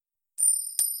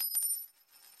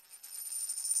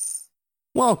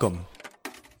Welcome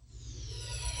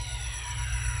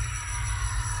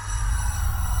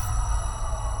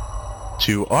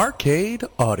to Arcade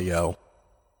Audio.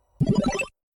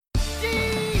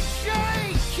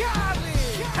 DJ Khaled.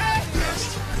 Hey.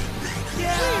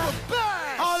 Yeah.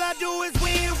 All I do is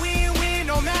win, win, win,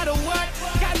 no matter what.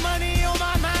 Got money on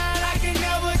my mind, I can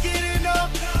never get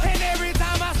enough. And every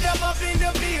time I step up in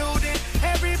the building,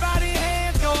 everybody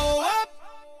hands go up.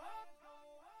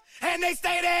 And they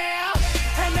stay there,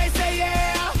 and they say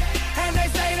yeah, and they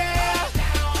say there.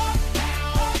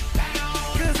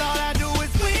 Cause all I do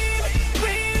is win,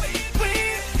 win,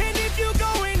 win. And if you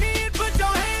going in, put your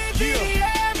hands in the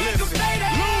air, make them stay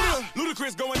there.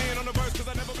 Ludacris going in on the verse, cause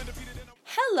I never been defeated in a...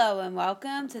 Hello and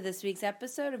welcome to this week's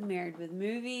episode of Married with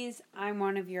Movies. I'm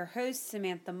one of your hosts,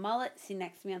 Samantha Mullet. See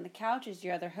next to me on the couch is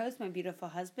your other host, my beautiful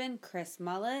husband, Chris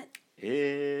Mullet.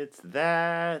 It's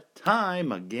that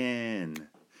time again.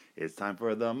 It's time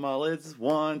for the mullets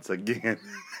once again.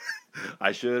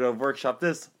 I should have workshopped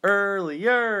this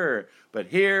earlier, but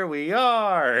here we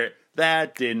are.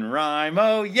 That didn't rhyme.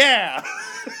 Oh, yeah.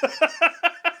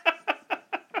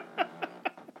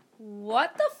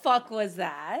 What the fuck was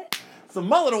that? It's the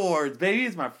Mullet Awards, baby.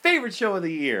 It's my favorite show of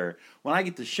the year. When I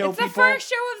get to show It's people... the first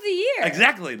show of the year.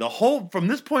 Exactly. The whole, from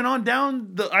this point on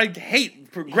down, I hate,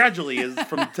 gradually, is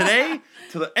from today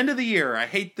to the end of the year, I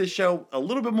hate this show a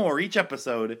little bit more each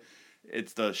episode.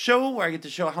 It's the show where I get to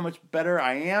show how much better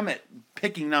I am at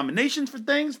picking nominations for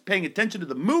things, paying attention to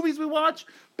the movies we watch,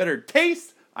 better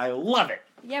taste. I love it.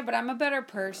 Yeah, but I'm a better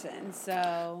person,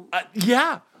 so...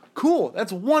 Yeah, cool.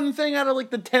 That's one thing out of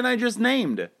like the 10 I just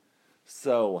named.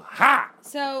 So, ha!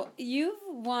 So, you've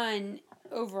won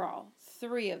overall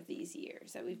 3 of these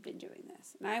years that we've been doing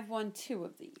this. And I've won 2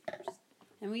 of the years.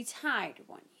 And we tied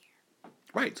 1 year.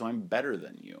 Right, so I'm better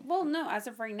than you. Well, no, as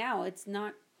of right now, it's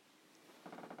not...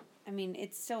 I mean,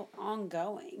 it's still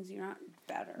ongoing, so you're not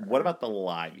better. What about the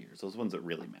live years? Those ones that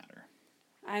really matter.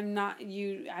 I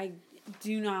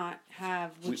do not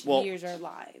have which Well, years are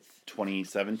live.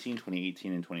 2017,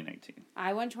 2018, and 2019.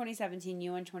 I won 2017,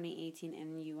 you won 2018,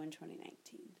 and you won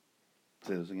 2019.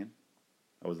 Say those again?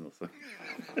 I wasn't listening.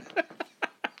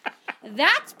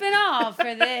 That's been all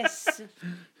for this.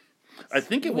 I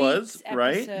think it week's was,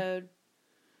 right? episode.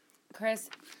 Chris,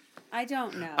 I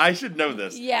don't know. I should know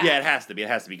this. Yeah. Yeah, it has to be. It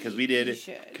has to be because we You did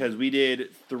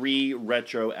should. 3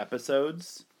 retro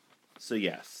episodes. So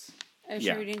yes. Are you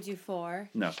yeah. sure we didn't do 4?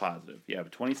 No, positive. Yeah,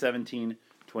 but 2017,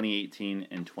 2018,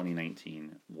 and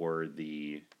 2019 were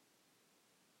the.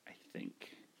 I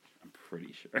think. I'm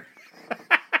pretty sure.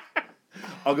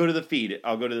 I'll go to the feed.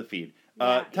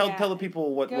 Tell the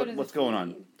people what's going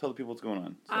on. Tell the people what's going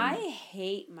on. So, I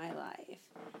hate my life.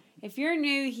 If you're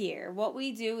new here, what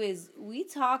we do is we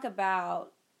talk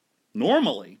about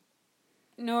normally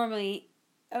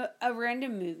a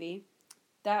random movie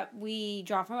that we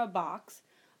draw from a box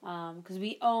because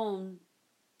we own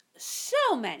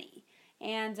so many.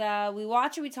 And we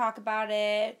watch it, we talk about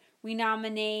it, we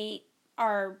nominate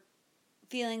our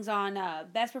feelings on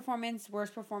best performance,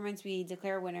 worst performance, we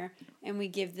declare a winner, and we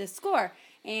give the score.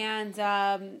 And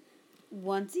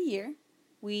once a year,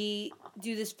 we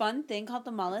do this fun thing called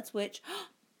the Mullets, which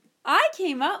I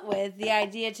came up with the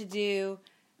idea to do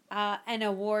an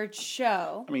award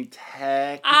show. I mean,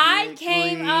 technically.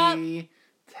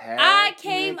 I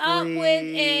came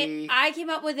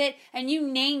up with it, and you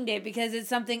named it because it's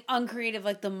something uncreative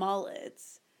like the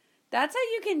Mullets. That's how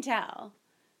you can tell.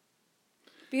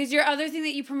 Because your other thing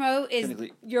that you promote is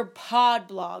your pod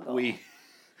blog. We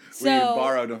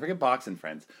borrowed, don't forget Box and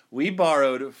Friends. We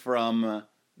borrowed from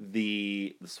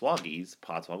the Swaggies,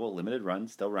 Podswoggle, limited run,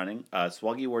 still running.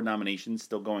 Swaggy Award nominations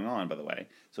still going on, by the way.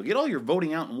 So get all your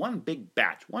voting out in one big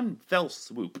batch, one fell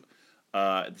swoop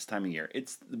at this time of year.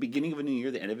 It's the beginning of a new year,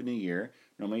 the end of a new year.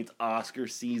 Normally it's Oscar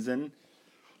season.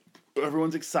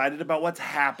 Everyone's excited about what's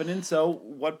happening, so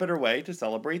what better way to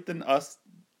celebrate than us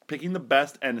picking the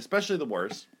best and especially the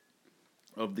worst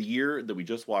of the year that we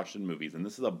just watched in movies. And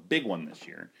this is a big one this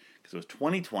year because it was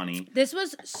 2020. This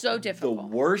was so difficult. The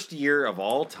worst year of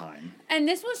all time. And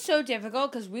this was so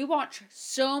difficult because we watched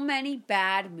so many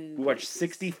bad movies. We watched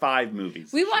 65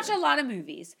 movies. We watched a lot of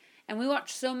movies. And we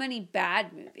watched so many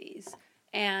bad movies.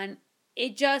 And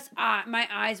it just, my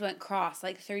eyes went cross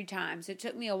like 3 times. It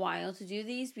took me a while to do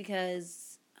these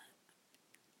because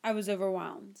I was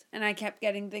overwhelmed. And I kept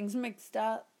getting things mixed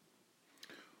up.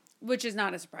 Which is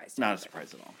not a surprise to me. Not a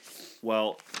surprise at all.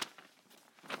 Well,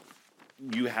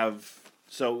 you have...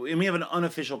 So, and we have an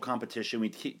unofficial competition. We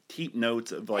keep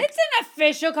notes of like... It's an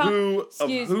official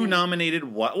competition. Who nominated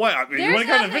what. What? I mean, you want to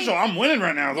get official? I'm winning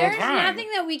right now. There's nothing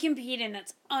that we compete in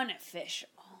that's unofficial.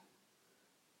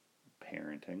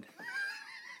 Parenting.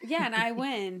 Yeah, and I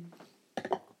win.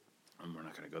 We're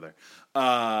not going to go there.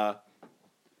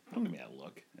 Don't give me that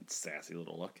look. That sassy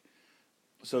little look.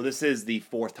 So this is the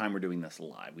fourth time we're doing this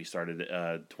live. We started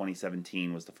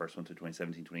 2017 was the first one, to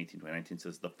 2017, 2018, 2019. So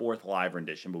it's the fourth live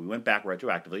rendition, but we went back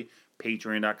retroactively.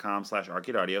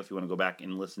 Patreon.com/arcadeaudio if you want to go back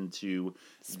and listen to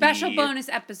Special bonus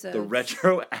episodes. The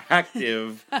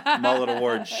retroactive Mullet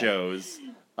Award shows.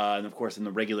 And of course, in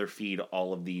the regular feed,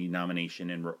 all of the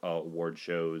nomination and award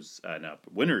shows,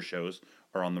 winner shows,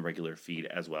 are on the regular feed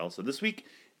as well. So this week,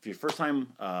 if you're first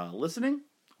time listening,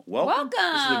 welcome.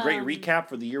 This is a great recap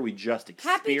for the year we just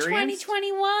experienced. Happy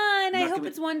 2021. I hope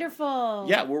it's wonderful.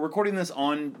 Yeah, we're recording this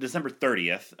on December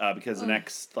 30th because the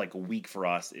next week for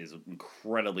us is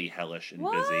incredibly hellish and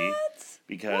busy.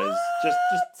 Because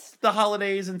just the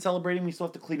holidays and celebrating, we still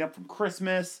have to clean up from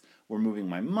Christmas. We're moving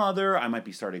my mother. I might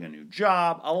be starting a new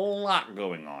job. A lot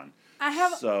going on. I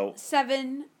have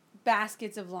 7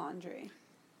 baskets of laundry.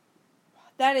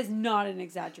 That is not an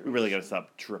exaggeration. We really got to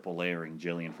stop triple layering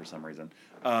Jillian for some reason.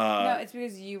 No, it's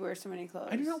because you wear so many clothes.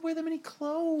 I do not wear that many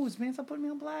clothes, man. Stop putting me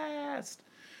on blast.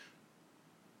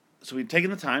 So we've taken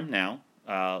the time now,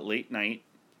 late night,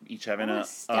 each having a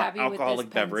alcoholic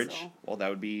beverage. Well, that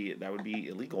would be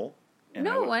illegal, and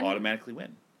I would automatically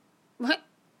win. What?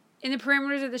 In the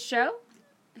parameters of the show?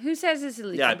 Who says it's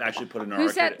illegal? Yeah, I've actually put in our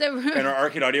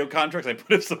Arcade Audio contracts. I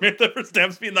put if Samantha ever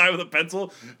stabs me in the eye with a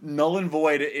pencil, null and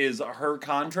void is her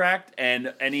contract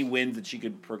and any wins that she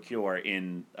could procure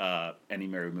in any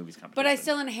Married Movies competition. But I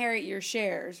still inherit your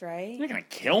shares, right? You're not gonna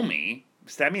kill me.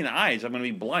 Stab me in the eyes. I'm gonna be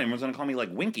blind. Everyone's gonna call me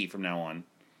Winky from now on.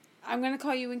 I'm gonna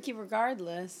call you Winky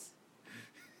regardless.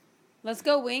 Let's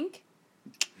go, Wink.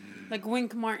 Like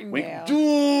Wink Martindale.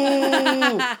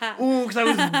 Ooh, because I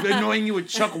was annoying you with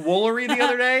Chuck Woolery the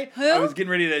other day. Who? I was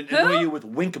getting ready to annoy you with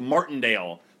Wink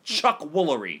Martindale. Chuck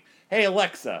Woolery. Hey,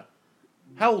 Alexa.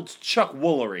 How old's Chuck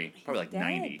Woolery? Probably dead,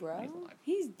 90. Bro.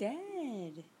 He's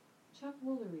dead. Chuck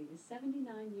Woolery is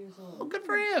 79 years old. Oh, good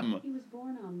for him. He was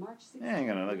born on March 16th. I ain't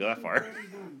gonna go that far.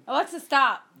 Alexa,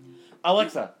 stop.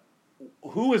 Alexa,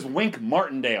 who is Wink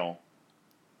Martindale?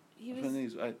 He was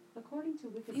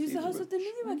the host of the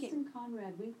Newlywed Game. Winston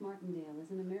Conrad Wink Martindale is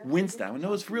an American. Winston, I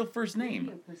know his real first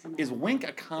name. Is Wink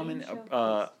a common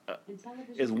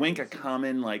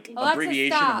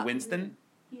abbreviation of Winston?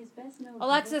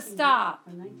 Alexa, stop.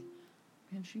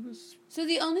 Man, she was. So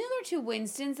the only other 2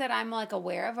 Winstons that I'm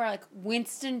aware of are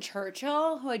Winston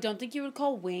Churchill, who I don't think you would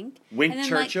call Wink. Wink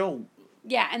Churchill.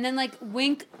 Yeah, and then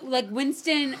Wink,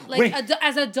 Winston,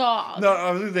 as a dog. No, I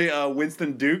was going to say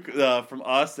Winston Duke from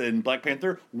Us and Black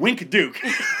Panther. Wink Duke.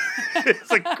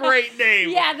 It's a great name.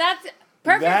 Yeah, that's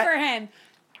perfect for him.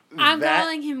 I'm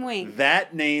calling him Wink.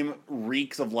 That name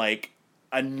reeks of a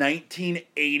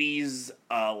 1980s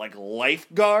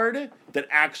lifeguard that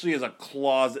actually is a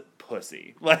closet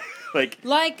pussy. Like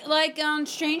on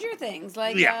Stranger Things.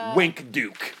 Wink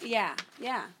Duke. Yeah.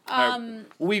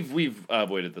 We've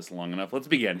avoided this long enough. Let's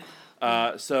begin.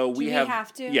 So we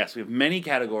have to? Yes, we have many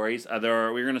categories.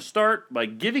 We're going to start by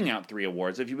giving out 3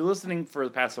 awards. If you've been listening for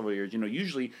the past several years,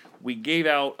 usually we gave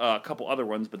out a couple other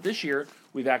ones, but this year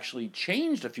we've actually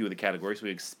changed a few of the categories. We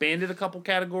expanded a couple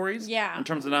categories in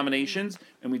terms of nominations,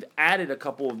 and we've added a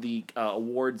couple of the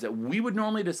awards that we would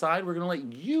normally decide. We're going to let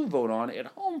you vote on at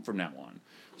home from now on.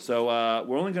 So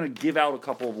we're only going to give out a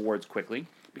couple of awards quickly,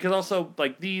 because also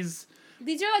these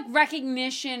are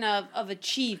recognition of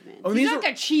achievement. Oh, these are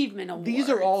achievement awards. These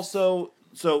are also,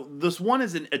 so this one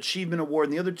is an achievement award,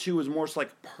 and the other 2 is more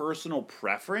personal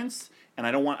preference. And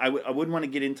I wouldn't want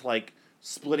to get into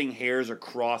splitting hairs or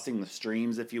crossing the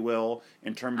streams, if you will,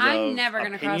 in terms of I'm never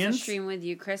going to cross the stream with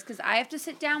you, Chris, because I have to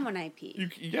sit down when I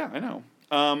pee. Yeah, I know.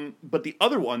 But the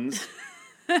other ones,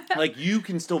 you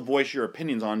can still voice your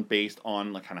opinions on based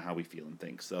on kind of how we feel and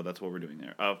think. So that's what we're doing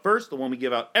there. First, the one we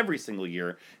give out every single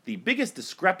year, the Biggest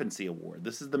Discrepancy Award.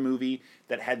 This is the movie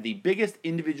that had the biggest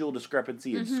individual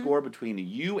discrepancy in score between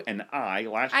you and I.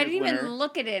 Last year's winner. I didn't even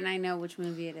look at it and I know which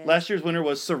movie it is. Last year's winner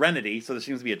was Serenity, so there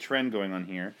seems to be a trend going on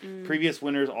here. Previous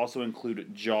winners also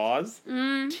include Jaws,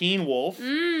 Teen Wolf,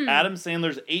 Adam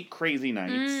Sandler's 8 Crazy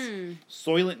Nights,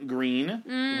 Soylent Green,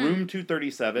 Room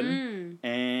 237,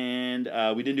 and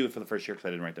we didn't do it for the first year because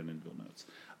I didn't write that in individual notes.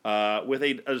 With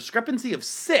a discrepancy of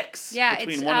 6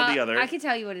 between one or the other. I can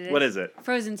tell you what it is. What is it?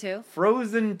 Frozen 2.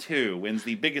 Frozen 2 wins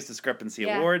the Biggest Discrepancy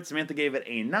Award. Samantha gave it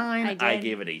a 9. I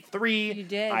gave it a 3. You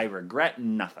did. I regret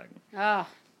nothing. Oh,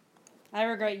 I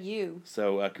regret you.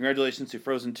 So congratulations to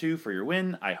Frozen 2 for your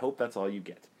win. I hope that's all you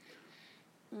get.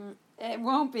 It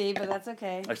won't be, but that's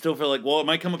okay. I still feel it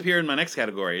might come up here in my next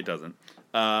category. It doesn't.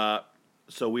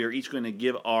 So we are each going to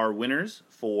give our winners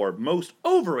for most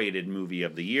overrated movie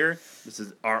of the year. This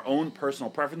is our own personal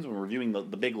preference when reviewing the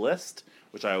big list,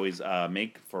 which I always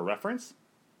make for reference.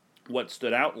 What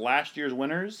stood out, last year's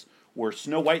winners were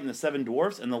Snow White and the Seven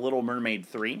Dwarfs and The Little Mermaid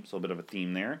 3, so a bit of a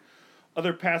theme there.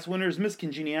 Other past winners, Miss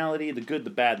Congeniality, The Good, the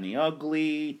Bad, and the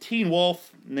Ugly, Teen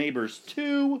Wolf, Neighbors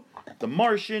 2, The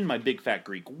Martian, My Big Fat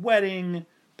Greek Wedding,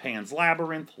 Pan's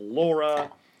Labyrinth,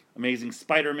 Laura, Amazing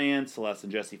Spider-Man, Celeste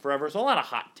and Jesse Forever. So a lot of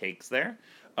hot takes there.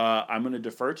 I'm going to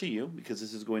defer to you because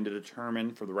this is going to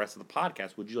determine for the rest of the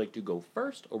podcast. Would you like to go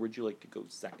first or would you like to go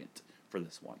second for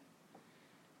this one?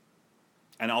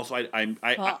 And also, I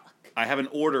have an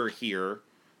order here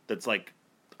that's like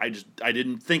I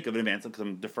didn't think of in advance because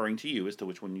I'm deferring to you as to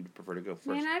which one you'd prefer to go first.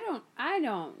 Man, I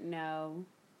don't know.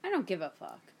 I don't give a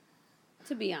fuck,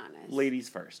 to be honest. Ladies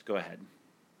first. Go ahead.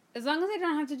 As long as I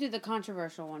don't have to do the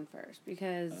controversial one first,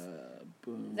 because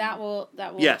that will.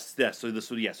 Yes. So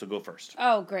so go first.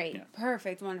 Oh, great! Yeah.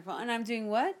 Perfect, wonderful. And I'm doing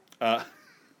what?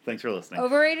 Thanks for listening.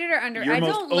 Overrated or under? I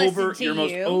don't listen to your you.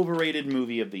 most overrated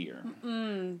movie of the year.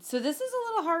 So this is a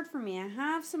little hard for me. I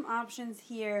have some options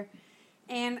here,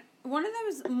 and one of them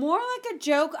is more like a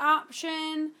joke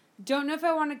option. Don't know if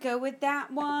I want to go with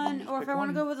that one or if I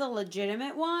want to go with a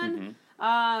legitimate one.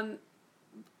 Mm-hmm.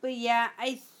 But yeah,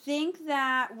 I think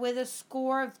that with a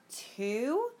score of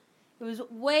 2, it was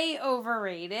way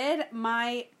overrated.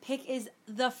 My pick is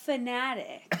The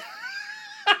Fanatic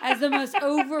as the most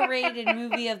overrated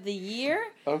movie of the year.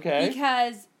 Okay.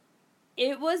 Because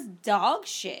it was dog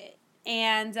shit.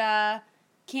 And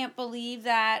can't believe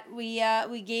that we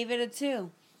gave it a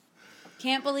 2.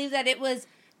 Can't believe that it was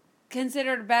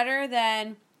considered better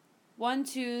than 1,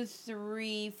 2,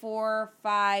 3, 4,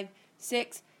 5,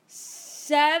 6,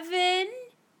 7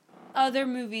 other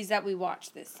movies that we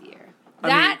watched this year.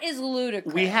 That is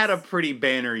ludicrous. We had a pretty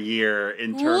banner year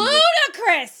in terms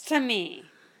ludicrous to me.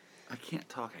 I can't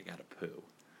talk. I gotta poo.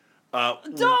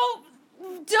 Don't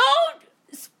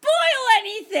spoil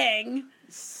anything.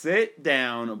 Sit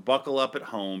down, buckle up at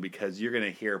home because you're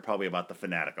gonna hear probably about The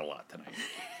Fanatic a lot tonight.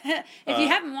 If you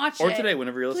haven't watched or it, today,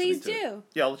 whenever you're listening please to it. do.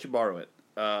 Yeah, I'll let you borrow it.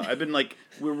 I've been like,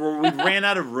 we ran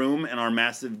out of room in our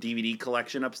massive DVD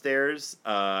collection upstairs,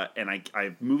 and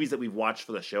I movies that we've watched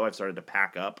for the show I've started to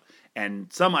pack up,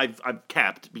 and some I've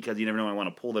kept because you never know when I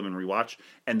want to pull them and rewatch,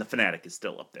 and The Fanatic is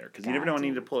still up there because you never know when I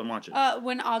need to pull it and watch it.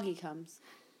 When Augie comes.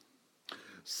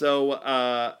 So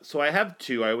I have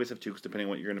 2. I always have 2 because depending on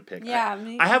what you're gonna pick. Yeah,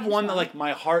 I have one that like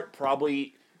my heart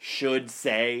probably should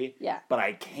say, yeah, but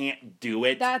I can't do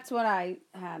it. That's what I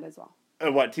had as well.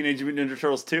 What, Teenage Mutant Ninja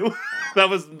Turtles 2? That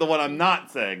was the one I'm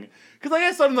not saying. Because I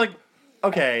guess I'm like,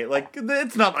 okay, like,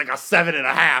 it's not like a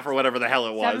 7.5 or whatever the hell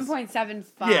it was.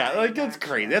 7.75. Yeah, like, that's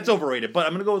crazy. That's overrated. But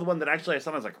I'm going to go with one that actually I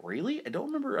sometimes like, really? I don't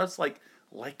remember us, like,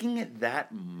 liking it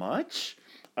that much.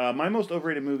 My most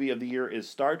overrated movie of the year is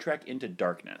Star Trek Into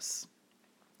Darkness.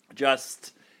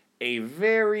 Just a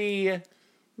very...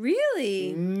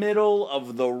 Really? middle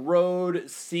of the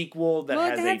road sequel that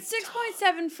has that's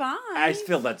 6.75. I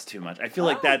feel that's too much. I feel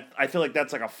like that's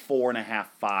like a 4.5,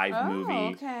 5 movie.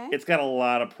 Okay. It's got a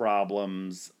lot of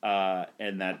problems,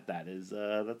 and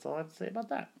that's all I have to say about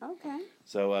that. Okay.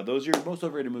 So those are your most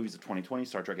overrated movies of 2020: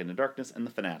 Star Trek Into Darkness and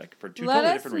The Fanatic for 2 Let totally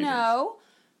us different reasons. know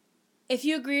if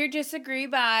you agree or disagree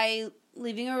by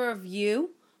leaving a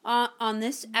review on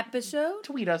this episode.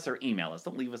 Tweet us or email us.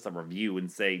 Don't leave us a review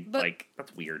and say,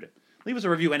 that's weird. Leave us a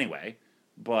review anyway,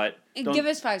 but give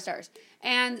us 5 stars.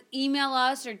 And email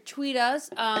us or tweet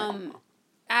us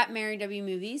at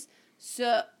MaryWMovies.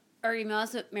 Or email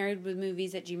us at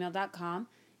marriedwithmovies@gmail.com.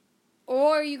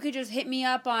 Or you could just hit me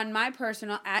up on my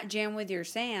personal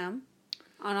 @JamWithYourSam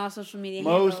on all social media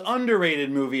most handles. underrated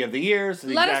movie of the year. So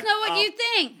Let us know what you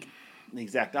think. The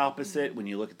exact opposite. When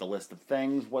you look at the list of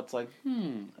things, what's like,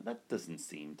 that doesn't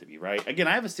seem to be right. Again,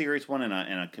 I have a serious one and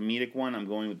a comedic one. I'm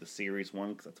going with the serious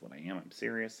one because that's what I am. I'm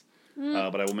serious.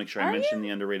 But I will make sure I mention the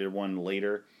underrated one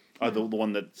later. The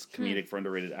one that's comedic for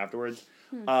underrated afterwards.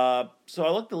 So I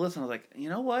looked at the list and I was like, you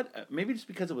know what? Maybe just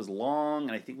because it was long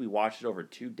and I think we watched it over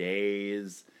 2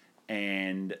 days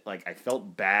and like I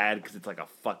felt bad because it's like a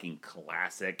fucking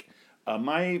classic.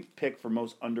 My pick for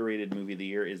most underrated movie of the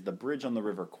year is The Bridge on the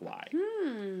River Kwai.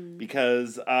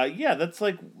 Because, that's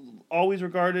like always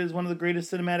regarded as one of the greatest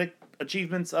cinematic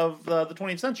achievements of the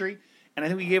 20th century. And I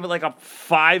think we gave it like a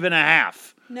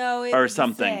 5.5. No, it or was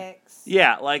something. 6.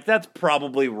 Yeah, like that's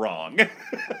probably wrong.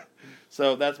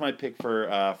 So that's my pick for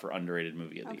underrated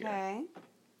movie of the year. Okay.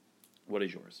 What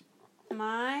is yours?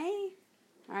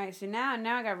 Alright, so now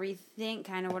I gotta rethink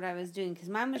kind of what I was doing. Because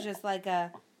mine was just like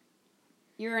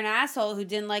you're an asshole who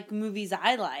didn't like movies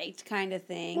I liked, kind of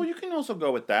thing. Well, you can also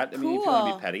go with that. I mean, if you want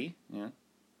to Cool. be petty, yeah.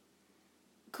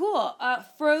 Cool.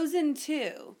 Frozen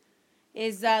 2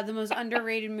 is the most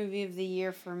underrated movie of the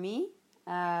year for me.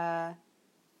 That's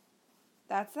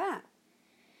that.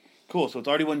 Cool. So it's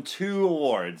already won 2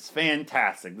 awards.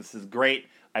 Fantastic. This is great.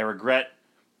 I regret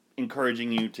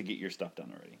encouraging you to get your stuff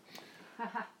done already.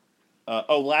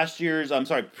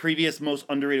 Previous most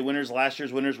underrated winners. Last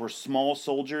year's winners were Small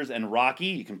Soldiers and Rocky.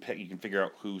 You can figure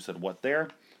out who said what there.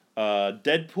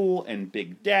 Deadpool and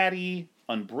Big Daddy,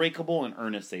 Unbreakable and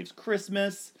Ernest Saves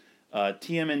Christmas,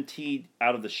 TMNT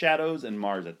Out of the Shadows and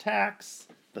Mars Attacks,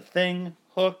 The Thing,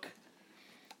 Hook,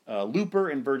 Looper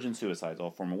and Virgin Suicides,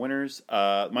 all former winners. My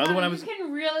other one I was... You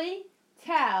can really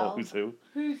tell who's who?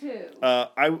 who's who.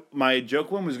 My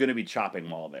joke one was going to be Chopping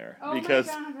Mall there. Oh because,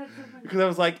 my God, that's so funny. because I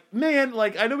was like, man,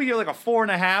 like, I know we get like a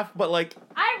 4.5, but like,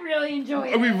 I really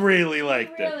enjoyed it. we really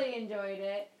liked We it. really enjoyed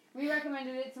it. We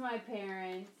recommended it to my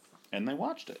parents. And they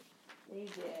watched it. They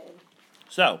did.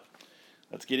 So,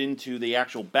 let's get into the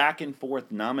actual back and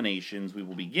forth nominations. We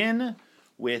will begin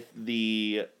with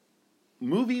the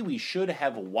movie we should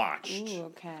have watched. Ooh,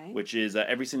 okay. Which is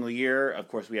every single year. Of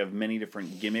course, we have many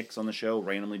different gimmicks on the show,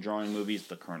 randomly drawing movies,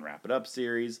 the current Wrap It Up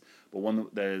series. But one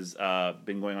that has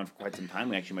been going on for quite some time,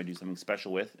 we actually might do something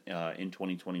special with in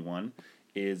 2021,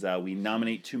 is we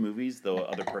nominate 2 movies, the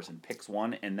other person picks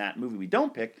one, and that movie we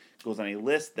don't pick goes on a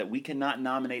list that we cannot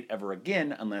nominate ever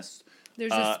again unless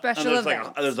There's a special unless,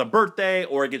 event. there's a birthday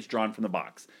or it gets drawn from the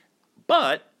box.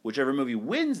 But whichever movie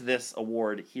wins this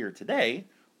award here today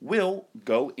will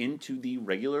go into the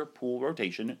regular pool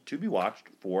rotation to be watched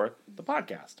for the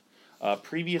podcast.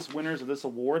 Previous winners of this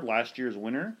award, last year's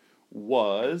winner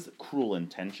was Cruel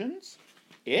Intentions,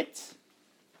 It,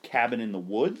 Cabin in the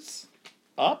Woods,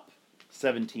 Up,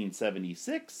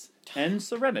 1776, and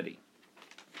Serenity.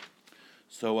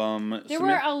 So, There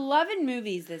were 11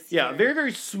 movies this year. yeah, very,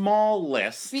 very small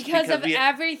list. Because of we-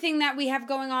 everything that we have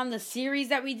going on, the series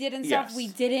that we did and stuff, Yes. we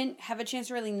didn't have a chance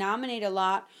to really nominate a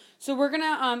lot. So we're going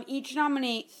to each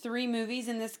nominate 3 movies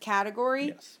in this category.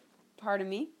 Yes. Pardon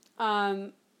me.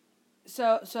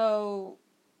 So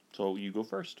So you go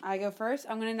first. I go first.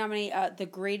 I'm going to nominate The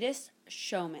Greatest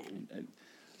Showman.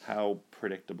 How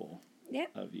predictable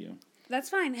Yep. of you. That's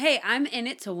fine. Hey, I'm in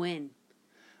it to win.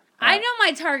 I know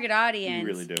my target audience. You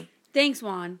really do. Thanks,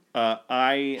 Juan.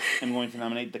 I am going to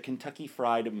nominate the Kentucky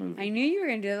Fried Movie. I knew you were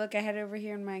going to do it. Look, I had it over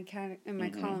here in my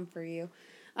column for you.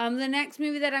 The next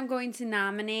movie that I'm going to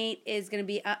nominate is going to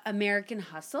be American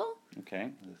Hustle. Okay.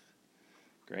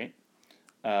 Great.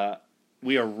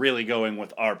 We are really going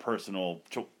with our personal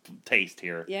taste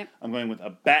here. Yep. I'm going with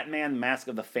a Batman Mask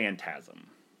of the Phantasm.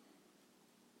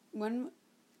 When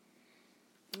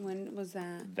was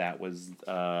that? That was, if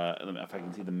I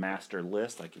can see the master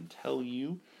list, I can tell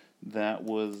you that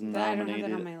was I don't have that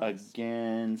nominated on my list.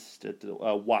 against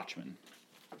Watchmen.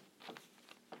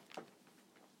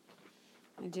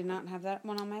 I did not have that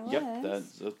one on my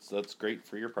list. Yep, that's great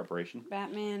for your preparation.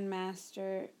 Batman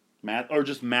Master. Or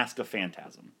just Mask of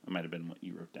Phantasm. That might have been what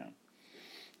you wrote down.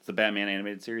 It's the Batman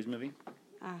animated series movie.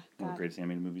 One of the God. greatest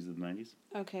animated movies of the 90s.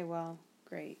 Okay, well,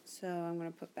 great. So I'm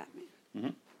going to put Batman.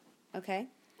 Mm-hmm. Okay.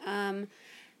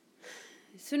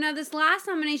 So now this last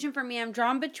nomination for me, I'm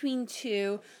drawn between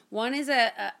 2. One is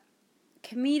a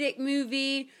comedic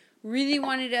movie. Really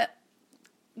wanted to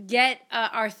get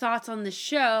our thoughts on the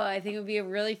show. I think it would be a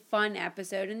really fun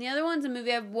episode. And the other one's a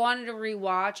movie I've wanted to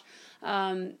rewatch.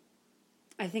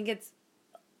 I think it's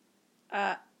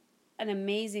an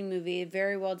amazing movie,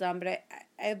 very well done, but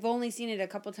I've only seen it a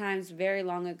couple times very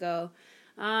long ago.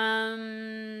 But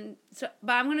I'm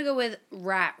gonna go with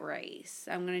Rat Race.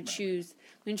 I'm gonna choose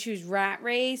Rat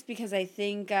Race because I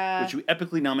think Which you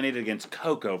epically nominated against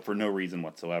Coco for no reason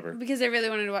whatsoever. because I really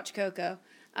wanted to watch Coco.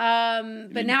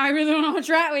 But now I really want to watch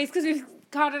Rat Race because we've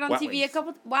caught it on Wat TV Ways. a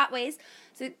couple Wat Ways.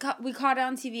 So we caught it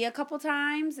on TV a couple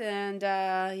times, and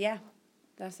yeah,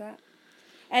 that's that.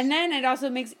 And then it also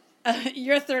makes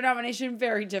your third nomination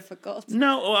very difficult.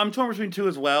 No, I'm torn between 2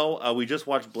 as well. We just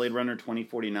watched Blade Runner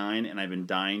 2049, and I've been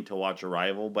dying to watch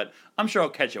Arrival, but I'm sure I'll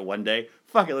catch it one day.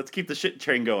 Fuck it, let's keep the shit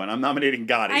train going. I'm nominating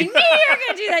Gotti. I knew you were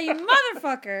gonna do that, you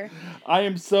motherfucker. I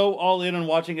am so all in on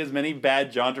watching as many bad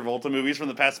John Travolta movies from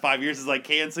the past 5 years as I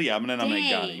can, so yeah, I'm gonna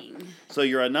nominate Gotti. Dang. So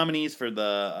your nominees for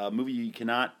the movie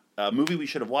we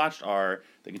should have watched are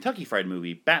the Kentucky Fried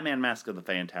Movie, Batman Mask of the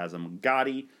Phantasm,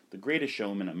 Gotti, The Greatest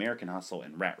Showman, American Hustle,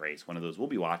 and Rat Race. One of those will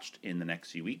be watched in the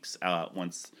next few weeks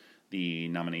once the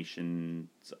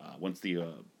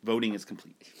voting is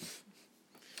complete.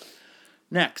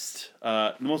 Next,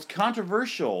 the most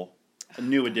controversial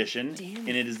new addition, damn. and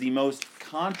it is the most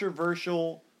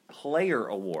controversial Player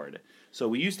Award. So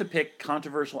we used to pick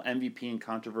controversial MVP and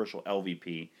controversial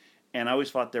LVP, and I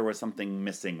always thought there was something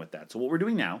missing with that. So what we're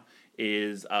doing now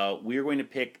is we are going to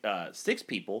pick 6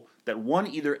 people that won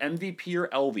either MVP or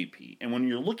LVP. And when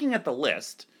you're looking at the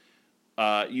list,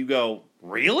 you go,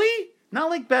 really? Not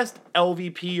like best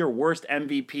LVP or worst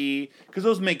MVP, because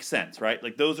those make sense, right?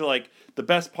 Like those are like the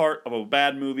best part of a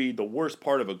bad movie, the worst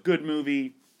part of a good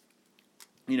movie,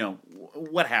 you know,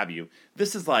 what have you.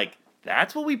 This is like,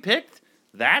 that's what we picked?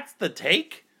 That's the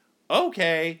take?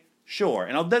 Okay, sure.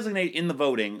 And I'll designate in the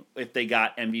voting if they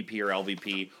got MVP or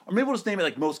LVP, or maybe we'll just name it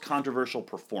like most controversial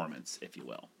performance, if you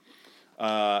will.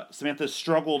 Samantha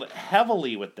struggled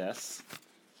heavily with this.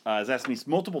 Has asked me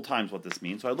multiple times what this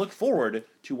means, so I look forward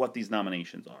to what these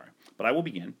nominations are. But I will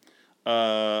begin.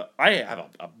 I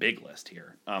have a big list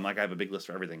here. Like I have a big list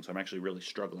for everything, so I'm actually really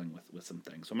struggling with some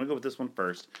things. So I'm going to go with this one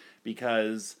first,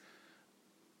 because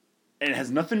it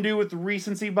has nothing to do with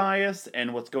recency bias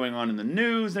and what's going on in the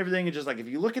news and everything. It's just like, if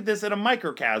you look at this at a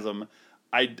microcosm,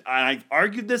 I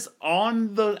argued this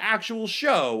on the actual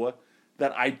show,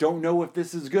 that I don't know if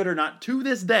this is good or not to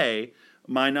this day.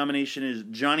 My nomination is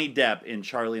Johnny Depp in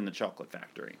Charlie and the Chocolate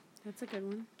Factory. That's a good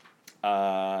one.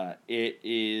 It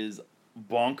is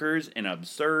bonkers and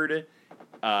absurd.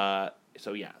 So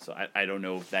I don't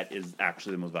know if that is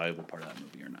actually the most valuable part of that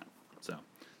movie or not. So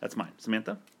that's mine.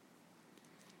 Samantha?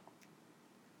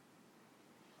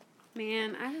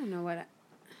 Man, I don't know what...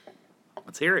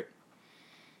 Let's hear it.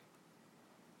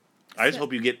 I just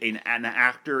hope you get an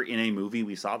actor in a movie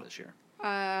we saw this year.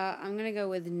 I'm going to go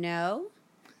with no.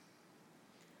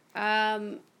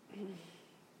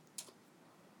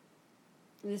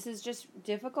 This is just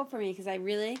difficult for me because I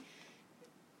really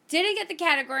didn't get the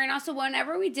category, and also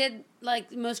whenever we did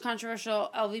like most controversial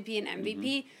LVP and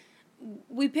MVP,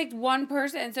 we picked one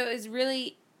person, so it was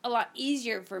really a lot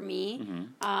easier for me.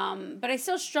 But I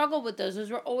still struggled with those. Those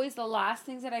were always the last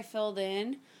things that I filled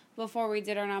in before we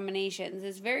did our nominations.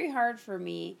 It's very hard for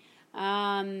me.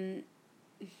 I'm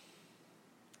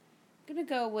gonna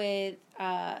go with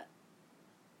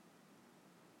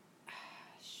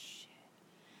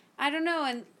I don't know,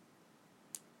 and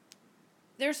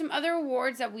there's some other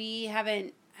awards that we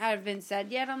haven't been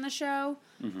said yet on the show,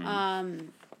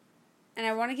 and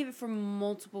I want to give it for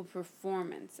multiple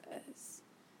performances.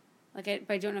 Like,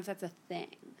 but I don't know if that's a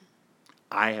thing.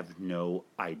 I have no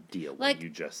idea what you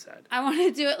just said. I want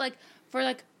to do it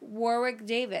for Warwick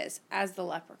Davis as the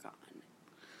Leprechaun,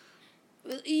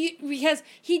 because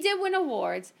he did win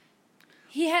awards.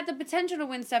 He had the potential to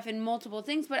win stuff in multiple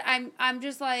things, but I'm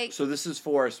just like... So this is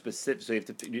for a specific... So you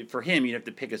have to, for him, you'd have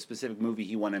to pick a specific movie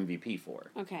he won MVP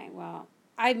for. Okay, well,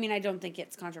 I mean, I don't think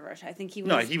it's controversial. I think he was...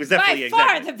 No, he was definitely... by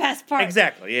far the best part.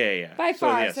 Exactly, yeah. By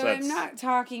far, so I'm not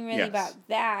talking really about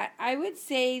that. I would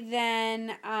say then...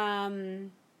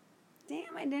 damn,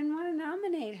 I didn't want to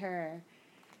nominate her.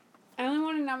 I only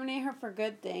want to nominate her for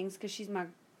good things, because she's my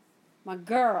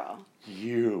girl.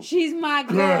 She's my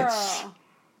girl.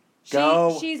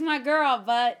 She's my girl,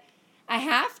 but I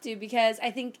have to, because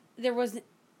I think there was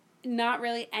not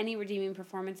really any redeeming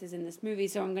performances in this movie,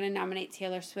 so I'm going to nominate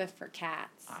Taylor Swift for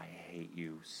Cats. I hate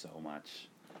you so much.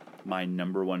 My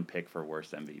number one pick for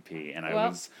worst MVP, and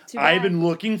I've been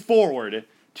looking forward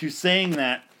to saying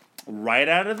that right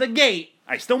out of the gate.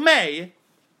 I still may,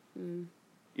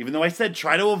 even though I said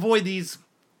try to avoid these.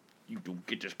 You don't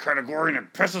get this category, and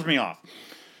it pisses me off.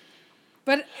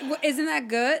 But isn't that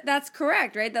good? That's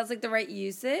correct, right? That's like the right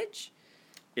usage.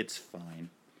 It's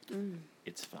fine.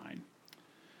 It's fine.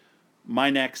 My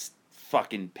next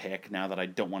fucking pick, now that I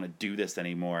don't want to do this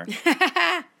anymore,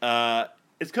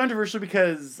 it's controversial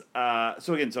because,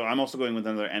 so I'm also going with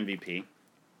another MVP.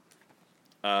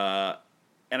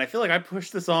 And I feel like I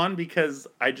pushed this on because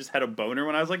I just had a boner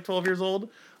when I was like 12 years old.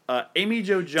 Amy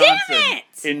Jo Johnson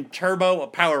in Turbo, a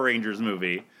Power Rangers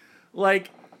movie. Like,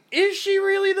 is she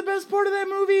really the best part of that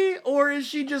movie, or is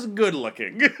she just good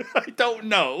looking? I don't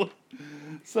know.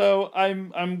 So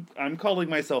I'm calling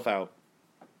myself out.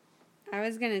 I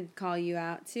was gonna call you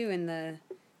out too in the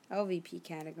LVP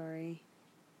category.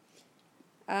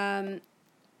 All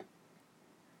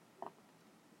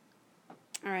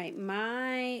right,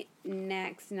 my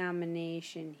next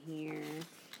nomination here.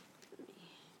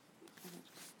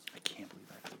 I can't believe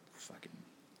I have to fucking...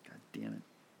 God damn it.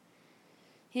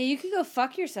 Yeah, you could go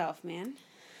fuck yourself, man.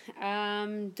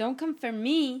 Don't come for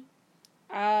me.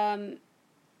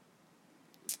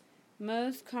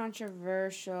 Most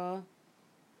controversial.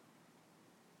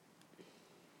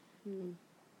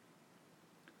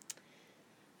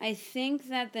 I think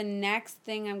that the next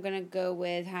thing I'm going to go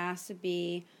with has to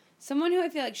be someone who I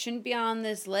feel like shouldn't be on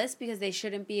this list because they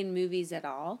shouldn't be in movies at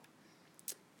all.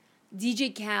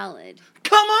 DJ Khaled.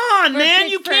 Come on, For man!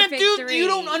 Pitch You can't Perfect do. 3. You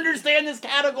don't understand this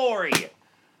category.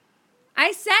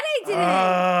 I said I didn't.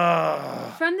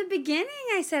 Ah. From the beginning,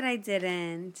 I said I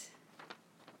didn't.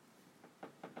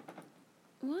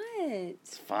 What?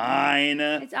 It's fine.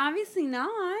 It's obviously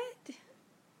not.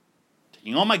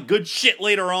 Taking all my good shit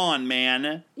later on,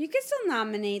 man. You can still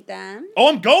nominate them. Oh,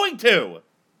 I'm going to.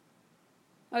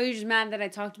 Oh, you're just mad that I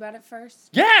talked about it first?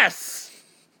 Yes.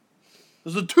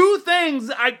 Those are two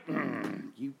things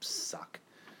you suck.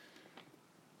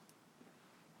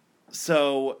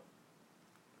 So,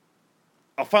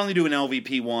 I'll finally do an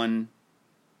LVP one.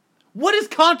 What is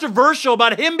controversial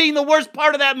about him being the worst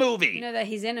part of that movie? You know that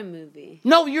he's in a movie.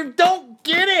 No, you don't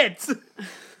get it.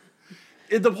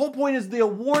 The whole point is the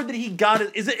award that he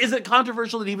got. Is it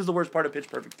controversial that he was the worst part of Pitch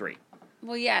Perfect 3?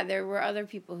 Well, yeah, there were other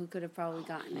people who could have probably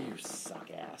gotten You it. suck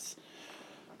ass.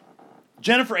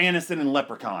 Jennifer Aniston in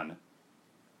Leprechaun.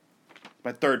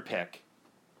 My third pick.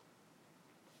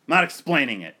 Not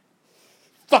explaining it.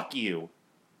 Fuck you.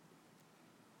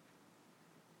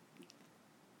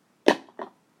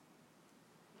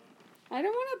 I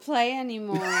don't want to play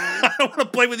anymore. I don't want to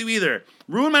play with you either.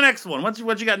 Ruin my next one. What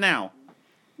you got now?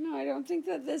 No, I don't think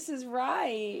that this is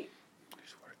right. I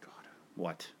swear to God.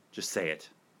 What? Just say it.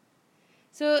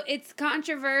 So it's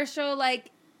controversial,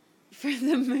 like, for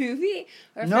the movie?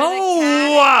 Or for No! the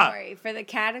category? For the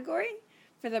category?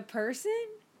 For the person?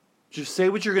 Just say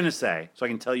what you're going to say so I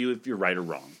can tell you if you're right or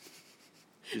wrong.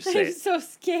 Just say I'm it. so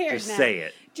scared Just now. say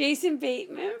it. Jason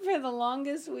Bateman for The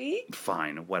Longest Week?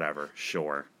 Fine. Whatever.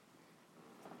 Sure.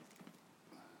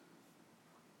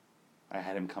 I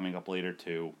had him coming up later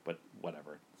too, but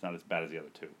whatever. It's not as bad as the other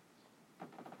two.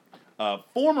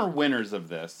 Former winners of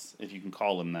this, if you can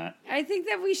call them that. I think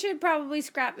that we should probably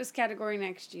scrap this category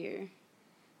next year.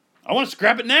 I want to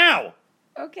scrap it now.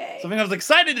 Okay. Something I was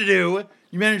excited to do.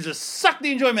 You managed to suck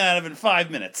the enjoyment out of it in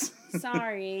 5 minutes.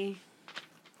 Sorry.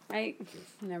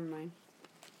 Never mind.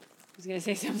 I was going to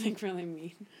say something really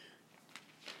mean.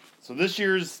 So this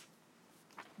year's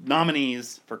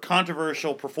nominees for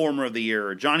Controversial Performer of the Year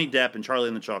are Johnny Depp in Charlie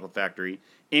and the Chocolate Factory,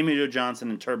 Amy Jo Johnson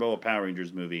in Turbo, a Power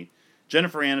Rangers movie,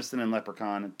 Jennifer Aniston in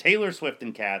Leprechaun, Taylor Swift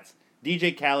in Cats,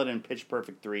 DJ Khaled in Pitch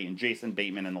Perfect 3, and Jason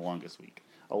Bateman in The Longest Week.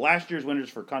 Last year's winners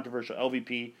for Controversial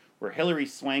LVP were Hilary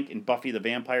Swank in Buffy the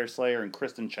Vampire Slayer and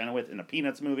Kristen Chenoweth in a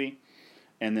Peanuts movie.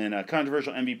 And then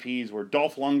controversial MVPs were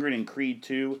Dolph Lundgren in Creed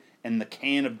 2 and the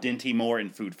can of Dinty Moore in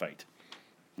Food Fight.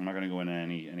 I'm not going to go into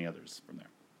any others from there.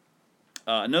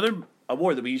 Another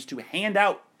award that we used to hand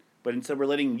out, but instead we're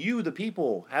letting you, the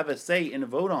people, have a say and a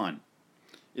vote on,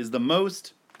 is the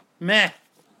most meh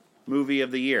movie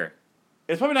of the year.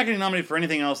 It's probably not getting nominated for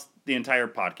anything else the entire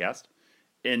podcast.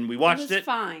 And we watched it.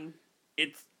 Fine.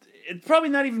 It's probably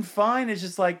not even fine. It's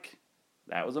just like,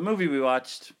 that was a movie we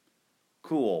watched.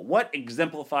 Cool. What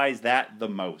exemplifies that the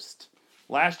most?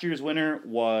 Last year's winner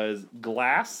was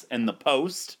Glass and The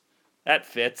Post. That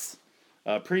fits.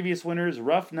 Previous winners,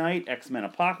 Rough Night, X-Men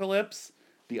Apocalypse,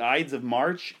 The Ides of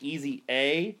March, Easy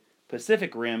A,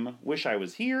 Pacific Rim, Wish I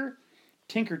Was Here,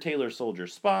 Tinker Tailor Soldier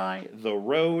Spy, The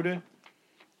Road,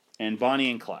 and Bonnie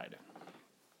and Clyde.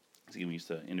 So we used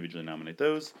to individually nominate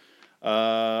those.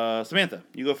 Samantha,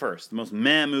 you go first. The most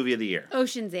meh movie of the year.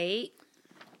 Ocean's 8.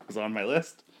 Was on my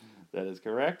list. That is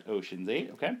correct. Ocean's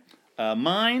 8. Okay.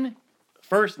 Mine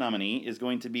first nominee is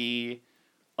going to be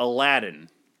Aladdin,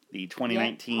 the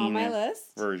 2019 on my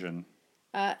list. version.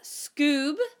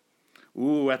 Scoob.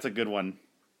 Ooh, that's a good one.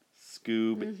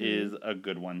 Scoob is a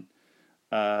good one.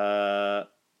 Fuck.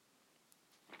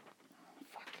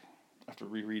 After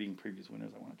rereading previous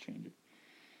winners, I want to change it.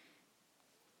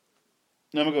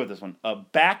 No, I'm going to go with this one.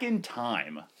 Back in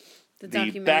Time. The The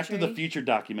documentary. Back to the Future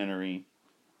documentary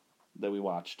that we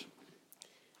watched.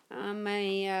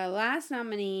 My last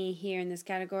nominee here in this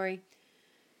category.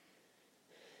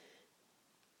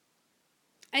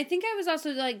 I think I was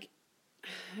also like,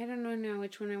 I don't know now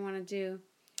which one I want to do.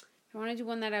 I want to do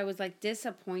one that I was like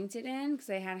disappointed in because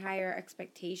I had higher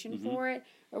expectation for it,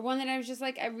 or one that I was just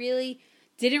like, I really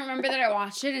didn't remember that I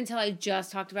watched it until I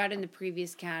just talked about it in the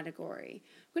previous category.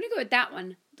 I'm gonna go with that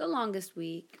one, The Longest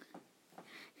Week.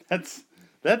 That's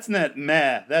not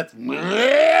meh. That's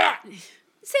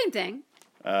Same thing.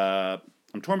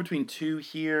 I'm torn between two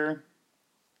here.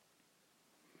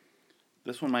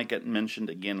 This one might get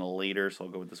mentioned again later, so I'll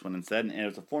go with this one instead. And it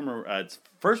was a former. Its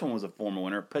first one was a former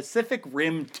winner, Pacific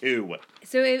Rim 2.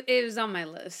 So it was on my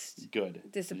list. Good.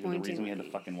 Disappointingly. The reason we had to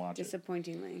fucking watch it.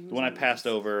 Disappointingly. The one I passed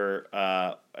over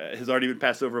has already been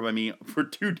passed over by me for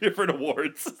 2 different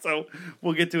awards. So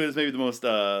we'll get to it as maybe the most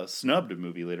snubbed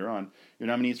movie later on. Your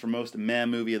nominees for most meh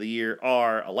movie of the year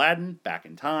are Aladdin, Back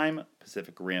in Time,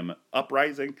 Pacific Rim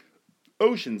Uprising,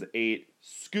 Ocean's 8,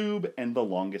 Scoob, and The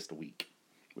Longest Week,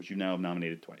 which you now have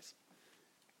nominated twice.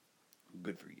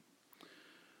 Good for you.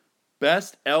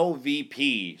 Best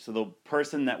LVP, so the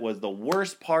person that was the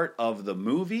worst part of the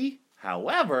movie.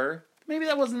 However, maybe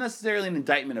that wasn't necessarily an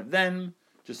indictment of them,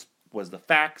 just was the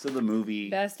facts of the movie.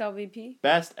 Best LVP?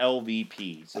 Best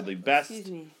LVP. So the best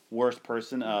Excuse me. worst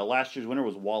person. Last year's winner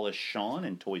was Wallace Shawn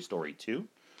in Toy Story 2.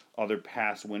 Other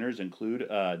past winners include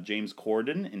James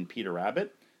Corden in Peter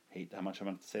Rabbit. Hate how much I'm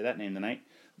going to say that name tonight.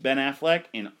 Ben Affleck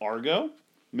in Argo.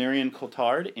 Marion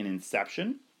Cotillard in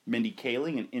Inception. Mindy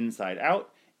Kaling in Inside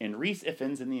Out. And Rhys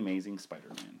Ifans in The Amazing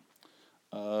Spider-Man.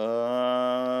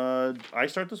 I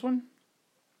start this one?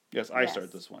 Yes, I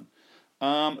start this one.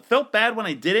 Felt bad when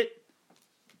I did it.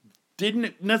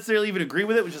 Didn't necessarily even agree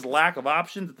with it, which is lack of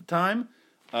options at the time.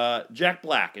 Jack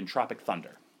Black in Tropic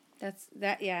Thunder. That's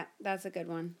a good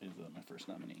one. Is my first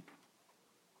nominee.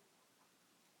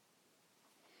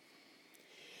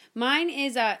 Mine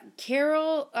is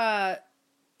Carol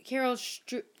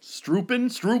Struken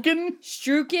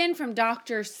from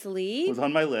Dr. Sleep. was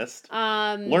on my list.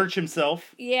 Lurch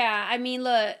himself. Yeah, I mean,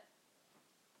 look.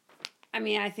 I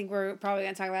mean, I think we're probably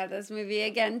going to talk about this movie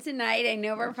again tonight. I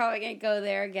know we're probably going to go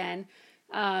there again.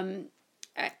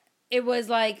 It was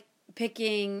like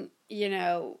picking,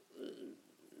 the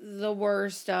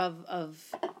worst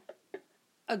of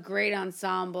a great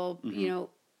ensemble,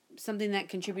 something that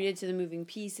contributed to the moving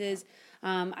pieces.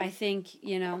 I think,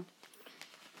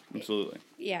 Absolutely.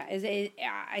 Yeah,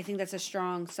 I think that's a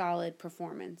strong, solid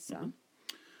performance. So,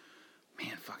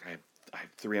 Man, fuck, I have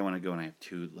 3 I want to go, and I have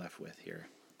 2 left with here.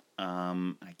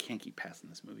 I can't keep passing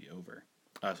this movie over.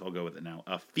 So I'll go with it now.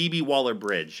 Phoebe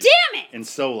Waller-Bridge. Damn it! In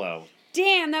Solo.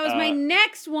 Damn, that was my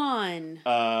next one.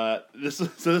 This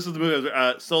was the movie.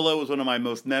 Solo was one of my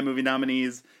most meh movie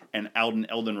nominees, and Alden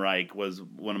Ehrenreich was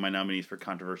one of my nominees for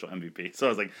controversial MVP. So I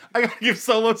was like, I gotta give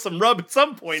Solo some rub at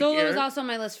some point. Solo was also on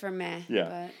my list for meh.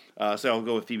 Yeah. So I'll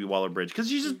go with Phoebe Waller-Bridge because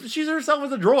she's herself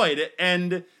as a droid,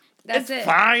 and That's it's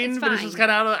fine, but it's fine. just kind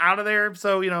of out of there.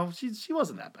 So she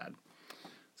wasn't that bad.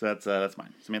 So that's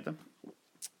mine. Samantha.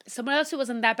 Someone else who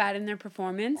wasn't that bad in their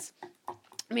performance,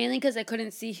 mainly because I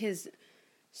couldn't see his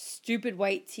stupid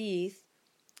white teeth.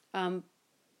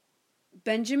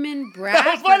 Benjamin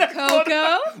Bratt for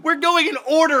Coco. We're going in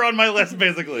order on my list,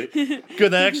 basically.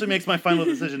 Good. That actually makes my final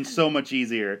decision so much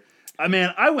easier.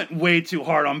 Man, I went way too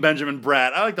hard on Benjamin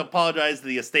Bratt. I like to apologize to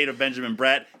the estate of Benjamin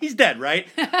Bratt. He's dead, right?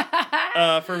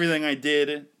 For everything I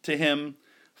did to him.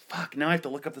 Fuck, now I have to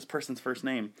look up this person's first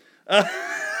name.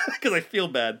 Because I feel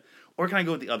bad. Or can I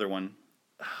go with the other one?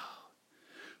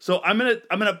 So I'm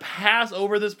gonna pass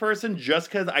over this person just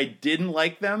because I didn't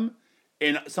like them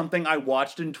in something I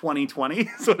watched in 2020.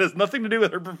 So it has nothing to do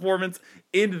with her performance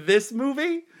in this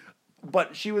movie.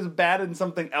 But she was bad in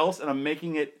something else, and I'm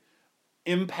making it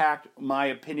impact my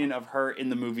opinion of her in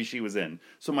the movie she was in.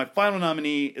 So my final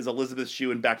nominee is Elizabeth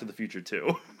Shue in Back to the Future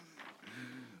 2.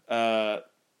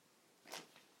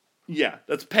 Yeah,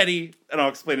 that's petty, and I'll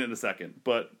explain it in a second.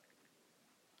 But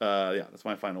yeah, that's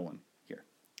my final one here.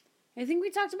 I think we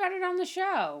talked about it on the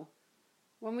show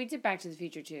when we did Back to the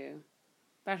Future 2.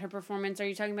 About her performance. Are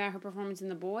you talking about her performance in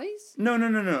The Boys? No.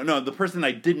 The person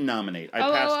I didn't nominate. I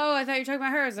passed. I thought you were talking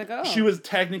about her. I was like, oh. She was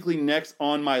technically next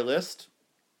on my list,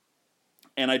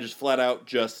 and I just flat out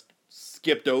just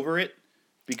skipped over it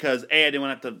because A, I didn't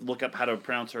want to have to look up how to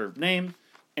pronounce her name,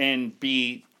 and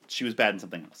B, she was bad in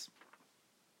something else.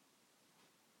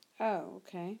 Oh,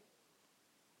 okay.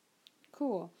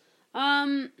 Cool.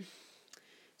 So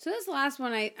this last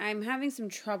one I'm having some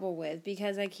trouble with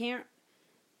because I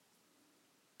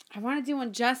want to do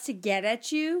one just to get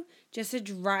at you, just to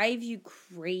drive you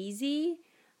crazy.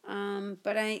 But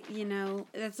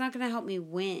that's not going to help me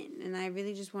win. And I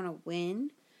really just want to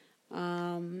win.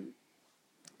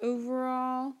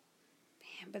 Overall,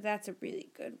 man, but that's a really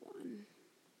good one.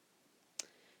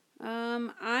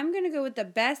 I'm going to go with the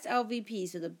best LVP.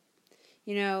 So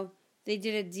they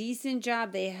did a decent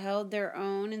job. They held their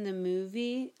own in the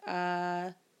movie.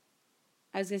 I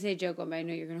was going to say a joke one, but I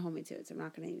know you're going to hold me to it, so I'm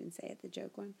not going to even say it, the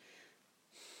joke one.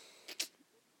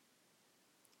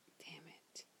 Damn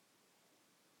it.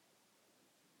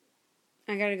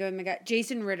 I got to go with my gut.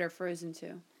 Jason Ritter, Frozen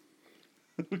 2.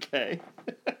 Okay.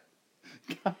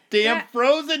 Goddamn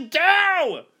Frozen 2!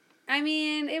 I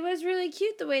mean, it was really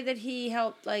cute the way that he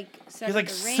helped, set He's up like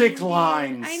the 6 reindeer.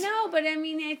 lines. I know, but I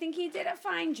mean, I think he did a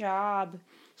fine job.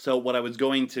 So what I was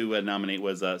going to nominate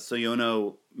was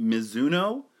Soyono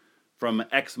Mizuno from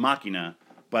Ex Machina,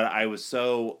 but I was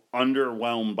so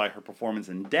underwhelmed by her performance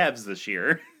in Devs this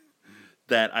year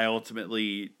that I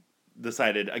ultimately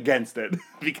decided against it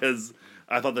because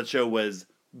I thought that show was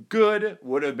good,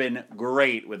 would have been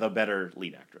great with a better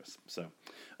lead actress. So,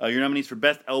 your nominees for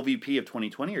Best LVP of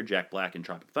 2020 are Jack Black in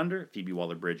Tropic Thunder, Phoebe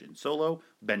Waller-Bridge in Solo,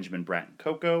 Benjamin Bratt in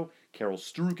Coco, Carol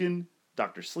Strucken,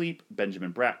 Dr. Sleep,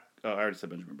 Benjamin Bratt. I already said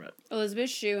Benjamin Bratt.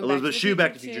 Elizabeth Shue.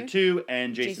 Back to the Future 2,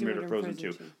 and Jason Ritter, Frozen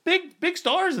 2. Big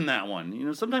stars in that one. You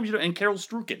know, sometimes you don't, and Carol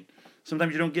Strucken.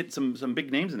 Sometimes you don't get some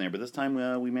big names in there, but this time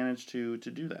we managed to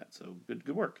do that. So good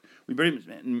work. We pretty much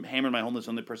hammered my whole list.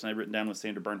 The only person I've written down was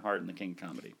Sandra Bernhard in The King of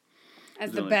Comedy.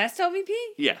 As the best LVP?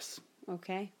 Yes.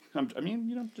 Okay. I mean,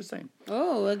 you know, just saying.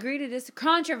 Oh, agree to this.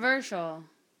 Controversial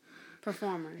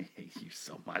performer. I hate you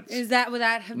so much. Is that what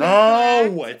that have No,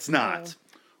 been correct? it's not.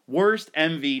 Worst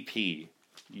MVP.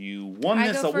 You won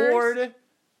I this go award.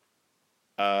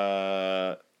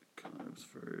 Comes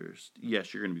first.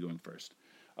 Yes, you're going to be going first.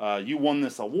 You won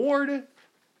this award.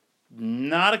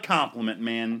 Not a compliment,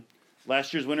 man.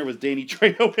 Last year's winner was Danny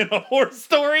Trejo in A Horror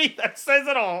Story. That says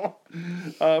it all.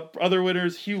 Other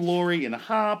winners, Hugh Laurie in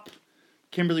Hop,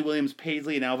 Kimberly Williams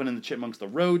Paisley in Alvin and the Chipmunks The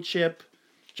Road Chip,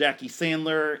 Jackie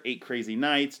Sandler, 8 Crazy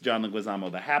Nights, John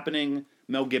Leguizamo The Happening,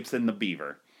 Mel Gibson The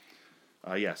Beaver.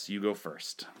 Yes, you go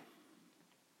first.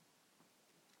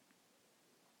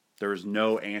 There is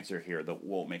no answer here that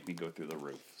won't make me go through the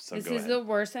roof. So This go is ahead. the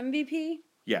worst MVP?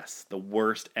 Yes, the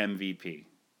worst MVP.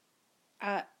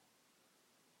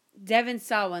 Devin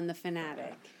Sawa in The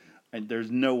Fanatic. And there's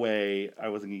no way I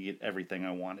wasn't going to get everything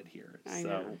I wanted here. I So,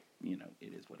 know. you know,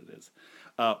 it is what it is.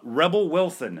 Rebel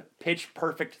Wilson, Pitch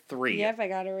Perfect 3. Yep, I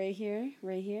got it right here.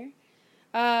 Right here.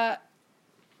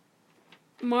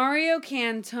 Mario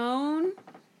Cantone,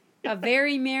 A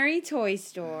Very Merry Toy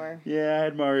Store. Yeah, I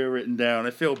had Mario written down.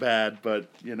 I feel bad, but,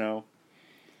 you know,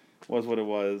 was what it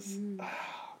was.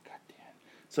 Oh,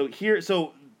 goddamn.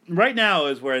 So right now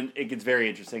is where it gets very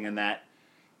interesting in that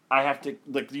I have to,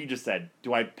 like you just said,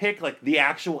 do I pick, like, the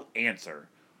actual answer?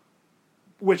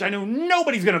 Which I know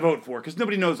nobody's going to vote for because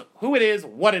nobody knows who it is,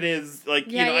 what it is. Like,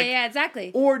 Yeah, you know, yeah,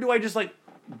 exactly. Or do I just, like,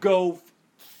 go,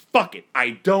 fuck it.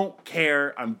 I don't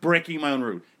care. I'm breaking my own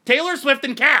rule. Taylor Swift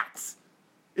and Cats.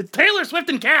 It's Taylor Swift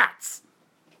and Cats.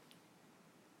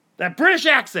 That British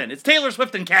accent. It's Taylor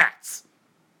Swift and Cats.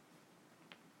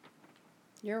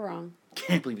 You're wrong.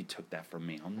 Can't believe you took that from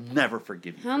me. I'll never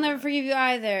forgive you. I'll for never that. forgive you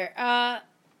either.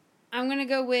 I'm going to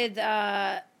go with,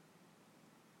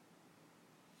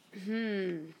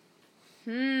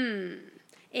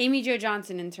 Amy Jo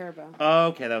Johnson in Turbo.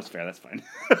 Okay, that was fair. That's fine.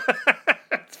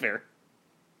 That's fair.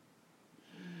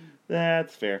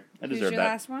 That's fair. I Who's deserve your that.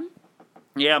 last one?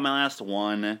 Yeah, my last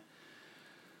one.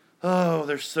 Oh,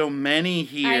 there's so many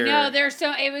here. I know,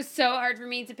 it was so hard for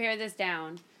me to pare this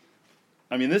down.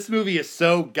 I mean, this movie is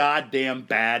so goddamn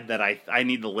bad that I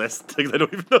need the list because I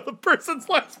don't even know the person's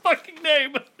last fucking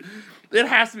name. It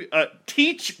has to be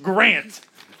Teach Grant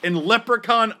in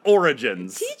Leprechaun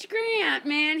Origins. Teach Grant,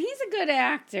 man, he's a good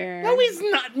actor. No, he's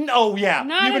not. No, yeah.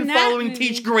 Not You've in been that following movie.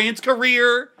 Teach Grant's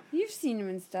career. You've seen him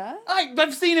and stuff.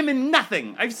 I've seen him in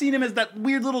nothing. I've seen him as that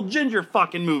weird little ginger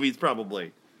fucking movies,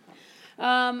 probably.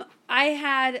 I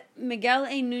had Miguel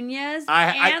A. Nunez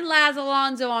I- and Laz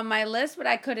Alonso on my list, but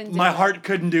I couldn't do it. My heart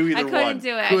couldn't do either I one. couldn't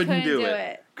do it. Couldn't do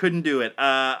it. Couldn't do it.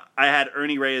 I had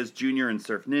Ernie Reyes Jr. in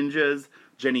Surf Ninjas,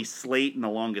 Jenny Slate in The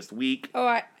Longest Week,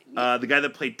 Oh, the guy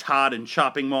that played Todd in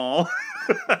Shopping Mall.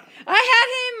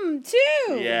 I had him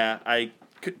too. Yeah, I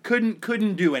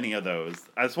couldn't do any of those.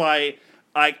 That's why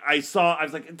I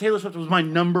was like, Taylor Swift was my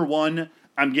number one.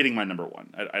 I'm getting my number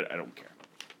one. I don't care.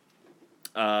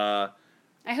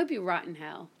 I hope you rot in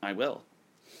hell. I will.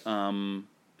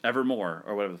 Evermore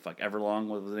or whatever the fuck. Everlong.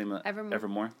 What was the name of that? Evermore.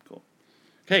 Evermore. Cool.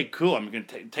 Okay, cool. I'm gonna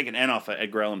take an N off of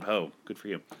Edgar Allan Poe. Good for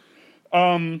you.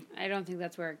 I don't think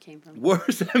that's where it came from.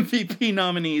 Worst MVP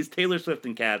nominees: Taylor Swift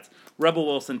and Cats, Rebel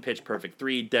Wilson, Pitch Perfect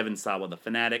 3, Devin Sawa, The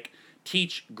Fanatic,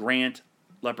 Teach Grant,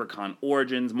 Leprechaun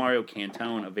Origins, Mario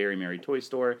Cantone, A Very Merry Toy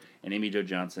Store, and Amy Jo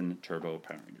Johnson, Turbo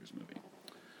Power Rangers movie.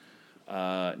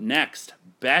 Next,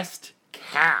 Best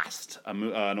Cast,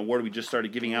 an award we just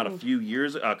started giving out a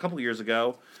couple years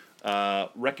ago.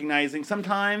 Recognizing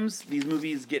sometimes these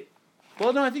movies get.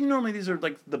 Well, no, I think normally these are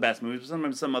like the best movies, but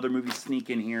sometimes some other movies sneak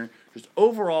in here. Just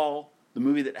overall, the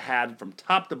movie that had from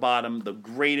top to bottom the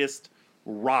greatest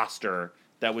roster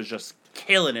that was just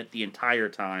killing it the entire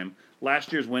time.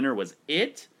 Last year's winner was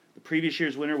It. The previous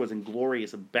year's winner was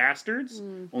Inglourious Bastards.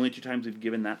 Only 2 times we've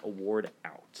given that award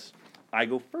out. I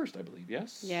go first, I believe,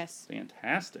 yes? Yes.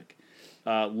 Fantastic.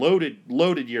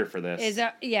 Loaded year for this. Is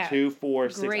that, yeah. 2, 4,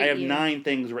 6. Great I have year. 9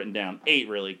 things written down. 8,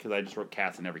 really, because I just wrote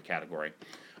Cats in every category.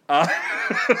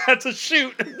 That's a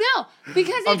shoot. No,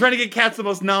 because I'm trying to get Cats the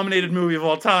most nominated movie of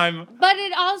all time. but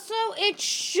it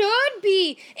should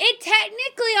be. It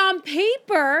technically on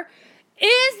paper,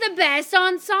 is the best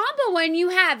ensemble when you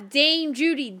have Dame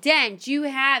Judi Dench, you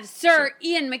have Sir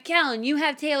Ian McKellen, you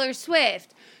have Taylor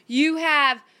Swift, you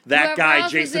have That whoever guy,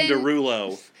 else is Jason in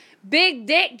Derulo. Big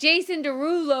Dick Jason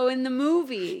Derulo in the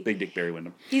movie. Big Dick Barry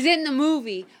Windham. He's in the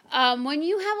movie. When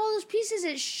you have all those pieces,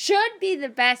 it should be the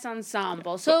best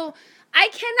ensemble. So I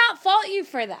cannot fault you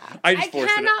for that. I just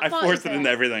forced it. cannot I fault forced you it for into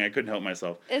that. everything. I couldn't help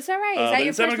myself. It's all right. Is But that your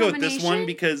instead, I'm first gonna go with this one nomination?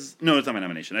 because no, it's not my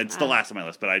nomination. It's the last on my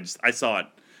list, but I saw it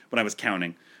when I was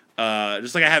counting.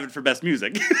 Just like I have it for best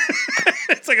music.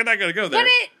 It's like I'm not gonna go there.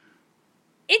 But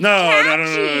it's No, catchy. no, no,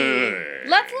 no, no, no.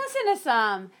 Let's listen to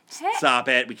some. Hey, Stop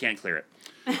it. We can't clear it.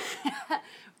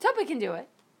 Toby can do it.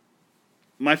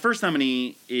 My first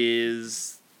nominee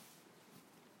is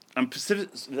I'm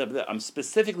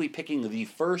specifically picking the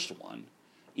first one,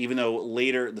 even though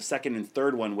later the second and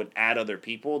third one would add other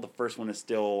people. The first one is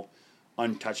still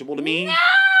untouchable to me. No,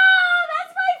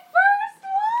 that's my first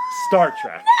one. Star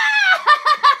Trek.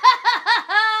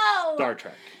 No! Star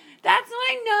Trek. That's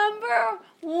my number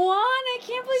one. I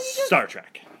can't believe you just. Star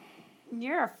Trek.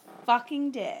 You're a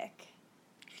fucking dick.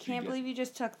 you Can't get. believe you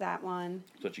just took that one.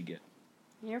 That's what you get.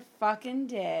 You're fucking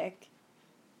dick.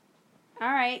 All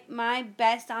right, my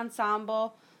best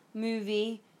ensemble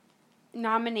movie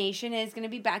nomination is going to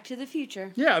be Back to the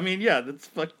Future. Yeah, I mean, yeah, that's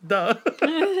duh.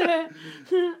 Yeah,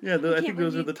 I think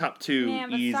those are believe- the top two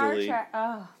Man, but easily. Star Trek.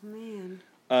 Oh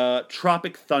man.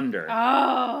 Tropic Thunder.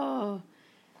 Oh.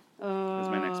 That's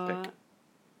my next pick.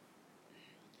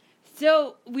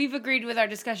 So we've agreed with our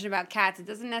discussion about Cats. It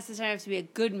doesn't necessarily have to be a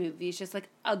good movie. It's just like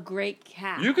a great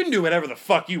cast. You can do whatever the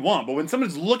fuck you want, but when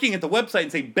someone's looking at the website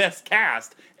and say best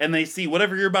cast, and they see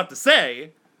whatever you're about to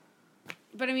say,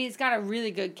 But I mean, it's got a really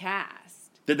good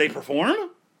cast. did they perform?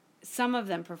 Some of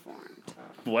them performed.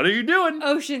 What are you doing?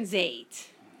 Ocean's 8.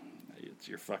 It's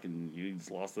your fucking. You just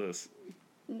lost this.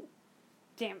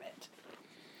 Damn it.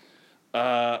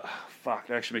 Fuck.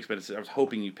 That actually makes better sense. I was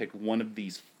hoping you picked one of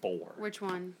these four. Which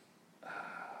one?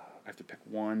 I have to pick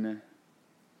one.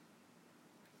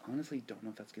 Honestly, don't know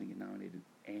if that's going to get nominated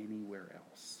anywhere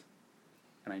else.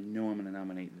 And I know I'm going to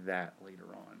nominate that later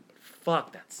on. But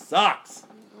fuck, that sucks.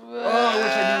 Oh, I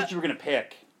wish I knew what you were going to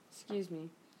pick. Excuse me.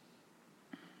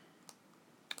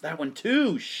 That one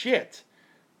too. Shit.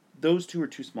 Those two are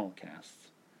too small casts.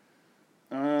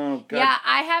 Oh, God. Yeah,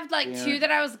 I have like damn two it.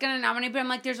 that I was going to nominate, but I'm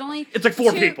like, there's only... It's like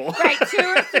four two- people. Right, 2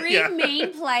 or 3 Yeah.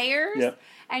 main players. Yep.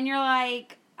 And you're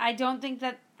like, I don't think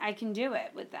that I can do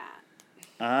it with that.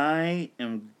 I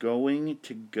am going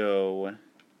to go...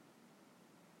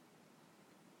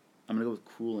 I'm going to go with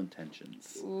Cruel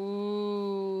Intentions.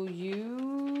 Ooh,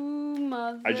 you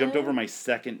mother... I jumped over my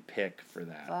second pick for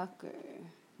that. Fucker.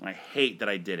 And I hate that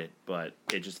I did it, but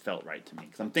it just felt right to me.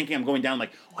 Because I'm thinking I'm going down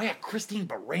like, oh yeah, Christine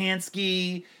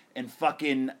Baranski and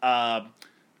fucking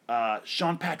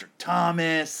Sean Patrick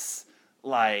Thomas.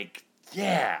 Like,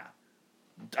 yeah.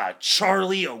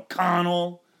 Charlie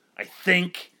O'Connell, I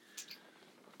think.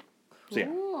 So, yeah.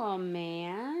 Cool,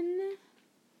 man.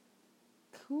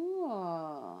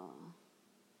 Cool.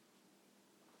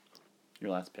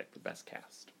 Your last pick, the best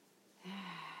cast.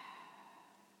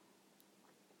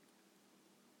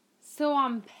 So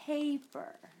on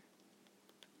paper,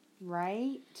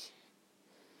 right?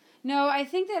 No, I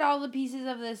think that all the pieces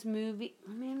of this movie...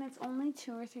 Man, it's only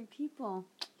 2 or 3 people.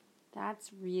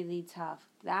 That's really tough.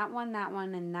 That one,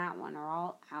 and that one are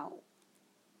all out.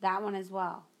 That one as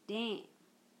well. Damn.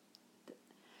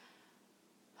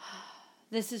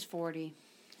 This is 40.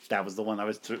 That was the one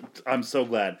I'm so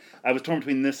glad. I was torn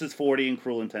between This Is 40 and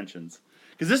Cruel Intentions.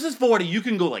 Because This Is 40, you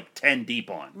can go like 10 deep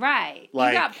on. Right.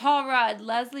 Like- you got Paul Rudd,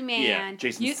 Leslie Mann. Yeah,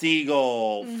 Jason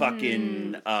Segel,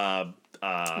 fucking...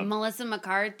 Melissa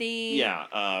McCarthy.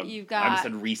 Yeah, You've I got-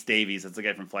 said Reese Davies. That's the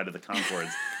guy from Flight of the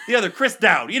Conchords. The other, Chris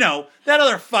Dowd. You know, that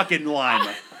other fucking line.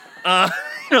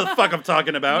 You know the fuck I'm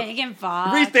talking about. Megan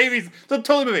Fox. Reese Davies. So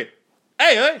totally movie.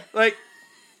 Hey, like,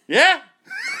 yeah.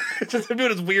 Just him doing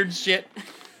his weird shit.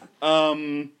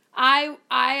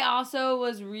 I also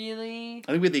was really...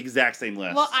 I think we had the exact same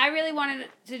list. Well, I really wanted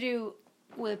to do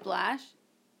Whiplash,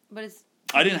 but it's...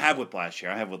 I didn't have Whiplash here.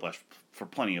 I have Whiplash for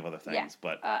plenty of other things, Yeah.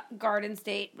 but Garden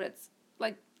State, but it's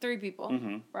like 3 people,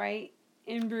 right?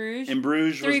 In Bruges. in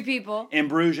Bruges, 3 people. In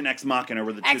Bruges and Ex Machina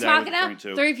were the two Ex that I was Machina, referring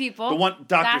to. 3 people. The one,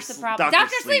 That's the problem. Dr.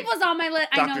 Sleep was on my list.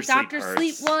 I know Dr. Sleep Dr. hurts.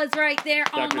 Sleep was right there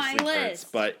on Dr. my Sleep list. hurts,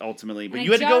 but ultimately, And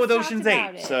you had to go I with just Ocean's talked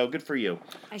about 8, it. so good for you.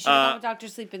 I should have gone with Dr.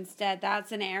 Sleep instead.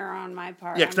 That's an error on my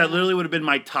part. Yeah, because I'm that gonna literally would have been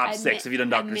my top 6 if you'd done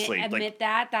Dr. Sleep. Admit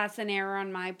that. That's an error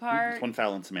on my part. It's one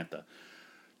foul on Samantha.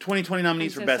 2020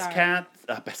 nominees I'm for so Best sorry.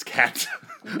 Cat. Best Cat.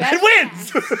 Best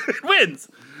It wins! It wins!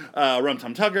 Rum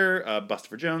Tum Tugger,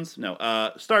 Buster Jones.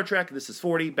 No. Star Trek, This Is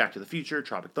 40, Back to the Future,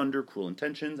 Tropic Thunder, Cruel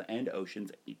Intentions, and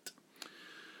Ocean's 8.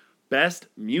 Best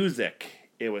Music.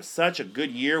 It was such a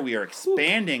good year. We are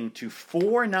expanding to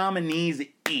 4 nominees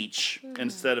each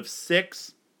instead of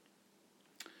 6.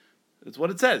 It's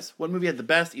what it says. What movie had the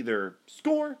best either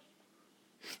score,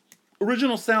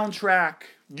 original soundtrack,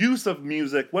 use of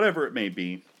music, whatever it may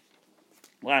be.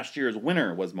 Last year's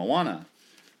winner was Moana.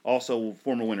 Also,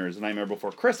 former winners, Nightmare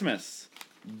Before Christmas,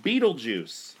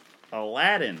 Beetlejuice,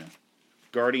 Aladdin,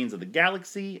 Guardians of the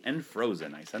Galaxy, and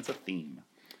Frozen. I sense a theme.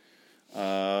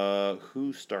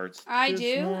 Who starts? I this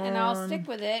do, and I'll one? stick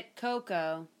with it.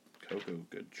 Coco. Coco,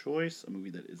 good choice. A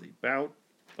movie that is about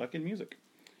fucking music.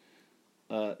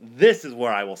 This is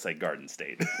where I will say Garden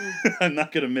State. I'm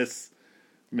not gonna miss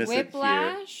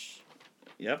Whiplash.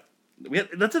 it here. Yep.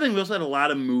 That's the thing. We also had a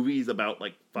lot of movies about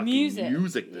like fucking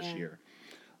music this Yeah. year.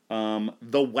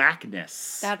 The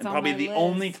Whackness. That's and on probably my the list.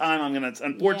 only time I'm gonna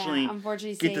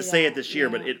unfortunately get to say it this year,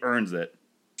 but it earns it.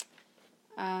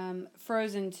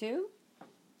 Frozen 2.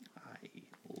 I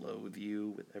loathe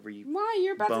you with every Why?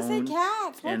 You're about to say bone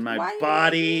cats. in Why my you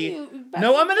body. loathe you?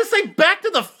 No, I'm gonna say Back to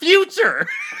the Future.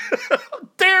 How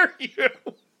dare you?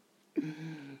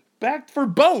 Back for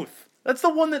both. That's the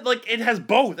one that like it has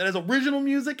both. It has original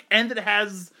music and it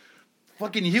has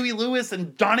fucking Huey Lewis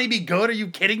and Donnie B. Good. Are you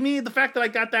kidding me? The fact that I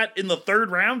got that in the 3rd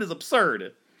round is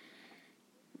absurd.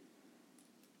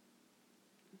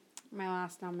 My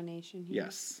last nomination here.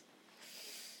 Yes.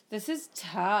 This is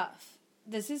tough.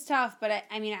 But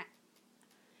I mean,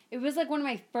 it was like one of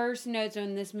my first notes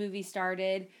when this movie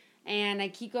started, and I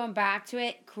keep going back to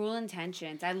it. Cruel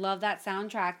Intentions. I love that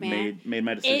soundtrack, man. Made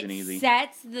my decision it easy.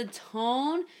 Sets the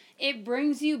tone. It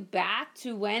brings you back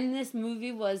to when this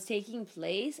movie was taking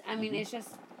place. I mean, it's just,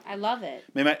 I love it.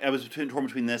 I was torn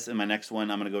between this and my next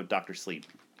one. I'm gonna go with Dr. Sleep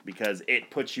because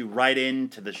it puts you right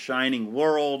into the shining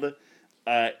world.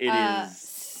 It is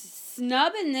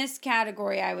snub in this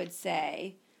category, I would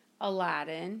say,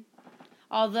 Aladdin.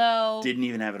 Although didn't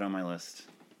even have it on my list.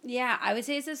 yeah, I would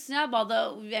say it's a snub.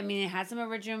 Although I mean, it had some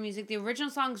original music. The original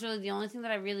song is really the only thing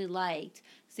that I really liked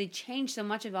because they changed so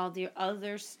much of all the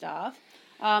other stuff.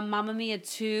 Mamma Mia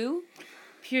 2.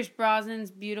 Pierce Brosnan's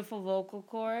beautiful vocal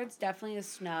cords, definitely a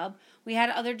snub. We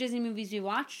had other Disney movies we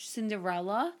watched.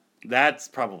 Cinderella. That's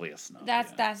probably a snub.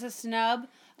 That's a snub.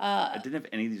 I didn't have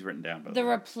any of these written down. By The the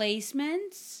way.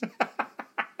 Replacements.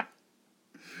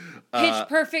 Pitch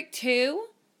Perfect 2.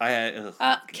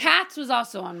 Cats was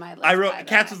also on my list. I wrote by the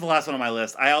Cats way. was the last one on my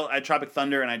list. I Tropic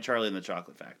Thunder and I Charlie and the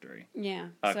Chocolate Factory. Yeah.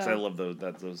 Because so- I love those.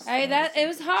 It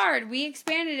was hard. We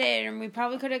expanded it, and we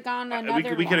probably could have gone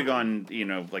another. We could have one.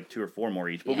 gone, like 2 or 4 more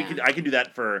each. But Yeah. I could do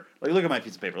that for like look at my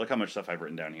piece of paper. Look how much stuff I've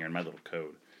written down here in my little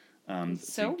code.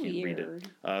 So you can read it. weird.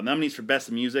 Nominees for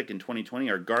Best Music in 2020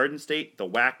 are Garden State, The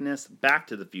Whackness, Back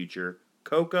to the Future,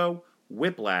 Coco,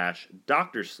 Whiplash,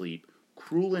 Dr. Sleep,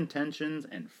 Cruel Intentions,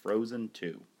 and Frozen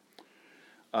 2.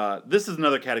 This is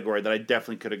another category that I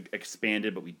definitely could have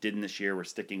expanded, but we didn't this year. We're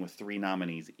sticking with 3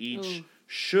 nominees each. Ooh.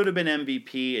 Should have been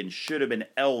MVP and should have been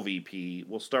LVP.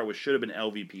 We'll start with should have been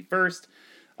LVP first.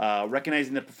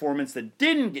 Recognizing the performance that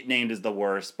didn't get named as the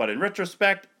worst, but in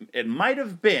retrospect, it might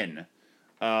have been.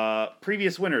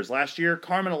 Previous winners last year,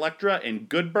 Carmen Electra and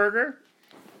Good Burger.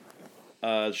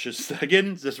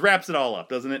 This wraps it all up,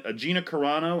 doesn't it? Gina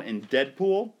Carano in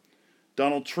Deadpool.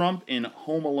 Donald Trump in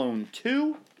Home Alone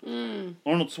 2.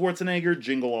 Arnold Schwarzenegger,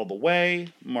 Jingle All the Way.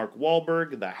 Mark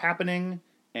Wahlberg, The Happening.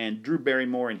 And Drew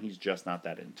Barrymore, and He's Just Not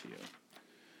That Into You.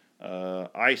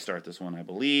 I start this one, I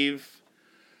believe.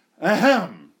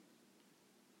 Ahem.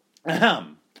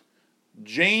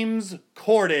 James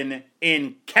Corden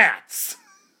in Cats.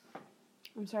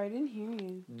 I'm sorry, I didn't hear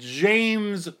you.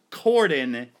 James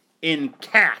Corden in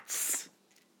Cats.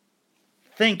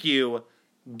 Thank you.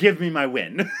 Give me my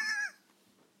win.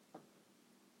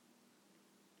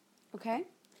 Okay.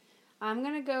 I'm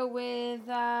going to go with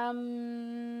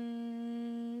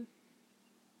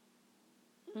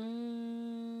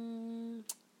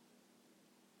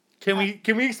Can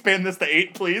we expand this to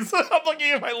 8, please? I'm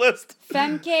looking at my list.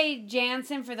 Femke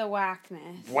Janssen for The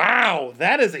Whackness. Wow,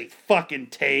 that is a fucking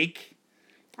take.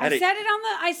 I said it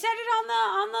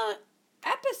on the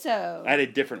episode. I had a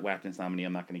different Whackness nominee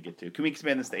I'm not going to get to. Can we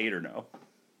expand this to 8 or no?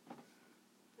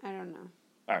 I don't know.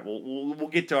 All right, we'll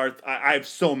get to our... I have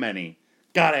so many.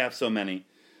 God, I have so many.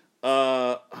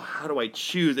 How do I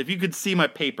choose? If you could see my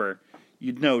paper,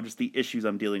 you'd know just the issues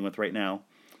I'm dealing with right now.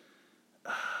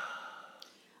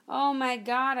 Oh my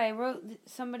God, I wrote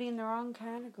somebody in the wrong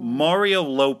category. Mario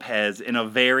Lopez in A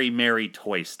Very Merry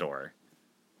Toy Store.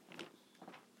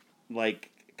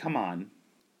 Like, come on.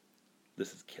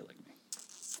 This is killing me.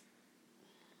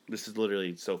 This is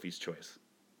literally Sophie's Choice.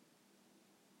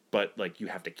 But, like, you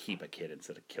have to keep a kid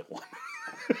instead of kill one.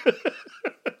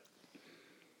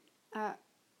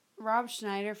 Rob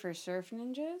Schneider for Surf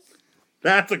Ninjas?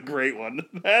 That's a great one.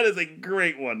 That is a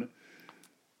great one.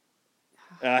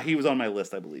 He was on my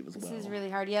list, I believe, as well. This is really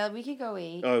hard. Yeah, we could go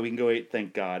 8. Oh, we can go 8.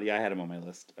 Thank God. Yeah, I had him on my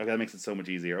list. Okay, that makes it so much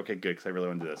easier. Okay, good, because I really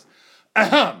want to do this.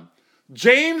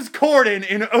 James Corden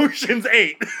in Ocean's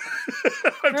 8.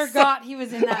 Forgot he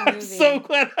was in that movie. I'm so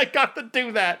glad I got to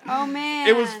do that. Oh, man.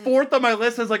 It was 4th on my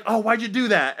list. I was like, oh, why'd you do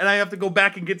that? And I have to go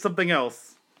back and get something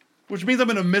else. Which means I'm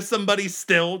going to miss somebody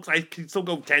still, because I can still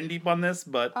go 10 deep on this,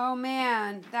 but... Oh,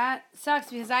 man. That sucks,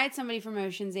 because I had somebody from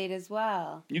Ocean's 8 as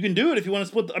well. You can do it if you want to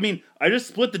split... I just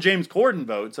split the James Corden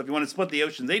vote, so if you want to split the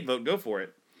Ocean's 8 vote, go for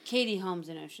it. Katie Holmes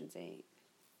in Ocean's 8.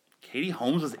 Katie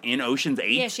Holmes was in Ocean's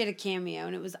 8? Yeah, she had a cameo,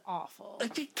 and it was awful. Does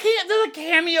a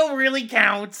cameo really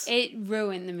count? It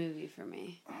ruined the movie for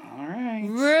me. All right.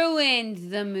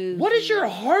 Ruined the movie. What is your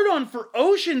heart on for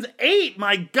Ocean's 8?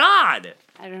 My God.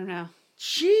 I don't know.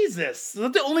 Jesus. Is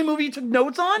that the only movie you took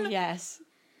notes on? Yes.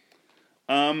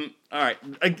 All right.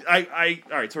 All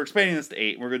right, so we're expanding this to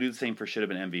 8. We're going to do the same for Should Have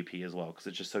Been MVP as well, because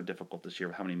it's just so difficult this year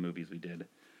of how many movies we did.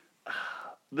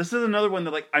 This is another one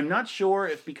that, like, I'm not sure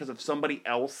if because of somebody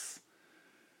else.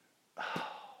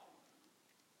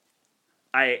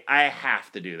 I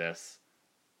have to do this.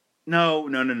 No.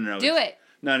 Do it.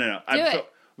 No. Do it.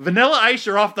 Vanilla Ice,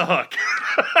 you're off the hook.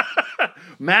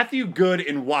 Matthew Good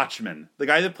in Watchmen, the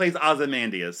guy that plays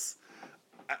Ozymandias.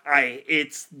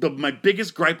 It's my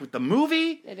biggest gripe with the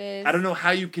movie. It is. I don't know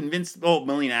how you convince. Oh,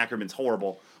 Melina Ackerman's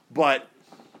horrible, but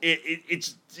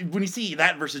it's when you see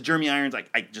that versus Jeremy Irons,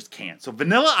 I just can't. So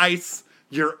Vanilla Ice,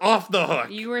 you're off the hook.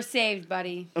 You were saved,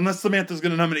 buddy. Unless Samantha's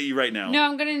going to nominate you right now. No,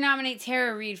 I'm going to nominate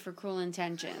Tara Reid for Cruel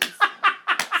Intentions.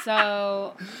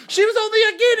 So... She was only,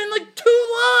 again, in like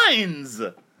 2 lines!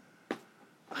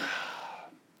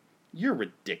 You're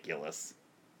ridiculous.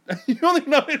 You only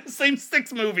nominated the same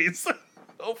 6 movies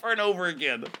over and over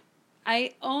again.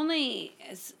 I only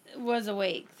was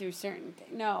awake through certain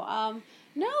things. No,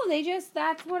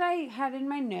 that's what I had in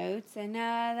my notes, and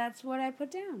that's what I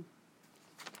put down.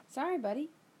 Sorry, buddy.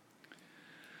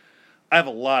 I have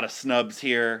a lot of snubs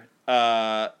here.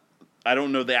 I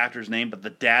don't know the actor's name, but the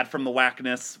dad from The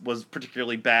Whackness was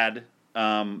particularly bad.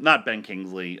 Not Ben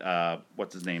Kingsley.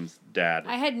 What's his name's dad?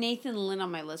 I had Nathan Lynn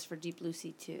on my list for Deep Blue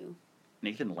Sea 2.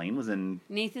 Nathan Lane was in...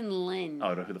 Nathan Lynn. Oh, I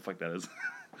don't know who the fuck that is.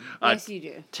 Yes, you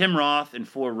do. Tim Roth in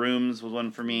 4 Rooms was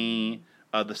one for me.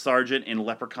 The Sergeant in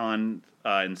Leprechaun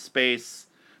in Space.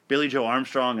 Billy Joe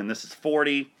Armstrong in This Is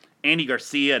 40. Andy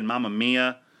Garcia in Mamma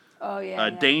Mia. Oh, yeah.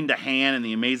 Dane DeHaan in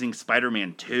The Amazing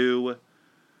Spider-Man 2.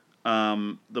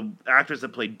 The actress that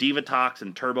played Divatox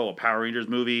in Turbo, a Power Rangers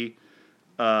movie.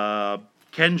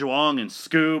 Ken Jeong in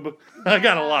Scoob. I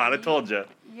got a lot, I told you.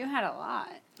 You had a lot.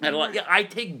 I had a lot. Yeah, I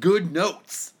take good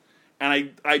notes.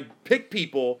 And I pick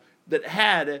people that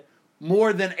had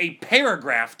more than a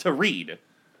paragraph to read.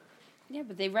 Yeah,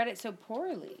 but they read it so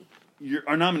poorly.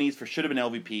 Our nominees for Should Have Been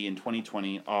LVP in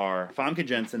 2020 are Famke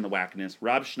Jensen, The Whackness,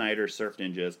 Rob Schneider, Surf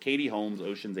Ninjas, Katie Holmes,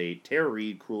 Ocean's 8, Tara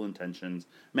Reid, Cruel Intentions,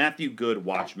 Matthew Good,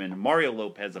 Watchmen, Mario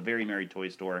Lopez, A Very Merry Toy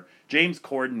Store, James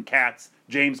Corden, Cats,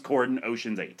 James Corden,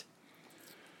 Ocean's 8.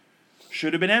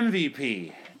 Should have been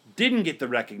MVP. Didn't get the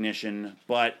recognition,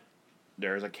 but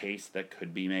there's a case that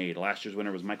could be made. Last year's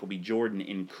winner was Michael B. Jordan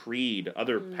in Creed.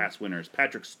 Other past winners,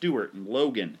 Patrick Stewart in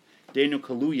Logan, Daniel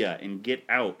Kaluuya in Get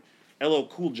Out, LL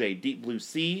Cool J, Deep Blue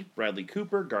Sea, Bradley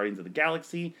Cooper, Guardians of the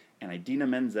Galaxy, and Idina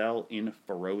Menzel in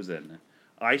Frozen.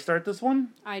 I start this one?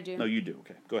 I do. No, you do.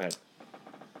 Okay, go ahead.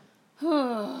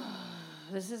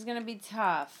 This is going to be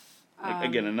tough.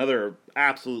 Again, another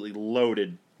absolutely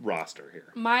loaded roster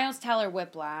here. Miles Teller,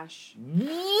 Whiplash.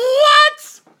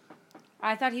 What?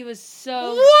 I thought he was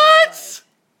so What?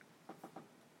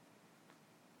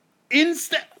 good.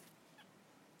 Instead...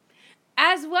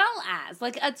 As well as,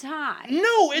 like, a tie.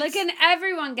 No, it's... Like, and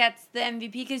everyone gets the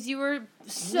MVP because you were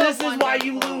so This is why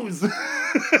you wonderful. lose.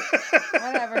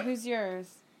 Whatever, who's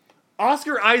yours?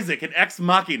 Oscar Isaac in Ex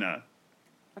Machina.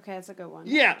 Okay, that's a good one.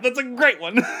 Yeah, that's a great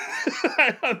one.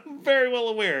 I'm very well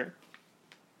aware.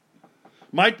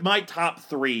 My top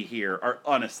 3 here are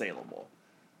unassailable.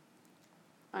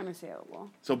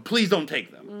 Unassailable. So please don't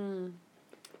take them.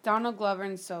 Donald Glover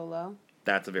in Solo.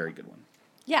 That's a very good one.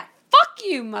 Yeah, fuck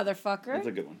you, motherfucker. That's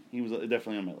a good one. He was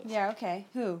definitely on my list. Yeah, okay.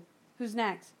 Who? Who's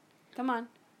next? Come on.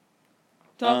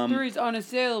 Top 3's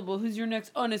unassailable. Who's your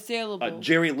next unassailable?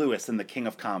 Jerry Lewis in The King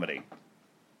of Comedy.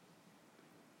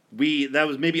 That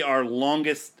was maybe our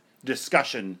longest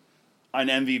discussion on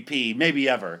MVP, maybe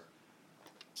ever.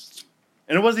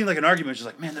 And it wasn't even like an argument. She's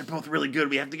like, man, they're both really good.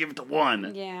 We have to give it to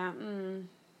one. Yeah.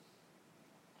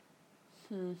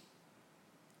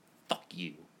 Fuck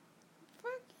you.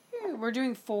 Fuck you. We're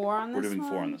doing 4 on this one? We're doing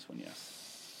 4 on this one,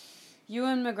 yes.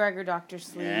 Ewan McGregor, Dr.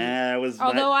 Sleep. Yeah, that was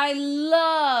Although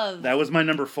that was my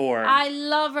number 4. I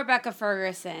love Rebecca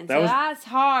Ferguson. So that's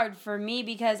hard for me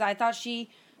because I thought she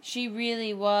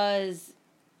really was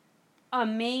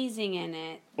amazing in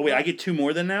it. Oh, wait, I get 2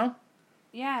 more than now?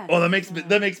 Yeah. Oh, that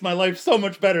makes my life so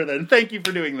much better then. Thank you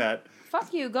for doing that.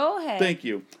 Fuck you. Go ahead. Thank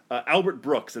you. Albert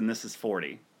Brooks, and This Is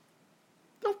 40.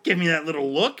 Don't give me that little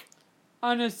look.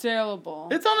 Unassailable.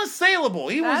 It's unassailable.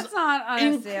 That's not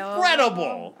unassailable.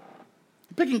 Incredible.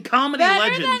 Picking comedy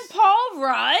Better legends. than Paul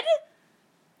Rudd?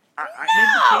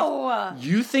 No!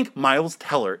 You think Miles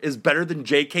Teller is better than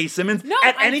J.K. Simmons No,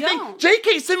 at I anything? don't.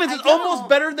 J.K. Simmons is almost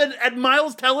better at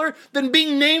Miles Teller than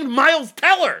being named Miles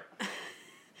Teller.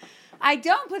 I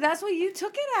don't, but that's what you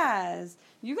took it as.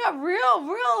 You got real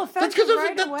offensive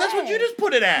away. That's what you just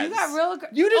put it as. You got real...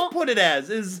 You just put it as,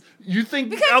 is you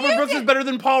think Because Albert you Brooks is better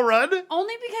than Paul Rudd?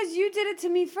 Only because you did it to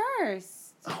me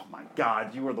first. Oh my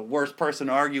God, you are the worst person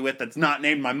to argue with that's not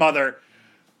named my mother.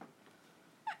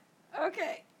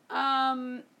 Okay.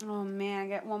 Oh man, I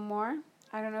get one more.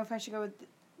 I don't know if I should go with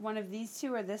one of these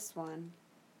two or this one.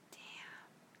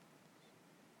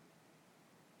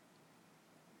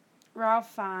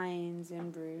 Ralph Fiennes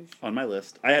in Bruges. On my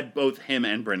list. I had both him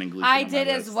and Brendan Gleeson I on did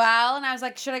my as list. well, and I was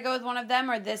like, should I go with one of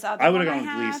them or this other one I would have gone with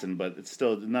had? Gleeson, but it's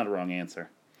still not a wrong answer.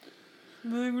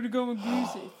 I would have gone with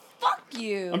Gleeson. Fuck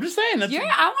you. I'm just saying. That's I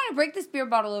want to break this beer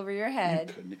bottle over your head.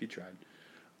 You couldn't if you tried.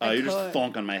 I You're could. just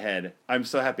thonk on my head. I'm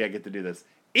so happy I get to do this.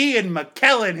 Ian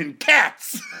McKellen in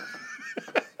Cats.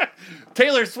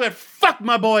 Taylor Swift fucked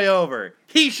my boy over.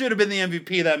 He should have been the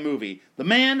MVP of that movie. The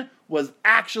man was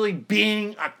actually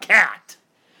being a cat.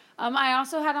 I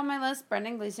also had on my list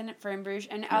Brendan Gleeson for In Bruges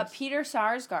and Yes. Peter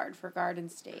Sarsgaard for Garden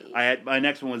State. My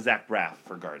next one was Zach Braff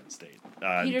for Garden State.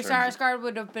 Peter Sarsgaard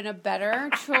would have been a better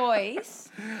choice.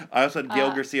 I also had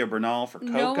Gail Garcia Bernal for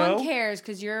Coco. No one cares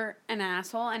because you're an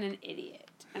asshole and an idiot.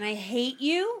 And I hate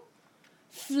you.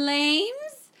 Flames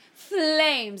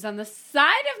on the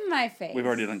side of my face. We've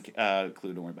already done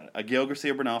Clue, don't worry about it. Gail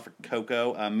Garcia Bernal for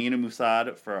Coco. Mina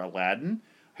Musad for Aladdin.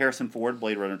 Harrison Ford,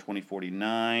 Blade Runner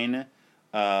 2049.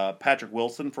 Patrick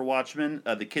Wilson for Watchmen.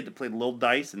 The kid that played Lil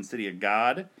Dice in City of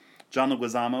God. John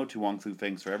Leguizamo, To Wong Foo,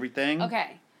 Thanks for Everything.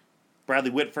 Okay.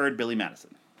 Bradley Whitford, Billy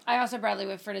Madison. I also have Bradley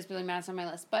Whitford as Billy Madison on my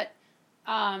list. But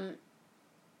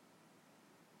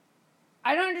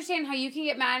I don't understand how you can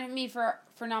get mad at me for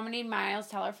nominating Miles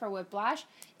Teller for Whiplash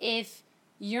if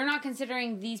you're not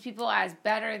considering these people as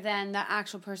better than the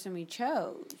actual person we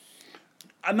chose.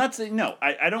 I'm not saying, no,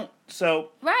 I don't,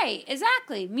 so. Right,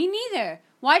 exactly. Me neither.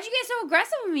 Why'd you get so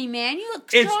aggressive with me, man? You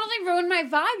It's- totally ruined my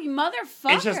vibe, you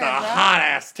motherfucker. It's just a bro. hot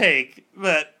ass take,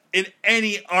 but in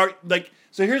any art, like,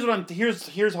 so here's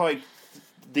how I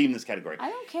deem this category. I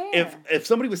don't care. If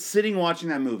somebody was sitting watching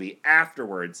that movie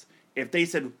afterwards, if they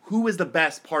said who was the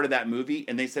best part of that movie,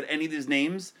 and they said any of these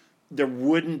names, there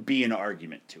wouldn't be an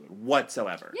argument to it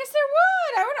whatsoever. Yes, there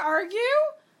would. I would argue.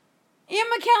 Ian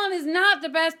McKellen is not the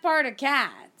best part of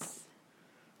Cats.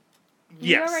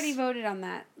 You Yes. already voted on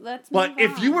that. Let's move But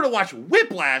if on. you were to watch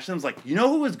Whiplash, and I was like, you know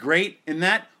who was great in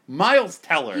that? Miles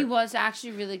Teller. He was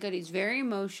actually really good. He's very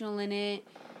emotional in it.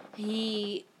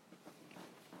 He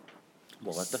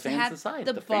Well, let the fans had decide.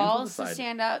 the fans will balls to decide.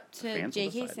 stand up The to fans will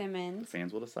J.K. decide. Simmons. The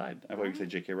fans will decide. I thought you said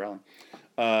J.K. Rowling.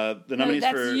 The nominees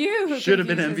that's for you who should have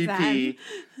been confuses MVP.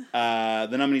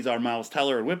 The nominees are Miles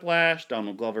Teller in Whiplash,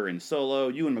 Donald Glover in Solo,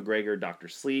 Ewan McGregor, Dr.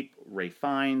 Sleep, Ray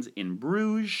Fiennes in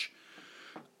Bruges,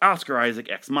 Oscar Isaac,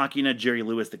 Ex Machina, Jerry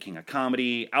Lewis, The King of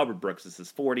Comedy, Albert Brooks, This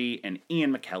Is 40, and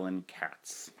Ian McKellen,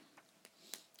 Cats.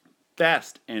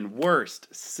 Best and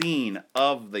worst scene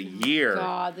of the year.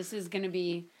 God, this is gonna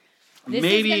be. This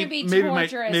maybe is gonna be my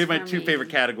torturous my for two me. favorite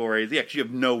categories. Yeah, 'cause you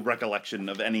have no recollection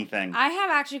of anything. I have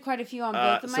actually quite a few on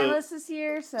both of my so- lists this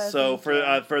year. So thank For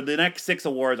you. for the next 6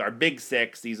 awards, our big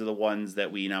 6, these are the ones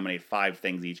that we nominate 5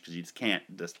 things each because you just can't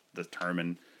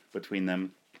determine between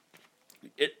them.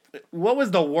 What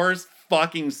was the worst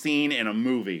fucking scene in a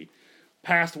movie?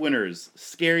 Past winners: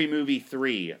 Scary Movie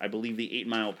 3, I believe the 8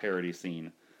 Mile parody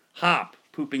scene. Hop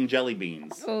pooping jelly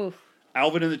beans. Oof.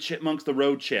 Alvin and the Chipmunks: The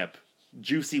Road Chip.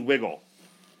 Juicy Wiggle.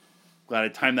 Glad I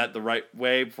timed that the right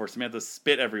way before Samantha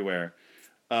spit everywhere.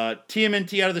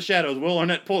 TMNT Out of the Shadows. Will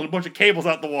Arnett pulling a bunch of cables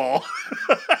out the wall.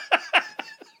 I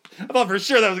thought for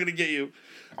sure that was going to get you.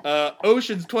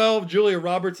 Ocean's 12. Julia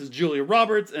Roberts is Julia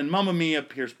Roberts. And Mamma Mia,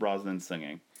 Pierce Brosnan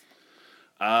singing.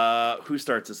 Who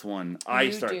starts this one? I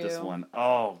You start this do. one.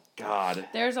 Oh, God.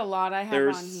 There's a lot I have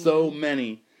There's on here. so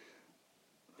many.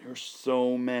 There's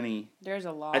so many. There's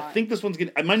a lot. I think this one's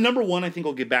gonna. My number one, I think,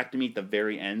 will get back to me at the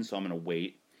very end, so I'm gonna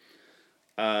wait.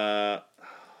 God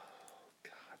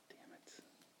damn it!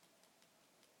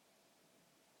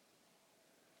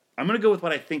 I'm gonna go with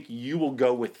what I think you will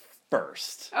go with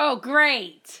first. Oh,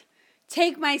 great.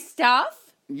 Take my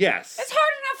stuff? Yes. It's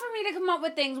hard enough for me to come up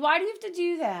with things. Why do you have to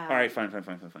do that? All right, fine.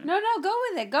 No, go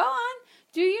with it. Go on.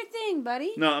 Do your thing,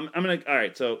 buddy. No, I'm gonna. All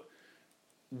right, so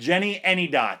Jenny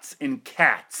Anydots in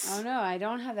Cats. Oh, no, I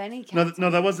don't have any cats. No,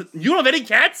 that wasn't. You don't have any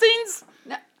cat scenes?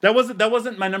 No. That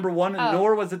wasn't my number one, Oh.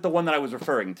 nor was it the one that I was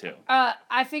referring to.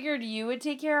 I figured you would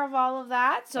take care of all of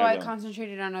that, so I I will.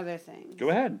 concentrated on other things. Go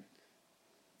ahead.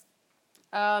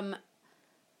 I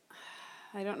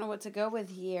don't know what to go with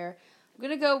here. I'm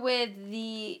going to go with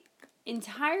the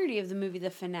entirety of the movie The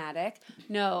Fanatic.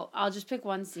 No, I'll just pick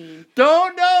one scene.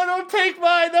 Don't take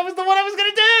mine. That was the one I was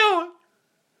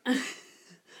gonna do.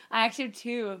 I actually have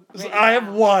two. written I have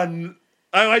down. one.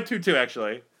 I had two too,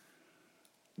 actually.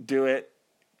 Do it.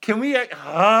 Can we?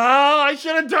 I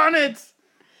should have done it.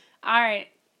 All right.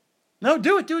 No,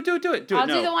 do it. I'll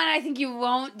No. do the one I think you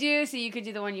won't do, so you could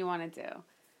do the one you want to do.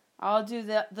 I'll do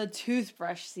the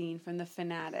toothbrush scene from The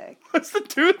Fanatic. What's the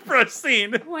toothbrush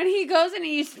scene? When he goes and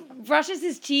he brushes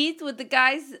his teeth with the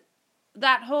guys,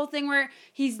 that whole thing where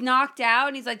he's knocked out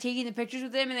and he's like taking the pictures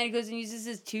with him, and then he goes and uses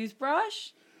his toothbrush.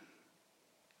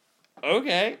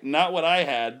 Okay, not what I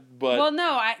had, but Well,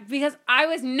 no, because I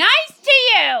was nice to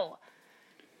you.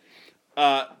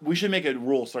 we should make a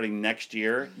rule starting next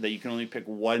year that you can only pick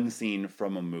one scene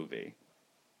from a movie.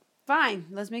 Fine,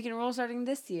 let's make it a rule starting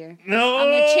this year. No,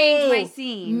 I'm gonna change my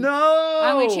scene. No,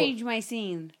 I'm gonna change my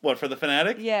scene. What, for The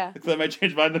Fanatic? Yeah. Because I might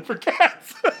change mine then for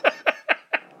Cats.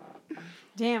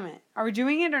 Damn it. Are we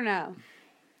doing it or no?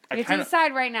 I We have to kinda-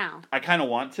 decide right now. I kind of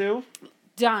want to.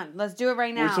 Done. Let's do it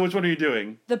right now. So which one are you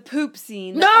doing? The poop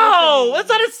scene. the No, opening. that's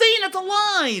not a scene. That's a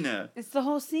line. It's the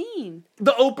whole scene.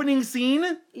 The opening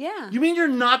scene. Yeah. You mean you're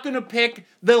not gonna pick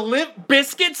the Limp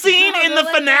Biscuit scene No, in the Limp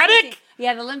Bizkit Fanatic? scene.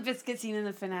 Yeah, the Limp Bizkit scene in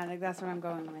The Fanatic. That's what I'm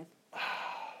going with.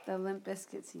 The Limp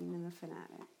Bizkit scene in The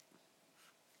Fanatic.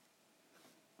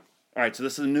 All right, so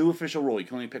this is a new official rule. You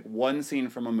can only pick one scene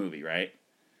from a movie, right?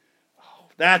 Oh,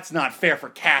 that's not fair for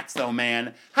Cats, though,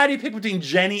 man. How do you pick between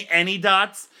Jenny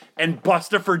Anydots and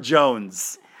Bustopher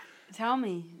Jones? Tell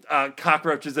me.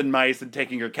 Cockroaches and mice and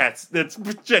taking your cats. That's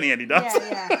Jenny Anydots.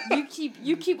 Yeah.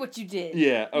 You keep what you did.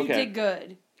 Yeah, You okay. did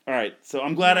good. All right, so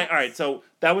I'm glad Yes. all right, so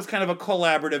that was kind of a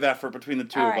collaborative effort between the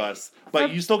two All of right. us. But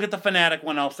For- you still get the Fanatic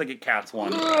one, I'll still get Cats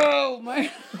one. Oh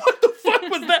my. What the fuck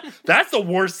was that? That's the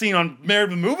worst scene on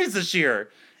Married with Movies this year.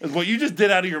 Is what you just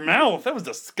did out of your mouth. That was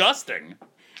disgusting.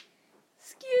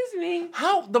 Excuse me.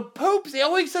 How the poops?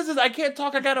 All he says is, "I can't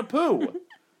talk. I gotta poo."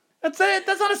 That's it.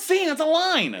 That's not a scene. That's a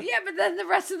line. Yeah, but then the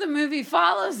rest of the movie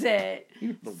follows it.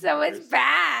 You're the So it's worst.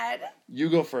 bad. You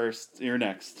go first. You're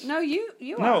next. No, you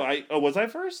No, are. was I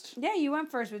first? Yeah, you went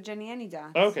first with Jenny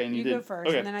Anydots. Okay, and you go did- first,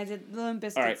 okay. and then I did the Limp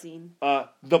Bizkit All right. scene.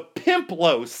 The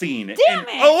Pimplo scene. Damn it!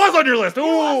 Oh, it was on your list. Ooh.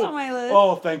 was on my list.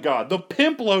 Oh, thank God. The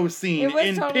Pimplo scene It was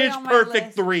in totally Pitch on my Perfect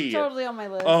list. 3. Totally on my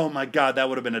list. Oh my God, that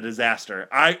would have been a disaster.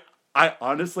 I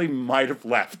honestly might have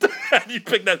left. You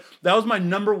picked that. That was my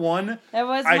number one. That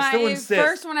was I still my insist.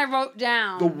 first one I wrote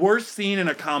down. The worst scene in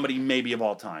a comedy maybe of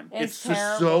all time. It's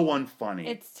just so unfunny.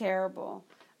 It's terrible.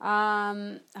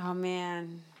 Oh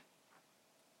man.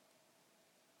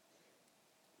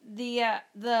 The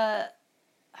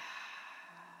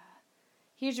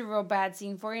here's a real bad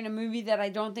scene for you in a movie that I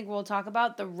don't think we'll talk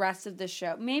about the rest of the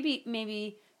show.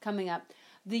 Maybe coming up.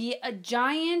 The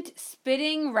giant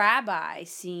spitting rabbi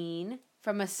scene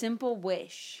from A Simple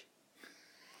Wish.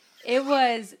 It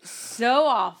was so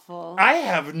awful. I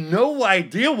have no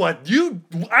idea what?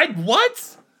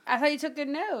 I thought you took good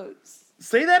notes.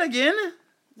 Say that again?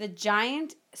 The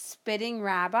giant spitting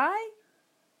rabbi?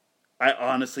 I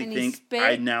honestly And he think spit?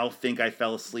 I now think I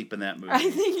fell asleep in that movie. I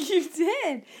think you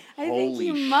did. I think Holy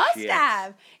you must shit.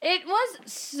 have. It was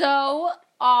so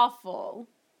awful.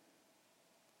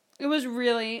 It was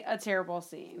really a terrible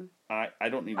scene. I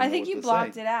don't even know I think what you to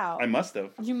blocked say. it out. I must have.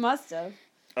 You must have.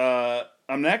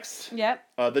 I'm next. Yep.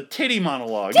 The titty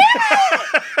monologue. God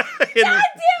damn it!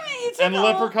 You took and all-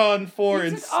 Leprechaun 4 you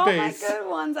in took all my space. good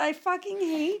ones. I fucking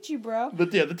hate you, bro. The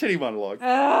titty monologue.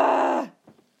 Ugh.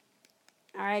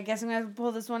 All right, I guess I'm gonna have to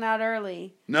pull this one out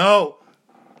early. No.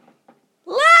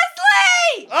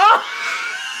 Leslie! Oh!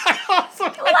 I also-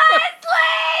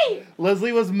 Leslie!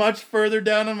 Leslie was much further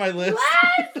down on my list.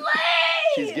 Leslie!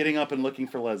 She's getting up and looking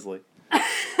for Leslie.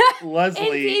 Leslie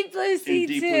In Deep Blue Sea in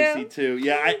Deep 2. Blue Sea 2.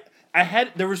 Yeah,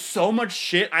 There was so much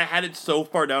shit. I had it so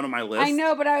far down on my list. I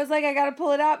know, but I was like, I gotta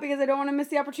pull it out because I don't want to miss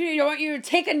the opportunity. I don't want you to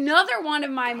take another one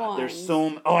of my ones. There's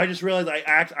I just realized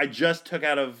I just took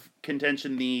out of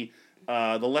contention the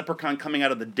leprechaun coming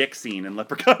out of the dick scene in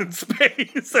Leprechaun in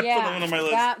Space. That's another one on my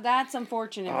list. That's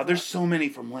unfortunate. There's so many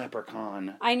from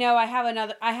Leprechaun. I know. I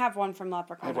have one from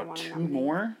Leprechaun. I have wanna two nominate.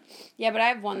 more. Yeah, but I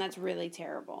have one that's really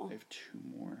terrible. I have two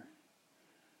more.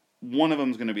 One of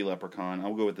them's gonna be Leprechaun.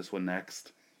 I'll go with this one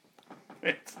next.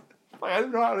 I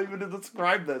don't know how to even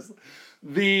describe this.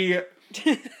 I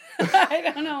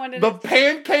don't know what it is. The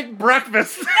pancake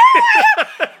breakfast. I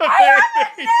have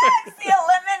it next. The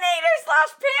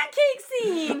Eliminator / pancake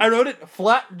scene. I wrote it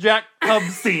Flapjack Cub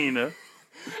scene.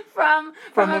 From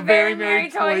a Very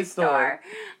Merry Toy Store.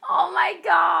 Oh my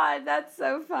god, that's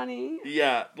so funny.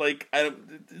 Yeah, like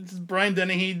it's Brian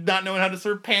Dennehy not knowing how to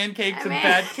serve pancakes and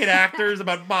bad kid actors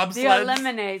about bobsleds. The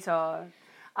Eliminator.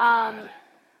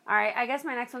 All right, I guess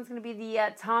my next one's going to be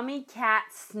the Tommy Cat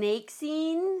snake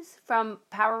scenes from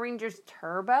Power Rangers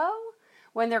Turbo.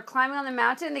 When they're climbing on the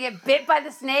mountain and they get bit by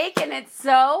the snake and it's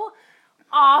so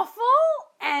awful.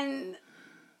 And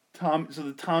so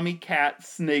the Tommy Cat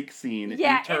snake scene in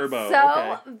Turbo. It's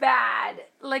so bad.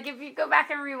 Like if you go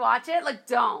back and rewatch it, like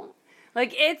don't.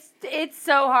 Like it's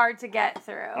so hard to get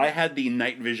through. I had the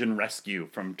Night Vision Rescue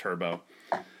from Turbo.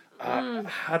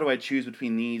 How do I choose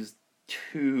between these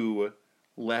two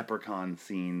Leprechaun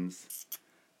scenes?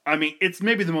 I mean, it's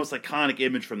maybe the most iconic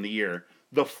image from the year.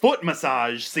 The foot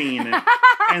massage scene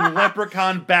and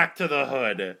Leprechaun Back to the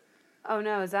Hood. Oh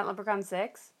no, is that Leprechaun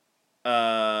 6?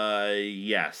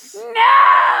 Yes. No!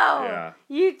 Yeah.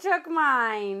 You took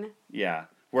mine. Yeah.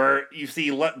 Where you see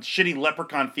shitty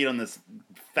leprechaun feet on this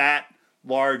fat,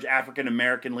 large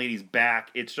African-American lady's back.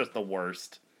 It's just the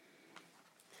worst.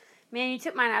 Man, you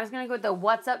took mine. I was going to go with the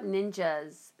What's Up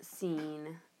Ninjas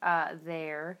scene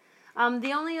there.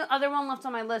 The only other one left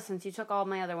on my list, since you took all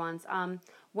my other ones,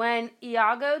 when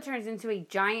Iago turns into a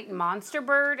giant monster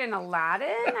bird in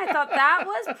Aladdin, I thought that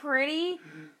was pretty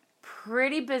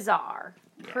bizarre.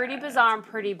 Pretty bizarre and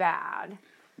pretty bad.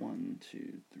 1,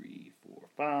 2, 3, 4,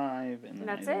 5, and then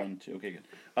that's it. 1, 2. Okay, good.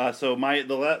 So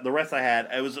the rest I had,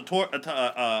 it was a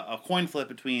coin flip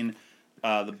between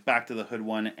the Back to the Hood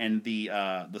one and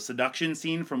the seduction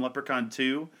scene from Leprechaun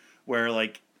 2, where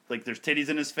like there's titties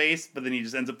in his face, but then he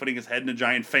just ends up putting his head in a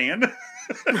giant fan.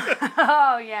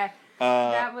 Oh yeah,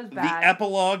 that was bad. The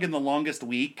epilogue in The Longest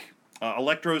Week.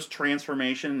 Electro's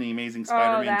transformation in The Amazing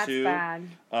Spider-Man 2. Bad.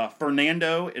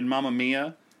 Fernando in Mamma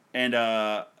Mia. And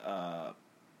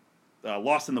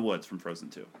Lost in the Woods from Frozen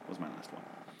 2 was my last one.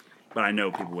 But I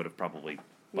know people would have probably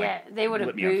they would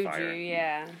have booed you.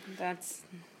 Yeah, that's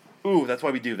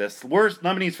why we do this. Worst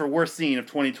nominees for worst scene of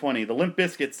 2020: the Limp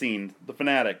Bizkit scene, The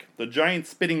Fanatic, the giant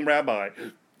spitting rabbi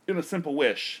in A Simple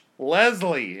Wish,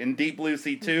 Leslie in Deep Blue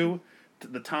Sea 2,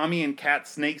 the Tommy and Cat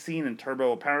snake scene in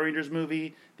Turbo, a Power Rangers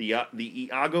movie, the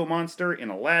Iago monster in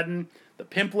Aladdin, the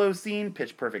Pimplo scene,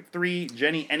 Pitch Perfect 3,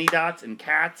 Jenny Anydots in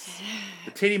Cats,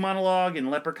 the titty monologue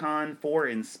in Leprechaun 4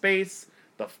 in Space,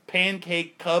 the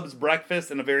pancake Cubs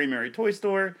breakfast in A Very Merry Toy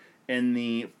Store, and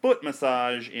the foot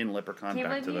massage in Leprechaun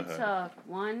Back to the Hood. You took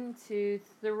 1, 2,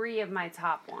 3 of my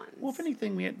top ones. Well, if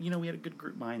anything, we had a good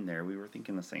group mind there. We were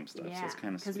thinking the same stuff, so it's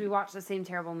kind of sweet. Because we watched the same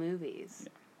terrible movies.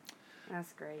 Yeah.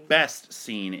 That's great. Best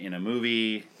scene in a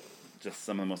movie. Just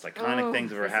some of the most iconic things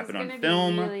that ever happened on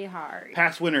film. Be really hard.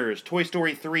 Past winners: Toy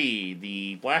Story 3,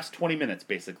 the last 20 minutes,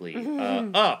 basically.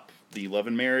 Up, the Love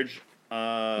and Marriage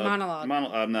monologue.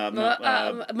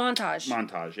 Montage.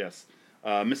 Montage, yes.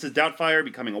 Mrs. Doubtfire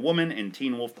becoming a woman, and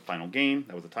Teen Wolf: The Final Game.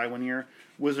 That was a tie one year.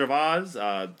 Wizard of Oz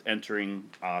entering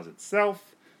Oz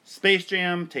itself. Space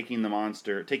Jam taking the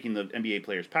NBA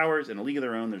players' powers. In A League of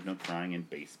Their Own, There's No Crying in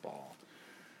Baseball.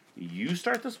 You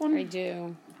start this one? I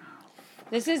do.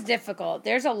 This is difficult.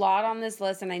 There's a lot on this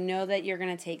list, and I know that you're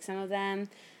going to take some of them.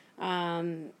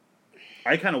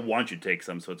 I kind of want you to take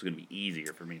some, so it's going to be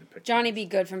easier for me to pick. Johnny Be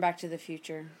Good from Back to the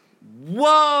Future.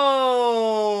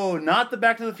 Whoa! Not the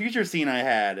Back to the Future scene I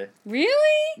had. Really?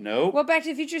 Nope. What Back to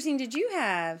the Future scene did you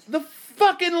have? The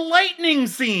fucking lightning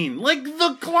scene! Like,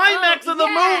 the climax of the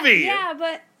movie! Yeah,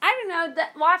 but I don't know.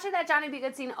 Watching that Johnny Be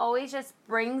Good scene always just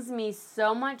brings me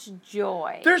so much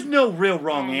joy. There's no real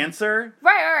wrong answer.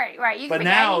 Right. You can but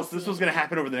now, this was going to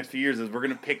happen over the next few years, is we're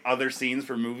going to pick other scenes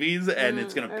from movies, and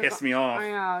it's going to piss me off. I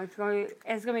know. It's going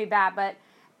to be bad, but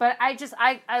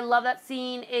I love that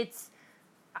scene. It's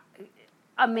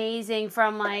amazing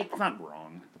from, like... It's not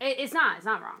wrong. It's not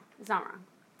wrong.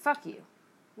 Fuck you.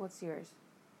 What's yours?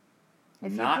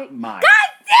 Not mine. God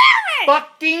damn it!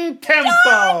 Fucking Tempo!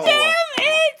 God damn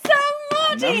it so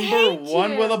much! Number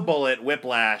 1 with a bullet,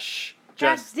 Whiplash.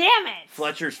 Just damn it.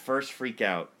 Fletcher's first freak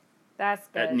out That's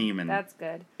good. at Neiman. That's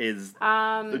good. is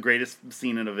the greatest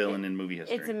scene in a villain in movie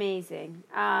history. It's amazing.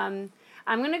 I'm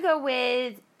going to go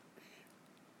with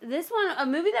this one, a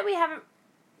movie that we haven't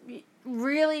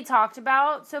really talked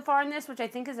about so far in this, which I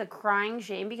think is a crying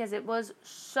shame because it was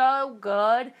so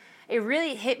good. It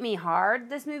really hit me hard,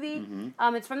 this movie.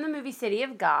 Mm-hmm. It's from the movie City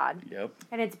of God. Yep.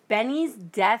 And it's Benny's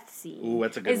death scene. Ooh,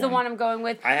 that's a good Is the one I'm going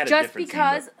with. I had a just different scene,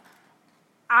 because but-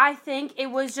 I think it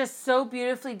was just so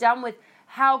beautifully done with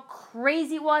how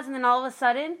crazy it was, and then all of a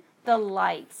sudden, the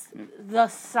lights, the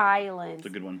silence. It's a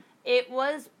good one. It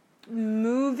was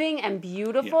moving and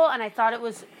beautiful, and I thought it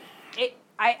was.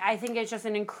 I think it's just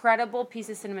an incredible piece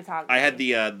of cinematography. I had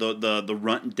the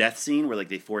runt death scene where like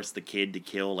they forced the kid to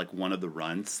kill like one of the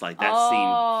runts. Like that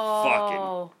scene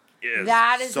fucking is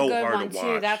that is so a good hard one to too.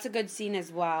 watch. That's a good scene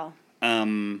as well.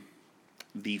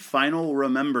 The final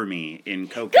Remember Me in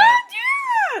Coco. God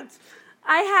damn it!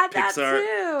 I had that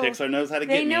too. Pixar knows how to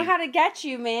get They know me. how to get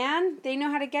you, man. They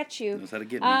know how to get you. Knows how to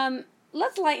get me.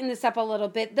 Let's lighten this up a little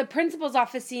bit. The principal's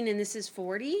office scene in This Is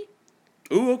 40.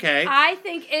 Ooh, okay. I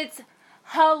think it's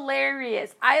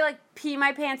hilarious. I like pee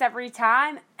my pants every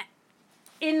time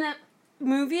in the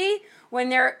movie when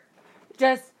they're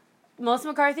just Melissa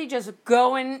McCarthy just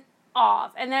going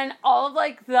off, and then all of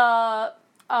like the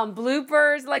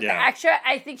bloopers, like the Yeah. extra.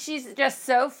 I think she's just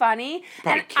so funny.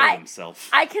 Probably and killed himself.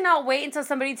 I cannot wait until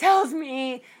somebody tells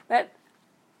me that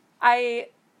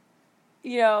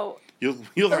You'll look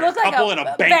hear a couple like in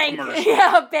a bank commercial.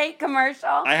 Yeah, a bank commercial.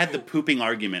 I had the pooping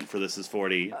argument for This Is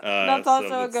 40. That's so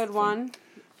also a good fun.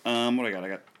 one. What I got? I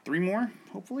got 3 more,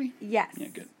 hopefully? Yes. Yeah,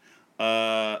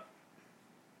 good.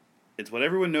 It's what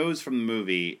everyone knows from the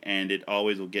movie, and it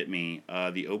always will get me.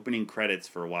 The opening credits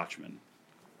for Watchmen.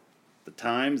 The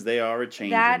times they are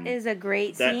a-changing. That is a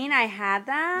great That- scene. I had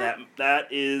that. That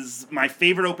is my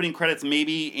favorite opening credits,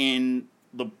 maybe in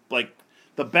the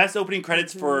best opening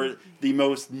credits for the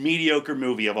most mediocre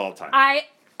movie of all time. I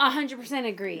 100%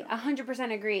 agree.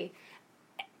 100% agree.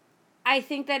 I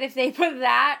think that if they put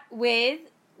that with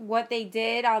what they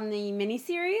did on the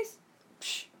miniseries,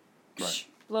 Right.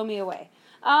 blow me away.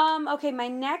 Okay, my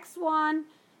next one.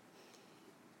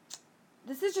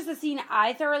 This is just a scene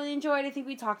I thoroughly enjoyed. I think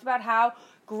we talked about how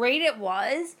great it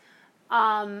was.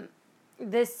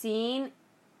 This scene,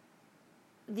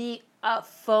 the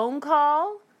phone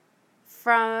call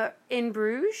in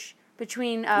Bruges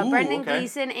between Brendan okay.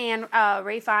 Gleeson and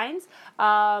Ray Fiennes.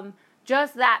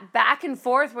 Just that back and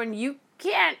forth when you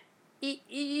can't.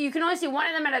 You can only see one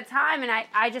of them at a time, and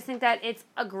I just think that it's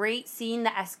a great scene,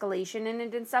 the escalation in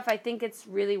it and stuff. I think it's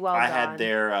really well done. I had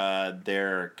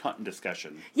their cunt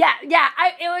discussion. Yeah.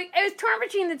 It was torn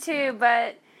between the two,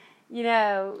 but you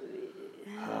know.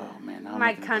 Oh man, now I'm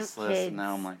My looking at this cunt list, kids. and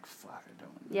now I'm like, fuck, I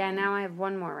don't know. Yeah, now I have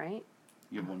one more, right?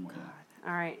 You have one more.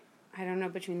 All right. I don't know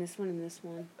between this one and this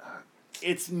one.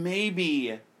 It's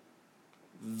maybe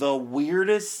the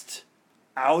weirdest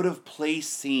out of place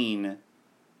scene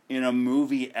in a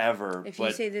movie ever. If you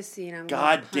but say this scene, I'm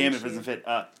God gonna damn it, punch it doesn't you.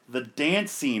 fit. The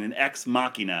dance scene in Ex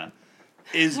Machina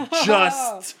is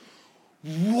just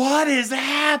what is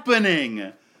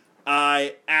happening?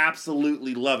 I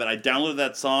absolutely love it. I downloaded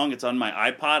that song. It's on my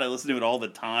iPod. I listen to it all the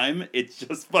time. It's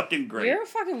just fucking great. You're a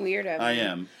fucking weirdo. I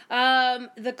man. am.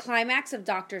 The climax of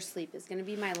Doctor Sleep is going to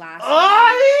be my last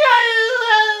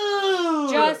Oh,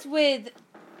 one. Just with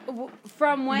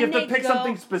from when you have they to pick go,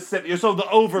 something specific. So the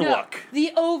Overlook. No,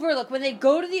 the Overlook. When they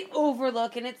go to the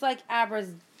Overlook and it's like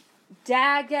Abra's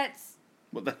dad gets.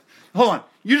 Hold on.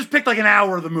 You just picked like an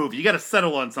hour of the movie. You got to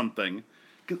settle on something.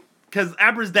 Because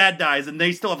Abra's dad dies and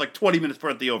they still have like 20 minutes for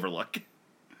at the Overlook.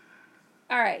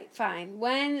 All right, fine.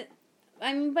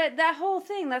 But that whole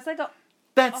thing, that's like a.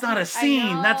 That's not a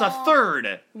scene. That's a know.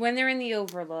 third. When they're in the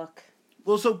Overlook.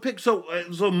 Well,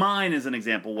 so mine as an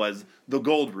example was the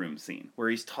Gold Room scene where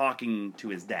he's talking to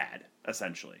his dad,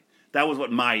 essentially. That was what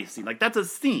my scene, like that's a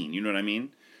scene, you know what I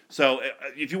mean? So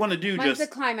if you want to do Mine's just the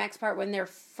climax part when they're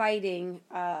fighting.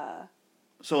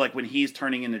 So like when he's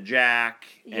turning into Jack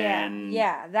and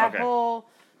that okay. whole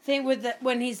thing with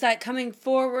when he's like coming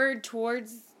forward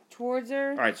towards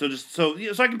her. All right, so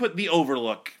I can put the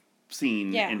Overlook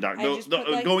scene Yeah, in Doctor. I just put,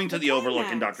 like, going to the the Overlook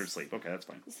in climax. Doctor Sleep. Okay, that's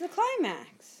fine. It's the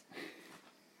climax.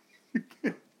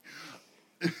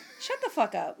 Shut the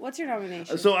fuck up. What's your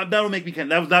nomination? So that'll make me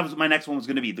kind. That was my next one was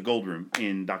going to be the Gold Room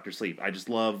in Doctor Sleep. I just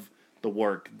love the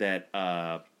work that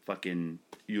fucking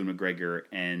Ewan McGregor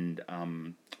and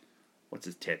what's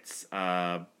his tits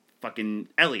fucking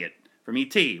Elliot from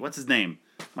E.T. What's his name?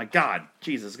 My God,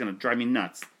 Jesus, it's gonna drive me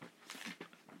nuts.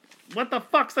 What the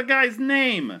fuck's the guy's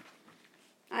name?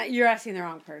 You're asking the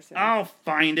wrong person. I'll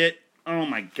find it. Oh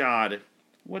my God.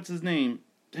 What's his name?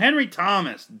 Henry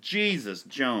Thomas. Jesus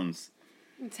Jones.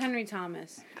 It's Henry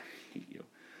Thomas. I hate you.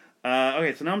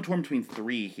 Okay, so now I'm torn between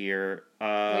 3 here. We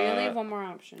only have one more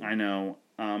option. I know.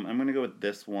 I'm going to go with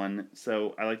this one.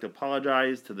 So I like to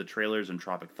apologize to the trailers in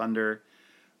Tropic Thunder,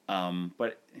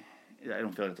 but I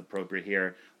don't feel like it's appropriate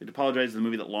here. I'd like to apologize to the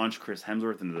movie that launched Chris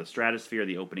Hemsworth into the stratosphere.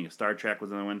 The opening of Star Trek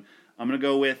was another one. I'm going to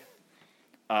go with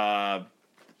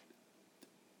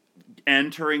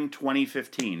entering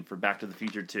 2015 for Back to the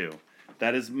Future 2.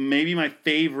 That is maybe my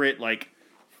favorite,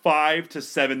 5 to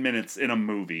 7 minutes in a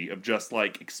movie of just,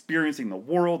 experiencing the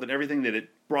world and everything that it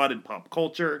brought in pop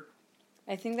culture.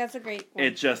 I think that's a great one.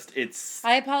 It's...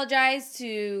 I apologize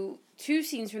to 2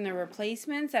 scenes from The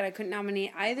Replacements that I couldn't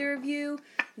nominate either of you.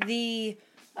 The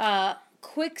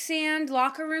quicksand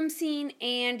locker room scene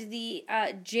and the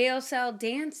jail cell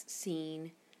dance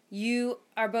scene. You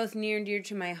are both near and dear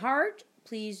to my heart.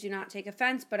 Please do not take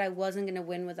offense, but I wasn't going to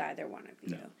win with either one of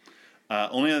you. No.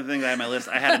 Only other thing that I had on my list,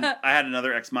 I had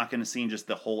another Ex Machina scene, just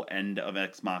the whole end of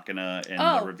Ex Machina and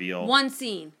the reveal. One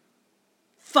scene.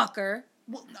 Fucker.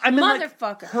 Well, I mean,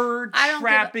 motherfucker. Her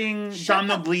trapping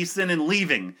Domhnall Gleeson and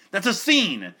leaving. That's a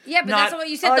scene. Yeah, but that's what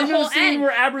you said the whole end. Scene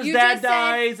where Abra's dad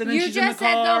dies, and then she's in the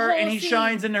car, and he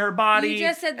shines into her body. You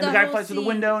just said and the guy flies through the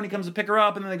window, and he comes to pick her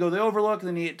up, and then they go to the Overlook, and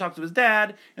then he talks to his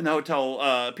dad, and the hotel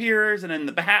appears, and then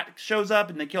the hat shows up,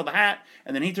 and they kill the hat,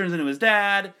 and then he turns into his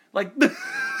dad.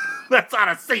 That's not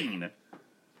a scene.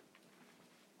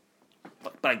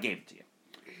 But I gave it to you.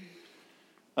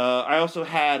 I also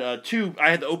had I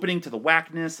had the opening to the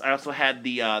Whackness. I also had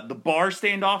the bar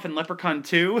standoff in Leprechaun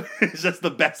 2. It's just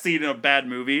the best scene in a bad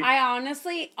movie. I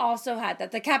honestly also had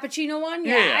that. The cappuccino one?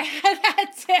 Yeah. I had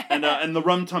that too. And the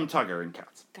Rum Tum Tugger in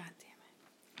Cats. God damn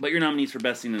it. But your nominees for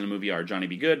best scene in the movie are Johnny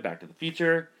Be Good, Back to the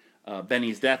Future,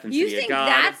 Benny's Death, and City of God.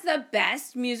 You think that's the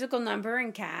best musical number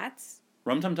in Cats?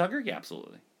 Rum Tum Tugger? Yeah,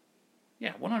 absolutely.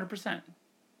 Yeah, 100%.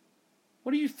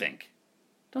 What do you think?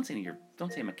 Don't say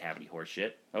I'm a cavity horse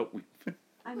shit. Oh,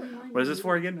 what is this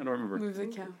for again? I don't remember. Move the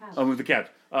couch. Oh, move the couch.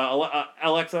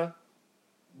 Alexa,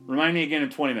 remind me again in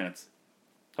 20 minutes.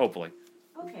 Hopefully.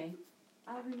 Okay,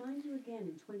 I'll remind you again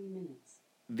in 20 minutes.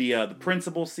 The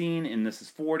principal scene in This Is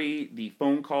 40, the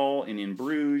phone call in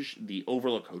Bruges, the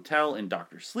Overlook Hotel in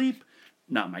Dr. Sleep,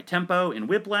 Not My Tempo in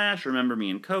Whiplash, Remember Me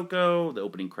in Coco, the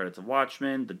opening credits of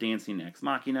Watchmen, the dancing in Ex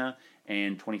Machina,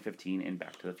 and 2015 in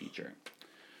Back to the Future.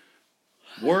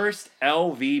 Worst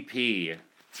LVP.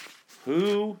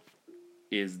 Who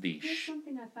is the... Here's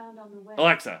something I found on the web.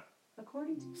 Alexa,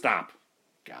 According to... stop.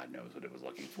 God knows what it was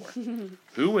looking for.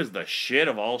 Who was the shit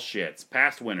of all shits?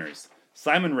 Past winners.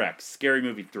 Simon Rex, Scary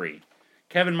Movie 3.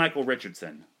 Kevin Michael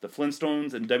Richardson, The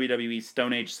Flintstones and WWE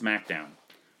Stone Age SmackDown.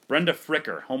 Brenda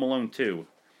Fricker, Home Alone 2.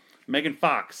 Megan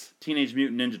Fox, Teenage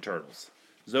Mutant Ninja Turtles.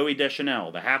 Zooey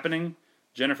Deschanel, The Happening.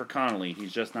 Jennifer Connelly,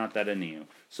 He's Just Not That Into You.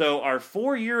 So our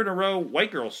 4-year-in-a-row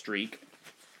white girl streak,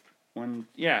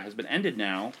 has been ended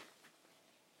now.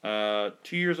 2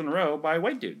 years in a row by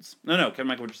white dudes. No, Kevin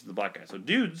Michael Richardson's the black guy. So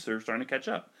dudes are starting to catch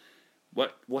up.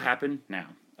 What will happen now?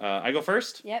 I go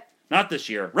first? Yep. Not this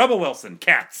year. Rebel Wilson,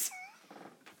 Cats.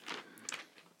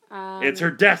 It's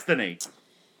her destiny.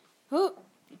 Who?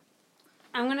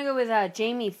 I'm going to go with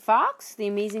Jamie Foxx, The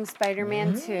Amazing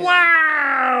Spider-Man 2.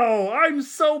 Wow! I'm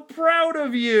so proud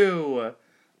of you.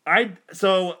 I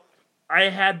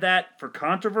had that for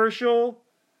controversial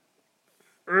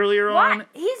earlier on. What?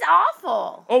 He's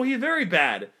awful. Oh, he's very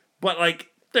bad. But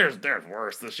there's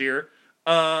worse this year.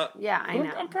 Yeah, I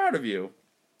know. I'm proud of you.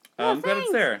 Well, I'm glad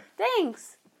it's there.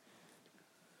 Thanks.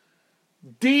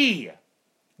 DJ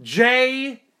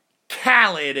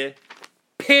Khaled,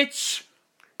 Pitch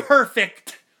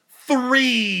Perfect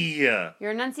 3.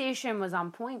 Your enunciation was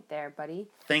on point there, buddy.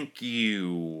 Thank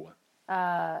you.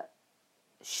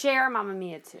 Cher, Mamma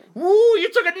Mia 2. Ooh, you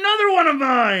took another one of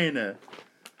mine.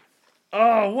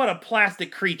 Oh, what a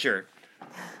plastic creature.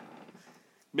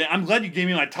 Man, I'm glad you gave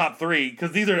me my top 3,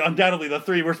 because these are undoubtedly the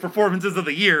 3 worst performances of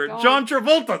the year. John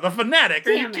Travolta, The Fanatic.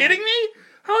 Are you kidding me?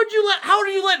 How do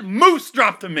you let Moose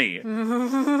drop to me?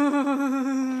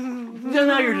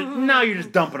 Now you're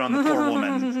just dumping on the poor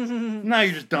woman. Now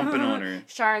you're just dumping on her.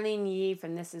 Charlene Yee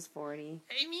from This Is 40.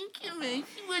 I mean, come on,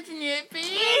 she wasn't that bad.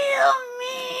 Kill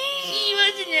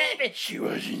me! She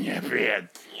wasn't that bad.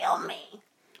 Kill me!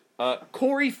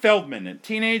 Corey Feldman in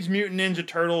Teenage Mutant Ninja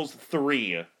Turtles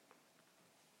 3.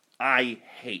 I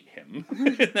hate him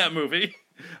in that movie.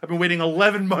 I've been waiting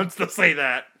 11 months to say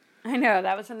that. I know,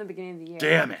 that was from the beginning of the year.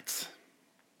 Damn it.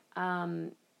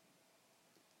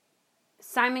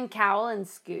 Simon Cowell and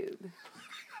Scoob.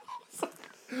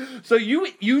 So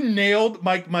you nailed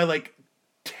my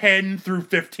 10 through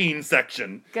 15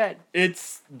 section. Good.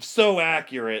 It's so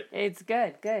accurate. It's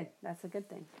good. Good. That's a good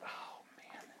thing. Oh,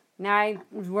 man. Now I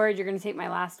was worried you're going to take my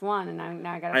last one, and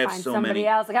now I got to find somebody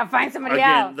else. I got to find somebody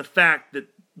else. Again, the fact that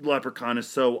Leprechaun is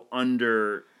so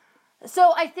under...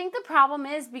 So I think the problem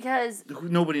is because...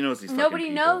 Nobody knows these fucking Nobody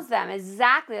people. knows them.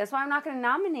 Exactly. That's why I'm not going to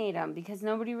nominate them, because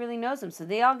nobody really knows them. So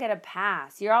they all get a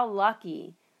pass. You're all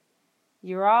lucky.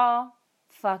 You're all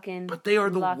fucking But they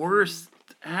are the lucky. worst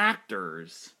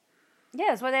actors. Yeah,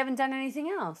 that's why they haven't done anything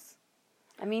else.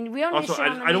 I mean, we don't need to Also,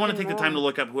 shit on them I don't want to making take the time to more.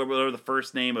 look up whoever the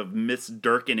first name of Miss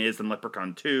Durkin is in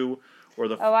Leprechaun 2, or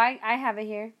the... Oh, I have it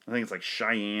here. I think it's like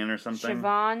Cheyenne or something.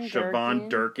 Siobhan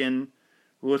Durkin.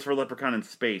 Who was for Leprechaun in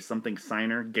Space? Something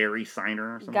Signer? Gary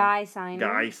Signer or something? Guy Signer.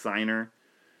 Guy Signer.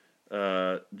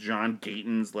 John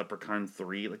Gatons, Leprechaun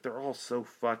 3. Like, they're all so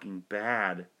fucking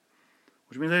bad.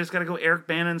 Which means I just gotta go Eric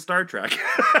Bana in Star Trek.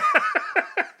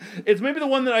 It's maybe the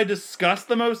one that I discussed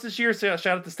the most this year. So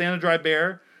shout out to Stand a Dry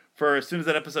Bear for as soon as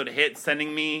that episode hit,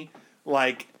 sending me,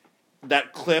 like,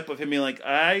 that clip of him being like,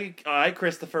 I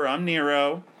Christopher, I'm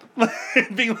Nero.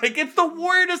 Being like, it's the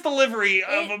weirdest delivery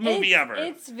of a movie ever.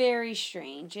 It's very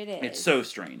strange. It is. It's so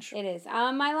strange. It is.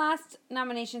 My last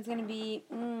nomination is going to be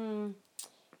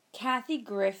Kathy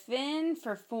Griffin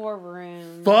for 4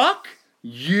 Rooms. Fuck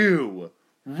you.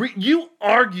 You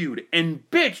argued and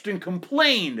bitched and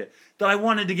complained that I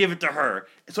wanted to give it to her.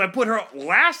 So I put her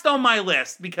last on my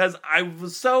list because I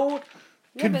was so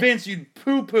convinced you'd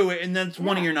poo-poo it, and then it's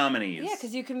one of your nominees. Yeah,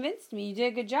 because you convinced me. You did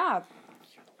a good job.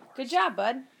 Good job,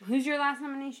 bud. Who's your last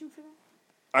nomination for that?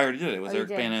 I already did it. It was Oh, you Eric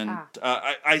did? Bana.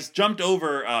 I jumped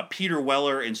over Peter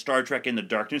Weller in Star Trek Into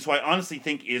Darkness, who I honestly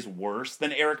think is worse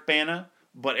than Eric Bana,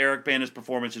 but Eric Bana's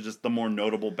performance is just the more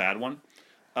notable bad one.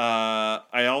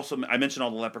 I mentioned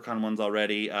all the Leprechaun ones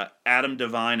already. Adam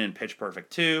Devine in Pitch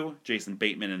Perfect 2, Jason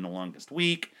Bateman in The Longest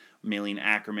Week, Maylene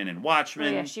Ackerman in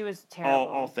Watchmen. Oh, yeah, she was terrible.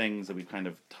 All things that we kind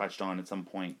of touched on at some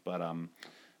point, but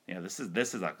yeah, this is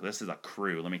a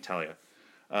crew. Let me tell you.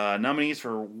 Nominees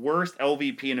for Worst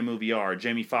LVP in a Movie are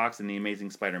Jamie Foxx in The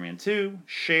Amazing Spider-Man 2,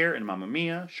 Cher in Mamma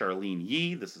Mia, Charlene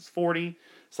Yee, This Is 40,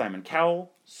 Simon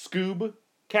Cowell, Scoob,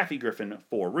 Kathy Griffin,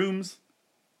 4 Rooms,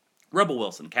 Rebel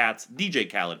Wilson, Cats, DJ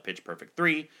Khaled, Pitch Perfect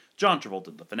 3, John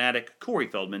Travolta, The Fanatic, Corey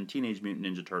Feldman, Teenage Mutant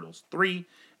Ninja Turtles 3,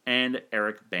 and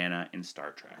Eric Bana in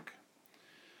Star Trek.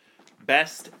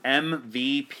 Best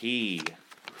MVP.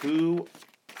 Who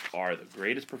are the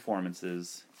greatest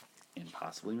performances in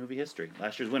possibly movie history?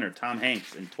 Last year's winner, Tom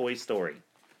Hanks in Toy Story.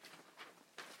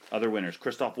 Other winners,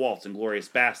 Christoph Waltz in Glorious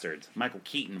Bastards, Michael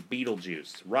Keaton,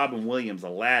 Beetlejuice, Robin Williams,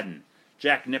 Aladdin,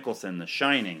 Jack Nicholson, The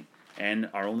Shining, and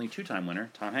our only 2-time winner,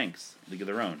 Tom Hanks, League of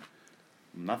Their Own.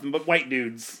 Nothing but white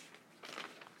dudes.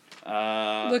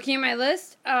 Looking at my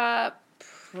list,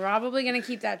 probably going to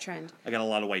keep that trend. I got a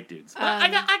lot of white dudes. But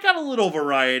I got a little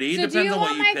variety. So Depends do you on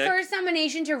want what you my pick. first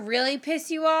nomination to really piss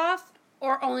you off,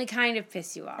 or only kind of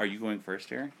piss you off? Are you going first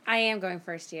here? I am going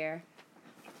first here.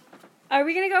 Are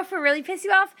we going to go for really piss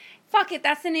you off? Fuck it,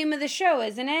 that's the name of the show,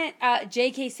 isn't it?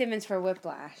 J.K. Simmons for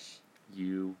Whiplash.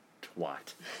 You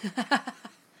twat.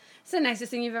 It's the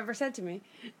nicest thing you've ever said to me.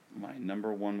 My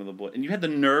number one with a bullet. And you had the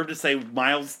nerve to say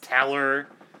Miles Teller.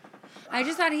 I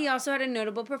just thought he also had a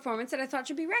notable performance that I thought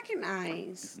should be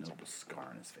recognized. Notable scar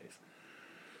on his face.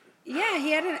 Yeah,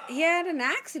 he had an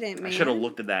accident, man. I should have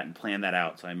looked at that and planned that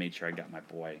out, so I made sure I got my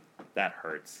boy. That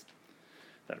hurts.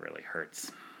 That really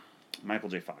hurts. Michael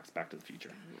J. Fox, Back to the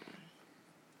Future.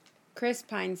 Chris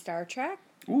Pine, Star Trek.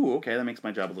 Ooh, okay, that makes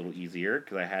my job a little easier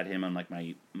because I had him on like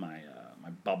my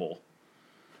bubble.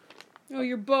 Oh,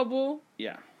 your bubble.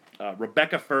 Yeah,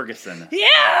 Rebecca Ferguson,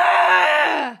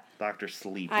 Yeah! Dr.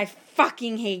 Sleep. I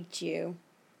fucking hate you.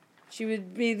 She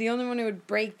would be the only one who would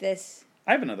break this.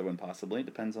 I have another one possibly.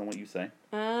 Depends on what you say.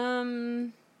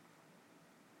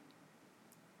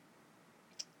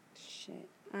 Shit.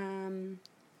 I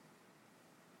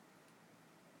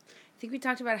think we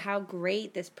talked about how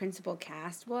great this principal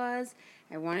cast was.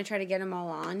 I want to try to get them all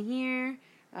on here.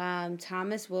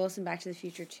 Thomas Wilson, Back to the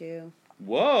Future 2.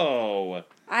 Whoa!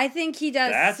 I think he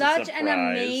does That's a such an surprise.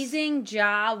 amazing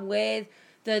job with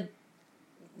the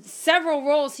several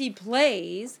roles he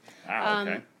plays. Wow,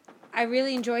 okay. I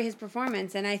really enjoy his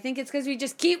performance, and I think it's because we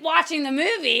just keep watching the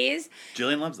movies.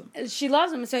 Jillian loves them. She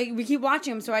loves them, so we keep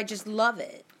watching them, so I just love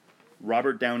it.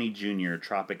 Robert Downey Jr.,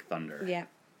 Tropic Thunder. Yeah.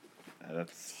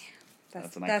 That's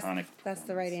an iconic That's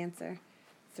the right answer.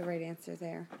 It's the right answer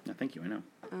there. No, thank you, I know.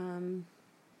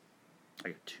 I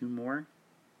got 2 more.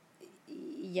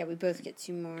 Yeah, we both get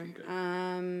 2 more. Good.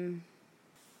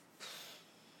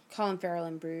 Colin Farrell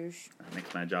in Bruges. That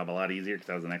makes my job a lot easier because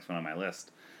that was the next one on my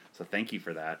list. So thank you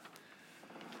for that.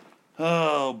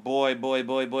 Oh, boy. Boys,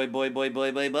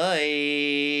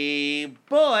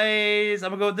 I'm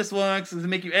gonna go with this one because it'll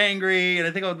make you angry, and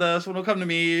I think this one will come to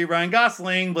me. Ryan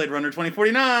Gosling, Blade Runner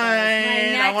 2049.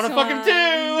 I want to fuck him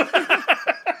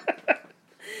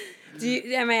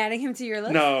too. Am I adding him to your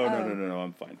list? No,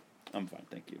 I'm fine,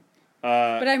 thank you.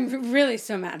 But I'm really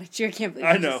so mad at you. I can't believe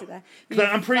I you know. just said that. Because You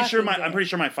I'm pretty sure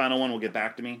fucking my final one will get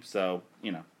back to me, so,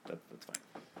 that's fine.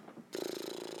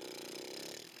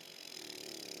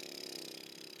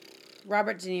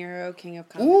 Robert De Niro, King of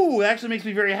Comedy. Ooh, it actually makes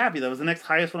me very happy. That was the next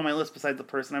highest one on my list besides the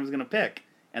person I was going to pick.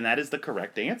 And that is the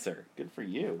correct answer. Good for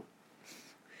you.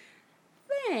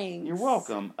 Thanks. You're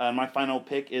welcome. My final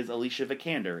pick is Alicia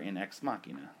Vikander in Ex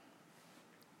Machina.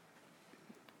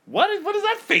 What is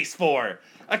that face for?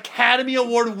 Academy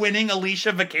Award winning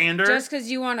Alicia Vikander? Just because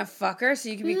you want to fuck her so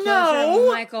you can be closer No.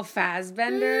 to Michael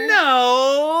Fassbender?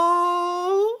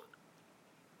 No,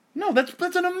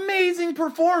 that's an amazing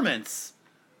performance.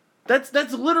 That's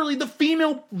literally the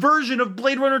female version of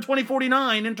Blade Runner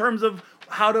 2049 in terms of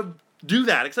how to do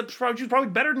that. Except she's probably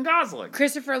better than Gosling.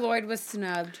 Christopher Lloyd was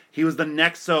snubbed. He was the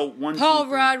next. So one. Paul 2,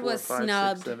 3, Rudd 4, was 5, 6,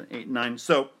 snubbed. 7, 8, 9.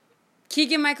 So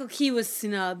Keegan-Michael Key was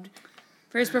snubbed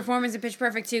for his performance in Pitch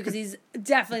Perfect 2 because he's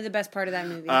definitely the best part of that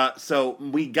movie. so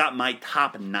we got my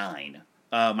top 9.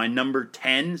 My number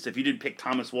 10. So if you did pick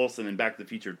Thomas Wilson in Back to the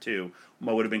Future 2,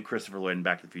 what would have been Christopher Lloyd in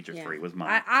Back to the Future 3 was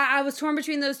mine. I was torn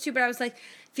between those two, but I was like,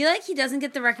 I feel like he doesn't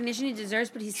get the recognition he deserves,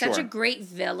 but he's such Sure. a great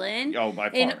villain. Oh, by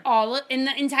far. In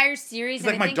the entire series. He's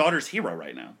like my daughter's hero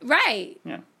right now. Right.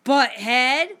 Yeah.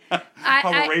 Butthead. How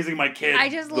we're raising my kid I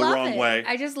just the love wrong it. way.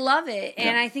 I just love it,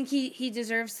 and Yeah. I think he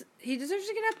deserves to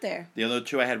get up there. The other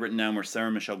two I had written down were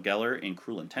Sarah Michelle Gellar in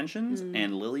Cruel Intentions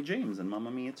and Lily James in Mamma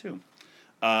Mia 2.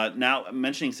 Now,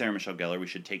 mentioning Sarah Michelle Gellar, we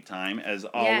should take time, as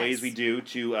always Yes. we do,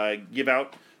 to give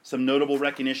out some notable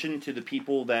recognition to the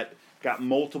people that got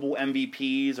multiple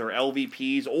MVPs or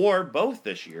LVPs or both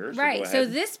this year. Right. Go So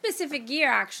ahead. this specific year,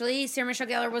 actually, Sarah Michelle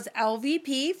Gellar was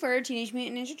LVP for Teenage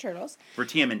Mutant Ninja Turtles. For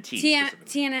TMNT.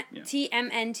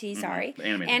 TMNT, sorry. The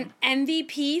animated And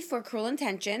MVP for Cruel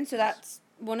Intention. So that's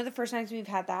one of the first times we've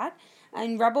had that.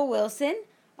 And Rebel Wilson.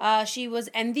 She was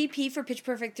MVP for Pitch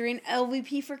Perfect 3 and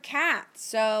LVP for Cats.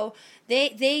 So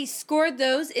they scored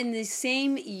those in the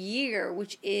same year,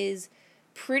 which is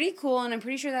pretty cool. And I'm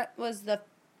pretty sure that was the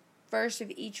first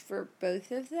of each for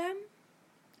both of them.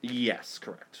 Yes,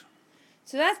 correct.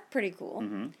 So that's pretty cool.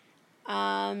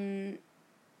 Mm-hmm.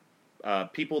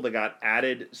 People that got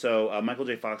added. So Michael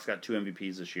J. Fox got 2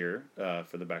 MVPs this year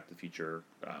for the Back to the Future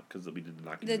because we did the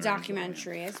documentary. The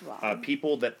documentary as well.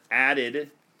 People that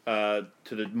added to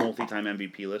the multi-time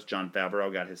MVP list. Jon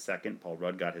Favreau got his second. Paul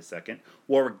Rudd got his second.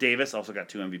 Warwick Davis also got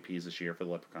 2 MVPs this year for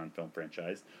the Leprechaun film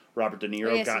franchise. Robert De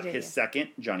Niro got his second.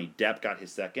 Johnny Depp got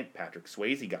his second. Patrick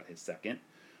Swayze got his second.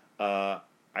 From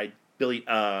Billy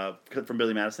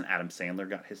Madison, Adam Sandler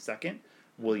got his second.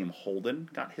 William Holden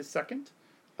got his second.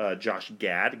 Josh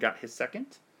Gad got his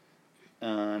second.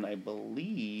 And I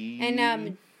believe...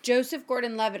 And Joseph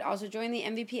Gordon-Levitt also joined the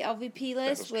MVP LVP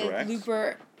list with correct.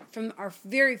 Looper from our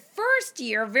very first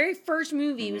year, very first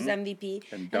movie he was MVP.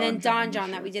 And then Don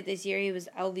John that we did this year, he was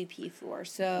LVP for.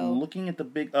 So looking at the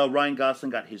big... Ryan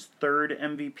Gosling got his 3rd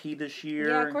MVP this year.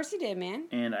 yeah, of course he did, man.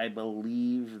 And I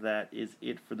believe that is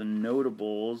it for the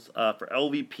notables. For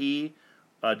LVP,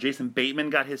 Jason Bateman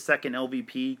got his 2nd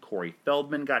LVP. Corey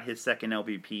Feldman got his 2nd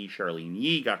LVP. Charlene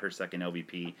Yee got her 2nd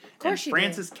LVP. Of course and she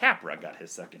Francis Capra got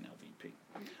his 2nd LVP.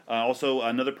 Also,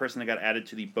 another person that got added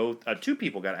to the both... 2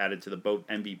 people got added to the both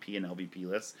MVP and LVP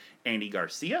lists. Andy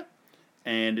Garcia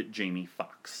and Jamie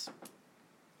Foxx.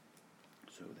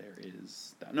 So there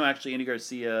is... that. No, actually, Andy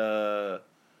Garcia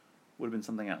would have been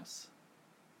something else.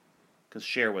 Because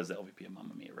Cher was the LVP of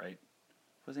Mamma Mia, right?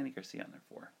 What was Andy Garcia on there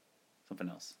for? Something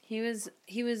else. He was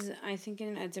I think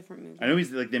in a different movie. I know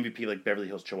he's like the MVP, like Beverly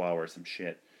Hills Chihuahua or some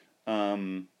shit.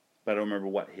 But I don't remember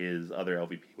what his other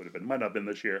LVP would have been. Might not have been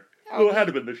this year. Oh, it had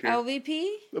to have been this year.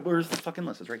 LVP? Where's the fucking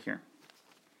list? It's right here.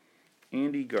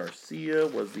 Andy Garcia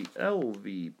was the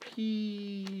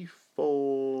LVP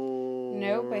for...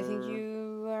 Nope, I think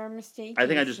you are mistaken. I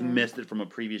think I just sir. missed it from a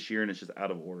previous year, and it's just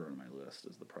out of order on my list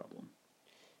is the problem.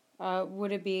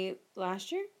 Would it be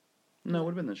last year? No, it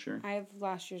would have been this year. I have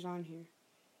last year's on here.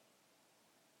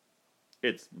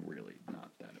 It's really not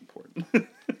that important.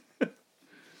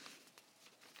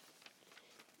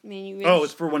 I mean, you really Oh,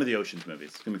 it's for one of the Ocean's movies.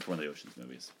 It's going to be for one of the Ocean's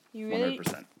movies. you really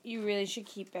 100%. you really should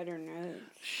keep better notes.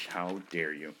 How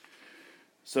dare you?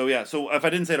 So if I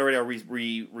didn't say it already, I'll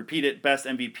repeat it. Best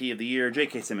MVP of the year: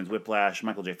 J.K. Simmons, Whiplash;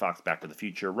 Michael J. Fox, Back to the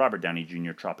Future; Robert Downey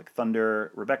Jr., Tropic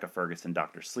Thunder; Rebecca Ferguson,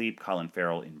 Dr. Sleep; Colin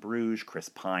Farrell in Bruges; Chris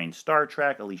Pine, Star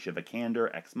Trek; Alicia Vikander,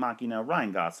 Ex Machina;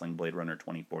 Ryan Gosling, Blade Runner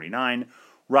 2049;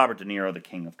 Robert De Niro, The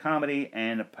King of Comedy;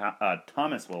 and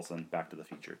Thomas Wilson, Back to the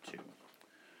Future 2.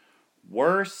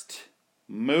 Worst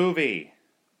movie.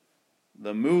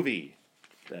 The movie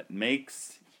that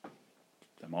makes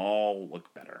them all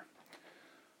look better.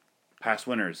 Past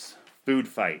winners: Food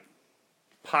Fight,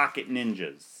 Pocket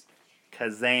Ninjas,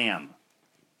 Kazam,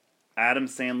 Adam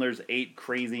Sandler's 8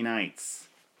 Crazy Nights,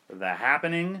 The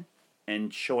Happening,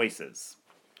 and Choices.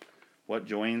 What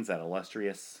joins that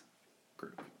illustrious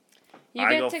group? You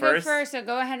get to go first, so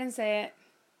go ahead and say it.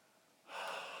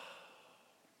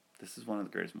 This is one of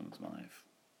the greatest moments of my life.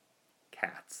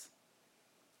 Cats.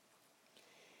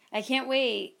 I can't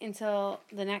wait until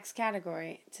the next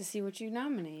category to see what you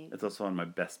nominate. It's also one of my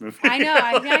best movies. I know.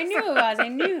 I knew it was. I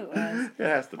knew it was. It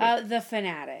has to be. The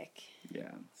Fanatic.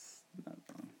 Yeah, it's not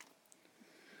wrong.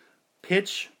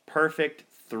 Pitch Perfect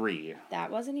 3. That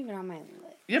wasn't even on my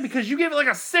list. Yeah, because you gave it like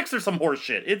a 6 or some horse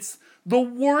shit. It's the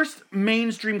worst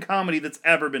mainstream comedy that's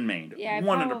ever been made. Yeah,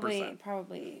 100%.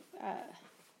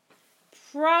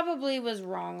 Probably was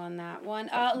wrong on that one.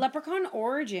 Leprechaun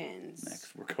Origins.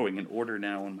 Next, we're going in order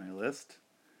now on my list.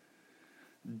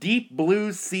 Deep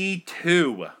Blue Sea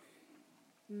 2.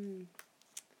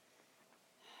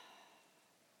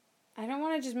 I don't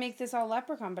want to just make this all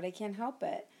Leprechaun, but I can't help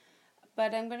it.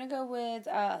 But I'm going to go with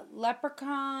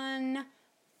Leprechaun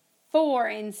 4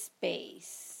 in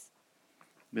Space.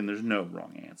 Then there's no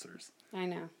wrong answers. I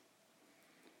know.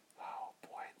 Oh,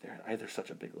 boy. They're such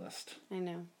a big list. I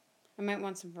know. I might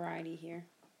want some variety here.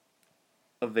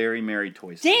 A Very Merry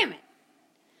Toy Story. Damn it!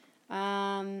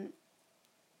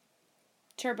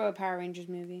 Turbo Power Rangers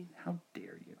movie. How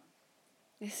dare you?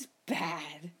 This is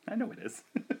bad. I know it is.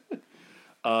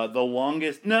 The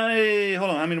Longest... No, hey, hold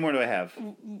on. How many more do I have?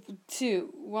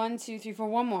 2. 1, 2, 3, 4.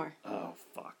 One more. Oh,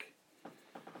 fuck.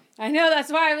 I know,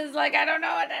 that's why I was like, I don't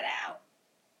know what to do.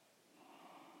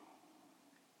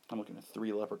 I'm looking at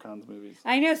 3 Leprechauns movies.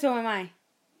 I know, so am I.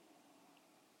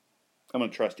 I'm going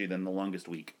to trust you then. The Longest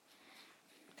Week.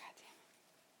 God damn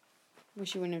it.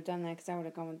 Wish you wouldn't have done that, because I would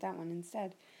have gone with that one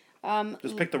instead.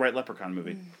 Just pick the right Leprechaun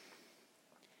movie.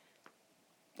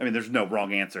 I mean, there's no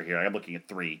wrong answer here. I'm looking at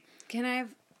 3. Can I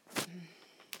have...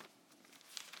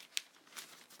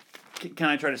 Can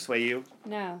I try to sway you?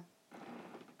 No.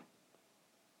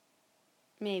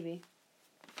 Maybe.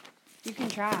 You can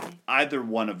try. Either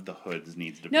one of the hoods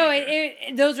needs to be No, here.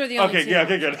 those are the only Okay, two. yeah,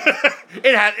 okay, good.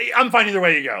 I'm fine either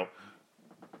way you go.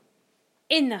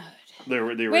 In the Hood. The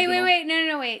original. Wait.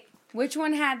 No, wait. Which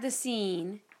one had the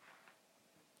scene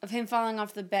of him falling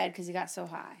off the bed because he got so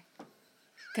high?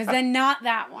 Because then not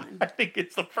that one. I think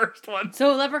it's the first one.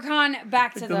 So Leprechaun,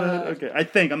 Back to the Hood. Okay, I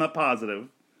think. I'm not positive.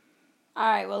 All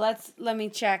right, well, let me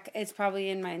check. It's probably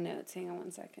in my notes. Hang on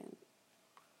one second.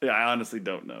 Yeah, I honestly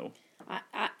don't know.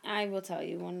 I will tell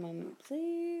you. One moment,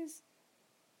 please.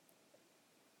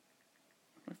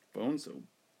 My phone's so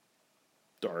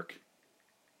dark.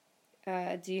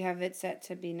 Do you have it set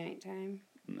to be nighttime?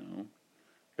 No.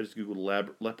 I just googled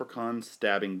leprechaun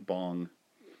stabbing bong.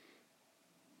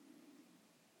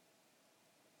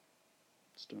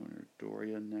 Stoner,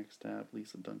 Doria, neck stab,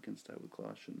 Lisa Duncan stab with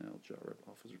claw, Chanel, Jarrett,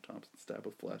 Officer Thompson stab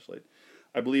with flashlight.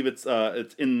 I believe it's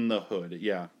in the Hood,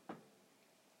 yeah.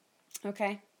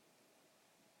 Okay.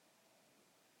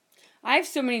 I have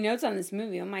so many notes on this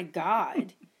movie. Oh my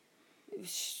god.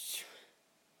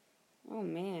 Oh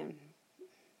man.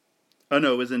 Oh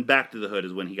no, it was in Back to the Hood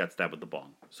is when he got stabbed with the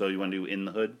bong. So you want to do In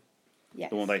the Hood?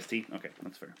 Yes. The one with Ice-T? Okay,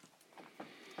 that's fair.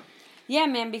 Yeah,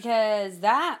 man, because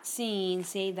that scene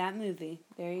saved that movie.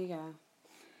 There you go.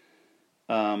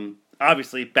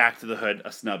 Obviously, Back to the Hood,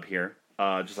 a snub here.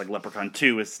 Just like Leprechaun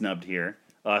 2 is snubbed here.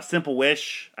 Simple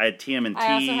Wish, I had TMNT.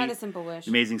 I also had a Simple Wish.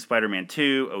 Amazing Spider-Man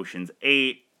 2, Ocean's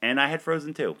 8, and I had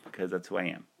Frozen 2, because that's who I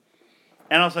am.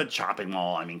 And also Chopping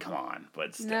Mall, I mean, come on,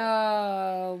 but still.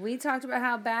 No, we talked about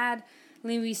how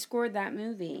badly we scored that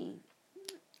movie.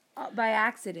 By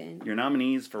accident. Your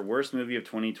nominees for Worst Movie of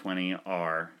 2020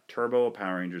 are Turbo, a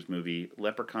Power Rangers movie,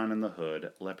 Leprechaun in the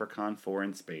Hood, Leprechaun 4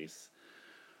 in Space,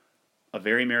 A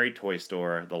Very Merry Toy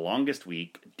Store, The Longest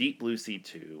Week, Deep Blue Sea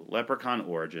 2, Leprechaun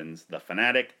Origins, The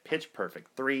Fanatic, Pitch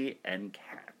Perfect 3, and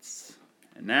Cats.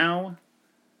 And now,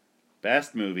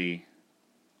 Best Movie,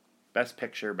 Best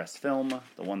Picture, Best Film,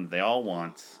 the one that they all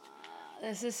want.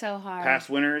 This is so hard. Past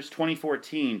winners,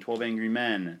 2014, 12 Angry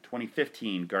Men,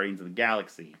 2015, Guardians of the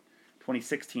Galaxy,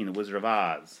 2016, The Wizard of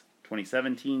Oz,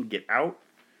 2017, Get Out,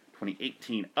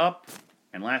 2018, Up,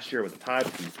 And last year was a tie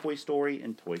between Toy Story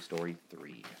and Toy Story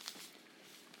 3.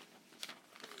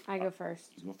 I go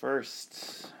first. You go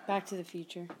first. Back to the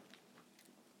Future.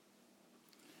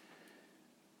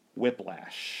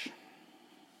 Whiplash.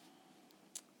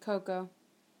 Coco.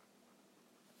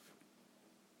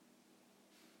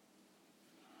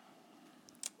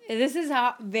 This is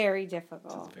very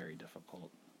difficult. This is very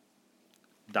difficult.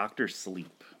 Dr.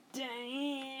 Sleep.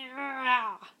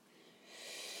 Damn.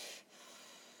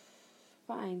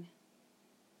 Fine.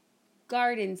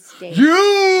 Garden State. You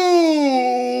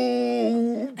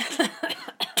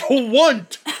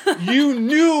twunt! You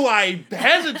knew I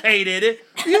hesitated.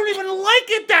 You don't even like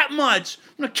it that much.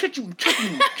 I'm gonna kick you in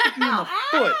the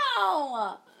foot.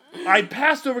 Ow! I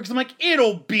passed over because I'm like,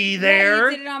 it'll be Yeah,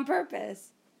 there. you did it on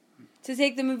purpose. To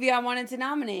take the movie I wanted to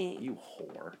nominate. You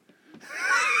whore.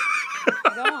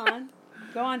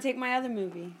 Go on, take my other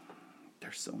movie.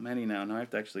 There's so many now. Now I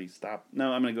have to actually stop.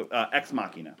 No, I'm gonna go Ex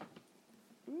Machina.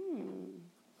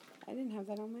 I didn't have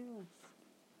that on my list.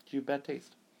 You have bad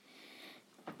taste.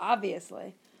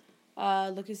 Obviously.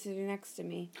 Look who's sitting next to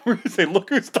me. We're gonna say, look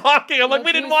who's talking. I'm like, Look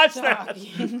we didn't who's watch that. talking.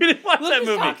 We didn't watch Look that who's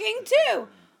movie. talking too.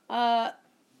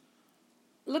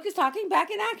 Look is talking back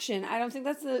in action. I don't think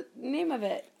that's the name of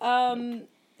it.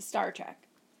 Star Trek.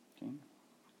 Okay.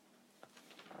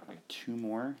 Two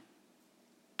more.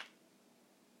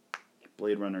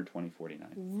 Blade Runner 2049.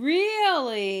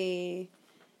 Really?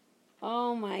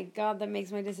 Oh my god, that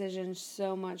makes my decision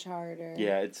so much harder.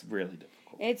 Yeah, it's really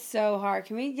difficult. It's so hard.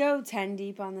 Can we go 10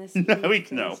 deep on this? No,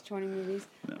 no. 20 movies?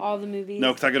 No. All the movies?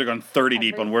 No, because I could have gone 30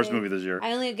 deep on worst Everything. movie this year.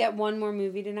 I only get one more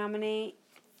movie to nominate.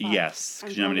 Fuck. Yes, I'm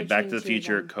because you nominated Back to the between two of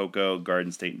Future, them. Coco,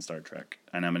 Garden State, and Star Trek.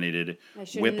 I nominated I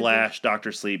shouldn't Whiplash,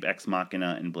 Doctor Sleep, Ex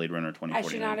Machina, and Blade Runner I 2049.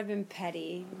 should not have been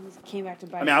petty. It came back to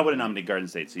bite I mean, I would have nominated Garden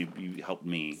State, so you helped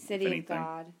me. City if of anything.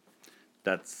 God.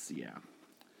 That's, yeah.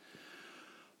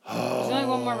 There's only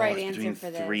one more right It's answer between for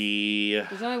this. 3.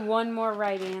 There's only one more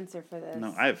right answer for this.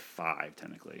 No, I have 5,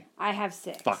 technically. I have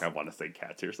 6. Fuck, I want to say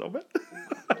Cats here so bad.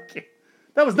 I can't.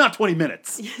 That was not 20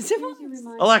 minutes. Yes, it Please was.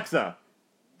 remind Alexa,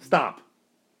 stop.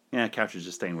 Yeah, couch is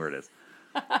just staying where it is.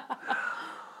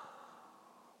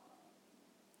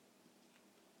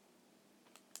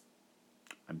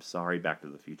 I'm sorry, Back to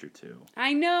the Future 2.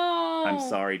 I know. I'm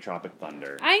sorry, Tropic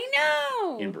Thunder. I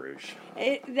know. In Bruges.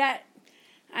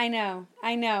 I know.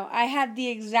 I had the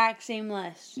exact same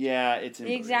list. Yeah, it's in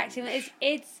The exact same.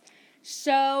 It's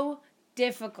so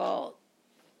difficult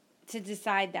to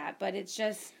decide that, but it's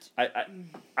just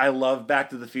I love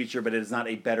Back to the Future, but it is not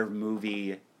a better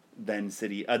movie than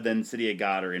City of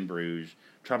God or In Bruges.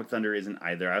 Tropic Thunder isn't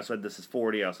either. I also had This Is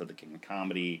 40. I also had The King of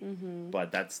Comedy.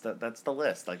 But that's the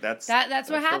list. Like that's that's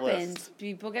what the happens. list.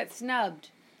 People get snubbed.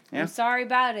 Yeah. I'm sorry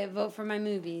about it. Vote for my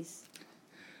movies.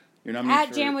 Your nominees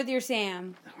At Jam with Your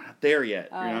Sam. We're not there yet.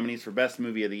 Oh. Your nominees for Best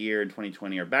Movie of the Year in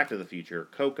 2020 are Back to the Future,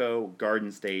 Coco,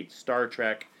 Garden State, Star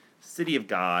Trek, City of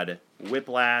God,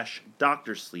 Whiplash,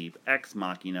 Doctor Sleep, Ex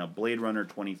Machina, Blade Runner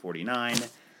 2049,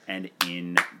 and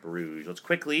In Bruges.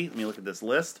 Let me look at this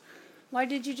list. Why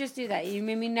did you just do that? You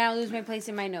made me now lose my place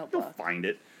in my You'll notebook. find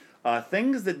it.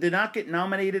 Things that did not get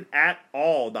nominated at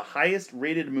all. The highest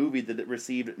rated movie that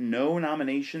received no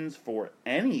nominations for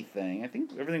anything. I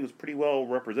think everything was pretty well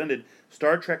represented.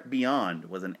 Star Trek Beyond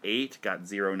was an 8, got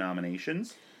 0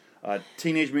 nominations.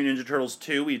 Teenage Mutant Ninja Turtles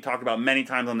 2, we talked about many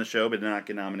times on the show, but did not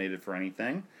get nominated for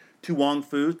anything. To Wong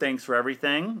Fu, Thanks for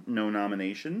Everything, no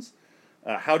nominations.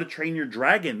 How to Train Your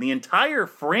Dragon, the entire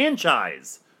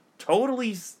franchise,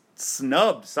 totally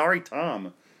snubbed. Sorry,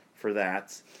 Tom, for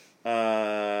that.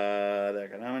 That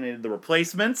got nominated. The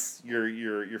Replacements,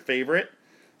 your favorite.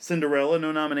 Cinderella,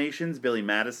 no nominations. Billy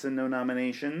Madison, no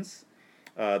nominations.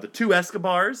 The Two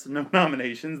Escobars, no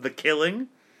nominations. The Killing.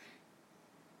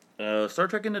 Star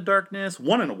Trek Into Darkness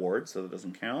won an award, so that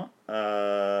doesn't count.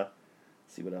 Let's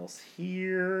see what else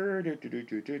here.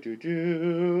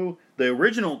 The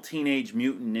original Teenage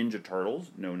Mutant Ninja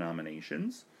Turtles, no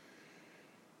nominations.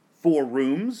 4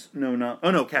 Rooms,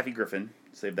 Kathy Griffin,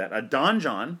 save that. Don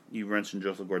John, you mentioned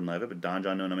Joseph Gordon-Levitt, but Don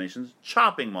John, no nominations.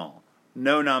 Chopping Mall,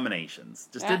 no nominations.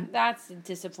 That's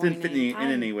disappointing. Didn't fit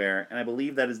in anywhere, and I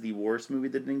believe that is the worst movie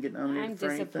that didn't get nominated I'm for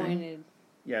anything. disappointed.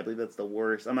 Yeah, I believe that's the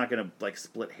worst. I'm not gonna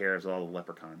split hairs with all the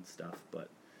Leprechaun stuff, but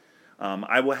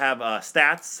I will have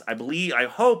stats. I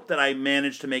hope that I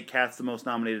managed to make Cats the most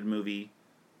nominated movie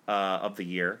of the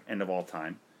year and of all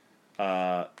time.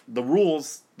 The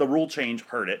rule change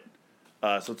hurt it.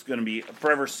 So it's going to be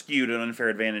forever skewed an unfair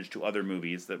advantage to other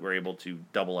movies that were able to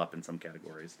double up in some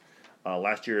categories.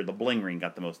 Last year, The Bling Ring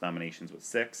got the most nominations with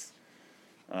 6.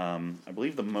 I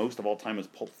believe the most of all time was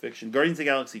Pulp Fiction. Guardians of the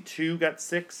Galaxy 2 got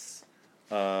 6.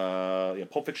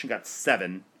 Pulp Fiction got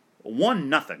 7.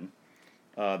 1-0.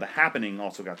 The Happening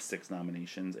also got 6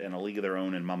 nominations, and A League of Their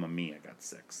Own and Mamma Mia got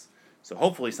 6. So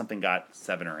hopefully something got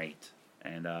 7 or 8,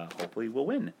 and hopefully we'll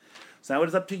win. So now it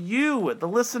is up to you, the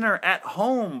listener at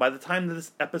home. By the time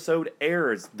this episode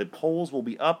airs, the polls will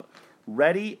be up,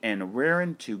 ready and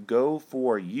raring to go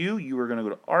for you. You are going to go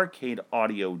to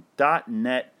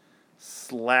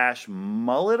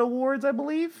arcadeaudio.net/mullet awards, I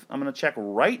believe. I'm going to check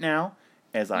right now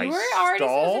as I You were already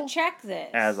stall. supposed to check this.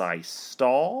 As I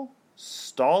stalling,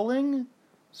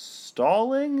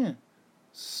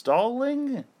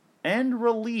 and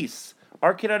release.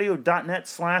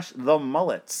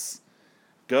 arcadeaudio.net/themullets.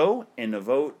 Go and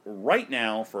vote right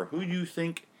now for who you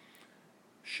think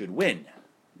should win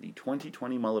the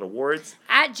 2020 Mullet Awards.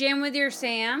 At Jam with Your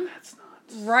Sam, That's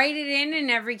not. write it in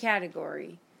every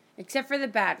category. Except for the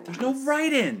bad ones. There's no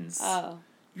write-ins. Oh.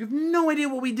 You have no idea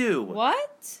what we do.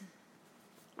 What?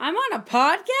 I'm on a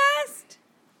podcast?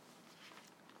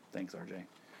 Thanks, RJ.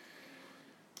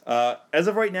 As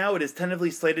of right now, it is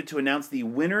tentatively slated to announce the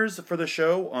winners for the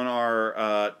show on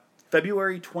our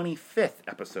February 25th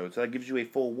episode. So that gives you a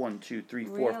full 1, 2, 3,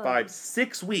 4, Really? 5,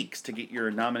 6 weeks to get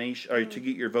your nomination or to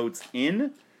get your votes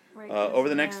in. Write Over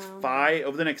the this next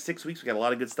down. 6 weeks, we got a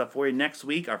lot of good stuff for you. Next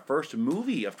week, our first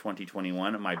movie of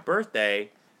 2021, my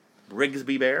birthday,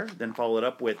 Brigsby Bear. Then follow it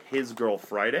up with His Girl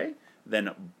Friday.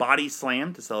 Then Body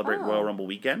Slam to celebrate Oh. Royal Rumble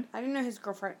weekend. I didn't know his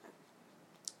girlfriend.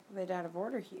 Have it out of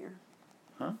order here.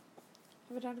 Huh?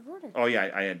 Have it out of order. Oh yeah,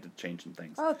 I had to change some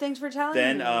things. Oh, thanks for telling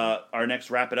Then me. our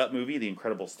next Wrap It Up movie, The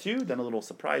Incredibles 2. Then a little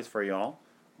surprise for y'all.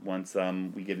 Once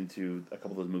we get into a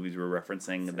couple of those movies we were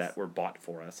referencing that were bought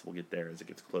for us. We'll get there as it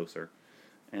gets closer.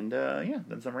 And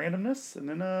then some randomness. And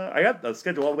then I got the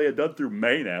schedule all the way done through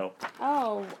May now.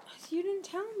 Oh, you didn't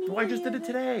tell me. Well, I just did any it of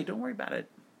today. Don't worry about it.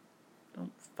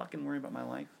 Don't fucking worry about my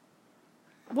life.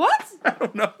 What? I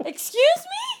don't know. Excuse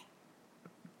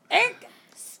me?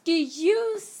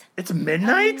 Excuse It's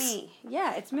midnight? me.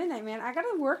 Yeah, it's midnight, man. I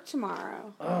gotta work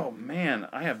tomorrow. Oh, man.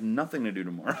 I have nothing to do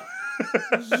tomorrow.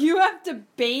 You have to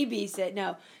babysit.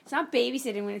 No, it's not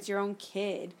babysitting when it's your own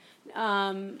kid. She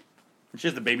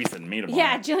has to babysit me tomorrow.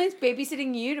 Yeah, Jillian's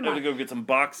babysitting you I have tomorrow. to go get some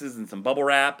boxes and some bubble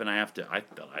wrap, and I felt I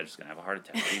was just going to have a heart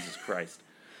attack. Jesus Christ.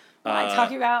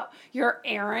 Talking about your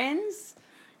errands.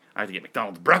 I have to get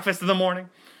McDonald's breakfast in the morning.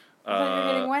 I thought you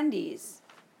were getting Wendy's.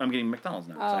 I'm getting McDonald's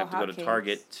now. So I Oh, have to go to hotcakes.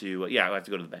 Target to... I have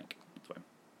to go to the bank. That's why.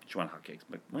 She wanted hotcakes.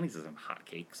 But Wendy's doesn't have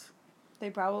hotcakes.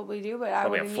 They probably do, but I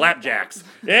Probably wouldn't have eat flapjacks.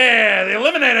 Yeah, the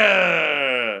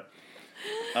Eliminator!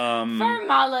 them. For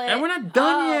mullet. And we're not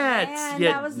done yet. Man,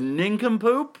 Yet that was...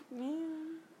 nincompoop.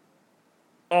 Man.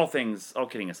 All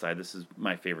kidding aside, this is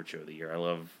my favorite show of the year. I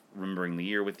love remembering the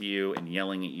year with you and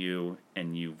yelling at you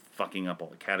and you fucking up all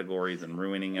the categories and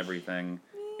ruining everything.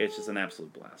 It's just an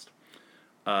absolute blast.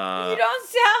 You don't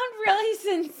sound really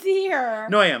sincere.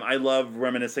 No, I am. I love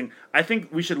reminiscing. I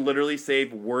think we should literally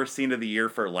save worst scene of the year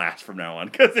for last from now on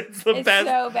because it's the It's best.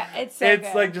 so bad. It's so It's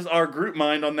good. like just our group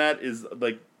mind on that is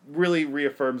like really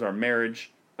reaffirms our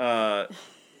marriage and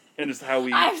just how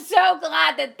we. I'm so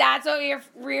glad that that's what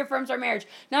reaffirms our marriage.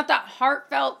 Not that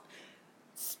heartfelt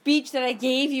speech that I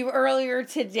gave you earlier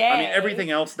today. I mean,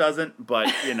 everything else doesn't,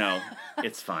 but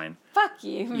it's fine. Fuck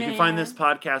you, man. You can find this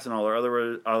podcast and all our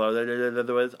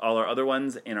other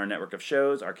ones in our network of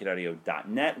shows,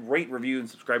 arcadeaudio.net. Rate, review, and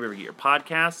subscribe wherever you get your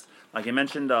podcast. Like I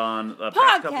mentioned on the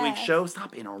past couple weeks' show,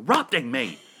 stop interrupting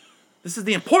me. This is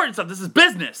the important stuff. This is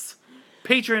business.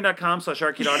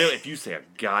 Patreon.com/arcadeaudio if you say a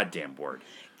goddamn word.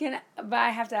 But I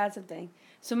have to add something.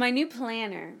 So my new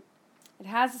planner, it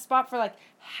has a spot for like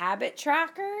habit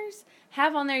trackers.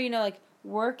 Have on there, like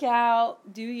work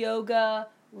out, do yoga,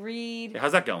 read. Yeah,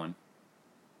 how's that going?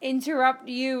 Interrupt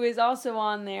You is also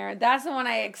on there. That's the one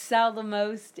I excel the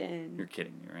most in. You're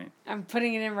kidding me, right? I'm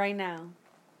putting it in right now.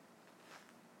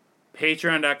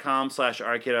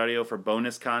 Patreon.com/arcadeaudio for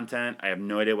bonus content. I have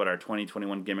no idea what our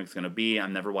 2021 gimmick's going to be.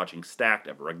 I'm never watching Stacked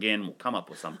ever again. We'll come up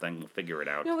with something. We'll figure it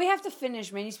out. No, we have to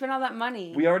finish, man. You spent all that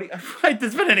money. We already... I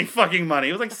didn't spend any fucking money.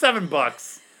 It was like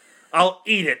 $7. I'll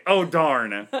eat it. Oh,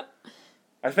 darn.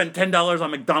 I spent $10 on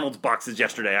McDonald's boxes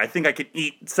yesterday. I think I could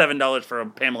eat $7 for a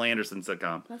Pamela Anderson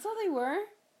sitcom. That's all they were.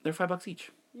 They're $5 each.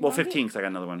 Well, won't 15 because I got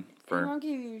another one. They won't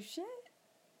give you shit.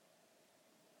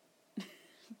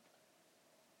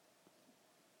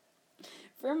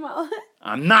 For mullet.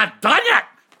 I'm not done yet!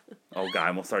 Oh, God, I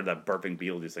almost started that burping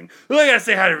Beetlejuice thing. Well, I gotta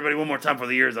say hi to everybody one more time for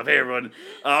the years of, hey, everyone.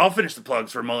 I'll finish the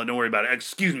plugs for Mullet, don't worry about it.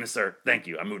 Excuse me, sir. Thank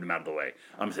you. I moved him out of the way.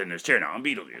 I'm sitting in his chair now. I'm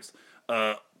Beetlejuice.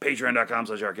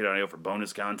 Patreon.com/arcadeaudio for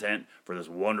bonus content for this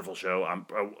wonderful show.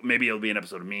 Maybe it'll be an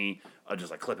episode of me just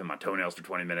like clipping my toenails for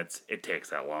 20 minutes. It takes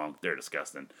that long. They're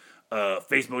disgusting.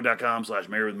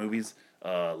 Facebook.com/marriedwithmovies.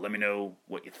 Let me know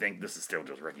what you think. This is still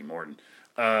just Ricky Morton.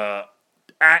 At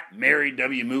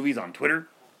MarriedWMovies on Twitter.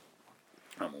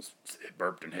 I almost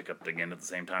burped and hiccuped again at the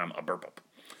same time. A burp up.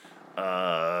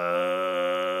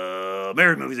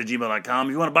 MarriedMovies@gmail.com.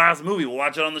 If you want to buy us a movie, we'll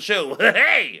watch it on the show.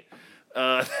 Hey!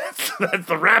 That's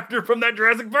the raptor from that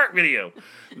Jurassic Park video.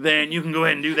 Then you can go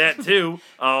ahead and do that too.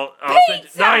 I'll send you.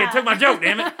 No, you took my joke,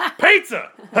 damn it.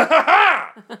 Pizza!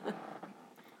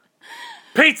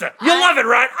 Pizza! You love it,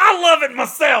 right? I love it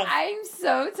myself! I'm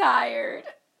so tired.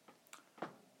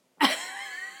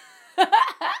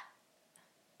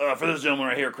 For this gentleman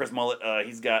right here, Chris Mullet,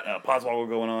 he's got Podswoggle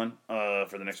going on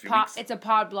for the next few weeks. It's a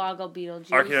Podbloggle Beetlejuice.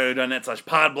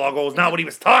 Arcadeaudio.net/Podbloggle is not what he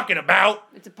was talking about.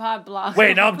 It's a Podbloggle.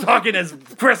 Wait, now I'm talking as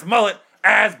Chris Mullet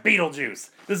as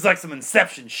Beetlejuice. This is like some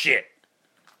Inception shit.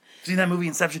 Seen that movie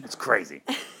Inception? It's crazy.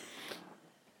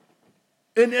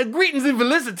 And greetings and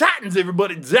felicitations,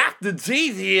 everybody. Dr.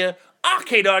 Teeth here.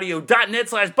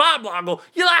 Arcadeaudio.net/Podbloggle.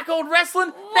 You like old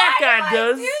wrestling? That guy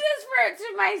does. Why do I do this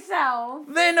to myself?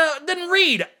 Then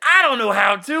read. I don't know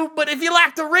how to, but if you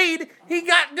like to read, he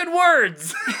got good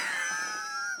words.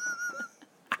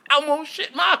 I almost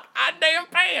shit my goddamn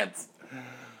pants.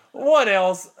 What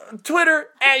else?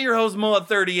 Twitter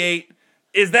 @YourHostMullet38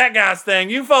 is that guy's thing.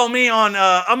 You follow me on.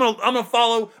 I'm gonna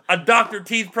follow a Dr.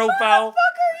 Teeth profile.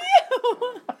 What the fuck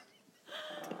are you?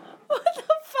 What the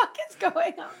fuck is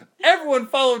going on? Everyone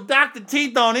follow Dr.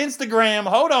 Teeth on Instagram.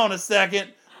 Hold on a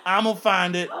second. I'm gonna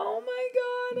find it. Oh my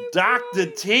god. Dr.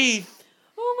 Teeth.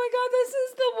 Oh my god, this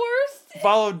is the worst.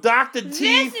 Follow Dr.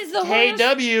 Teeth is the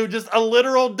KW, just a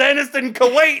literal dentist in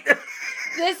Kuwait.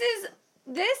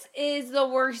 This is the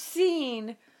worst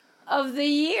scene of the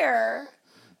year.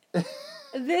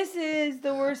 This is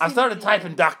the worst I scene started of the year.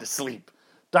 typing Dr. Sleep.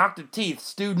 Dr. Teeth,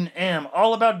 student M,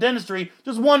 all about dentistry.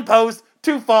 Just one post,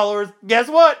 2 followers. Guess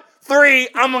what? 3.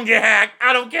 I'm gonna get hacked.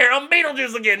 I don't care. I'm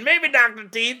Beetlejuice again. Maybe Dr.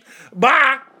 Teeth.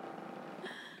 Bye.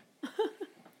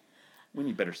 We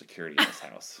need better security in this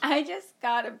house. I just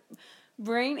got a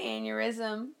brain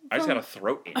aneurysm. I just from got a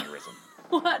throat aneurysm.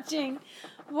 watching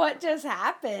what just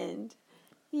happened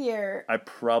here. I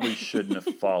probably shouldn't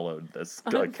have followed this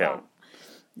account.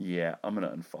 Yeah, I'm gonna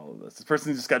unfollow this. This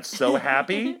person just got so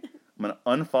happy. I'm gonna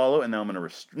unfollow and now I'm gonna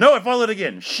No, I followed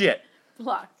again. Shit.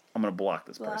 Blocked. I'm gonna block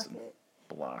this Block person. it.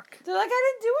 Block. They're like,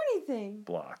 I didn't do anything.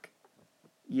 Block.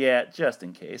 Yeah, just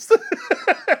in case.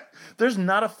 There's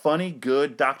not a funny,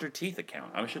 good Dr. Teeth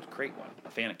account. I should create one. A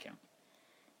fan account.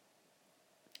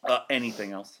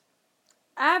 Anything else?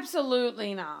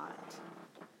 Absolutely not.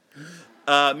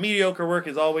 Mediocre work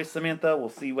as always, Samantha. We'll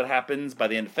see what happens by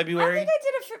the end of February. I think I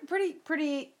did a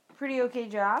pretty okay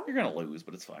job. You're gonna lose,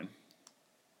 but it's fine.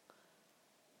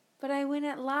 But I win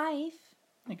at life.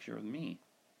 Thanks, you're with me.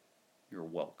 You're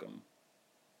welcome.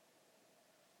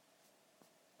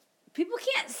 People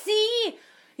can't see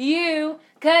you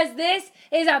because this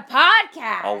is a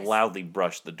podcast. I'll loudly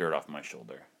brush the dirt off my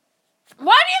shoulder.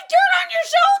 Why do you have dirt on your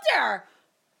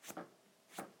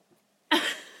shoulder?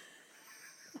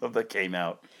 Hope that came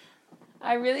out.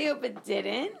 I really hope it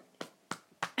didn't.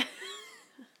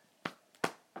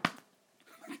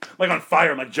 Like on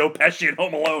fire, I'm like Joe Pesci in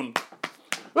Home Alone.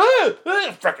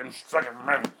 Frickin'.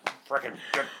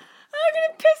 I'm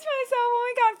gonna piss myself. Oh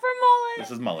my god, for Mullet.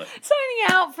 This is Mullet. Signing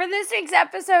out for this week's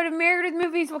episode of Married with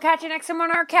Movies. We'll catch you next time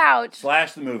on our couch.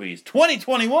 Slash the movies.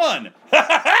 2021.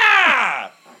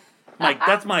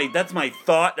 That's my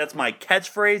thought. That's my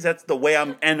catchphrase. That's the way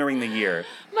I'm entering the year.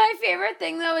 My favorite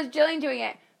thing though is Jillian doing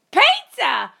it.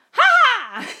 Pizza!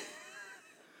 Ha!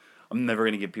 I'm never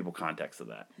gonna give people context of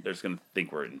that. They're just gonna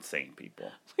think we're insane people.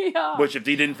 We are. Which, if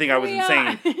they didn't think I was We insane,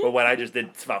 are. but what I just did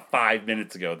about 5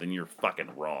 minutes ago, then you're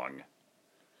fucking wrong.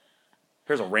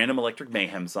 Here's a random Electric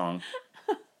Mayhem song.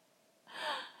 I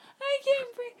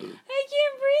can't breathe. I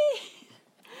can't breathe.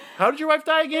 How did your wife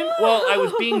die again? Well, I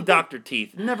was being Dr.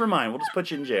 Teeth. Never mind. We'll just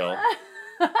put you in jail.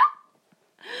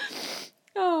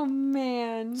 Oh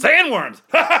man. Sandworms!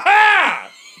 Ha ha ha!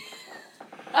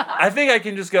 I think I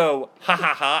can just go ha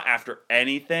ha ha after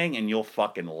anything and you'll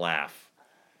fucking laugh.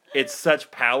 It's such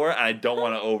power and I don't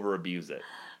want to over abuse it.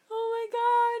 Oh my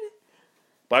god.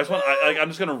 But I just want I'm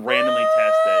just gonna randomly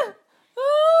test it.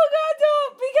 Oh god,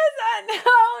 don't, because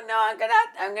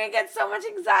I'm gonna get so much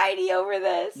anxiety over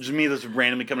this. Just me just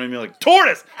randomly coming to me like,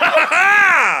 tortoise! Ha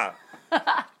ha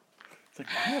ha! It's like,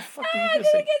 why the fuck did you I'm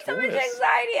just gonna say get so much tortoise?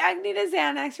 anxiety. I need a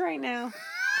Xanax right now.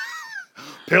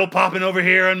 Pill popping over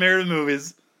here on Married with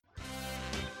Movies.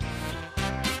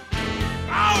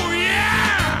 Oh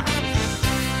yeah!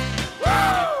 Woo!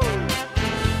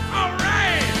 All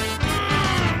right!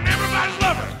 Everybody's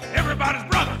lover, everybody's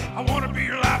brother. I want to be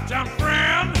your lifetime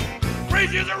friend.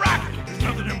 crazy as a rocket. There's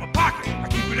nothing in my pocket. I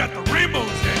keep it at the rainbow's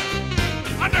end.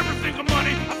 I never think of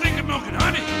money. I think of milk and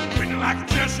honey. Treating like a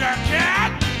Cheshire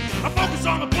cat. I focus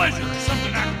on the pleasure.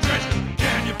 Something I can treasure.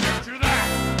 Can you picture that?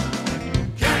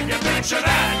 Can you picture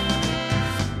that?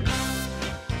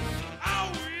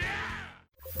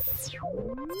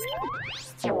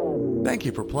 Thank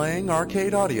you for playing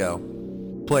Arcade Audio.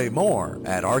 Play more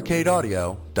at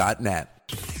arcadeaudio.net.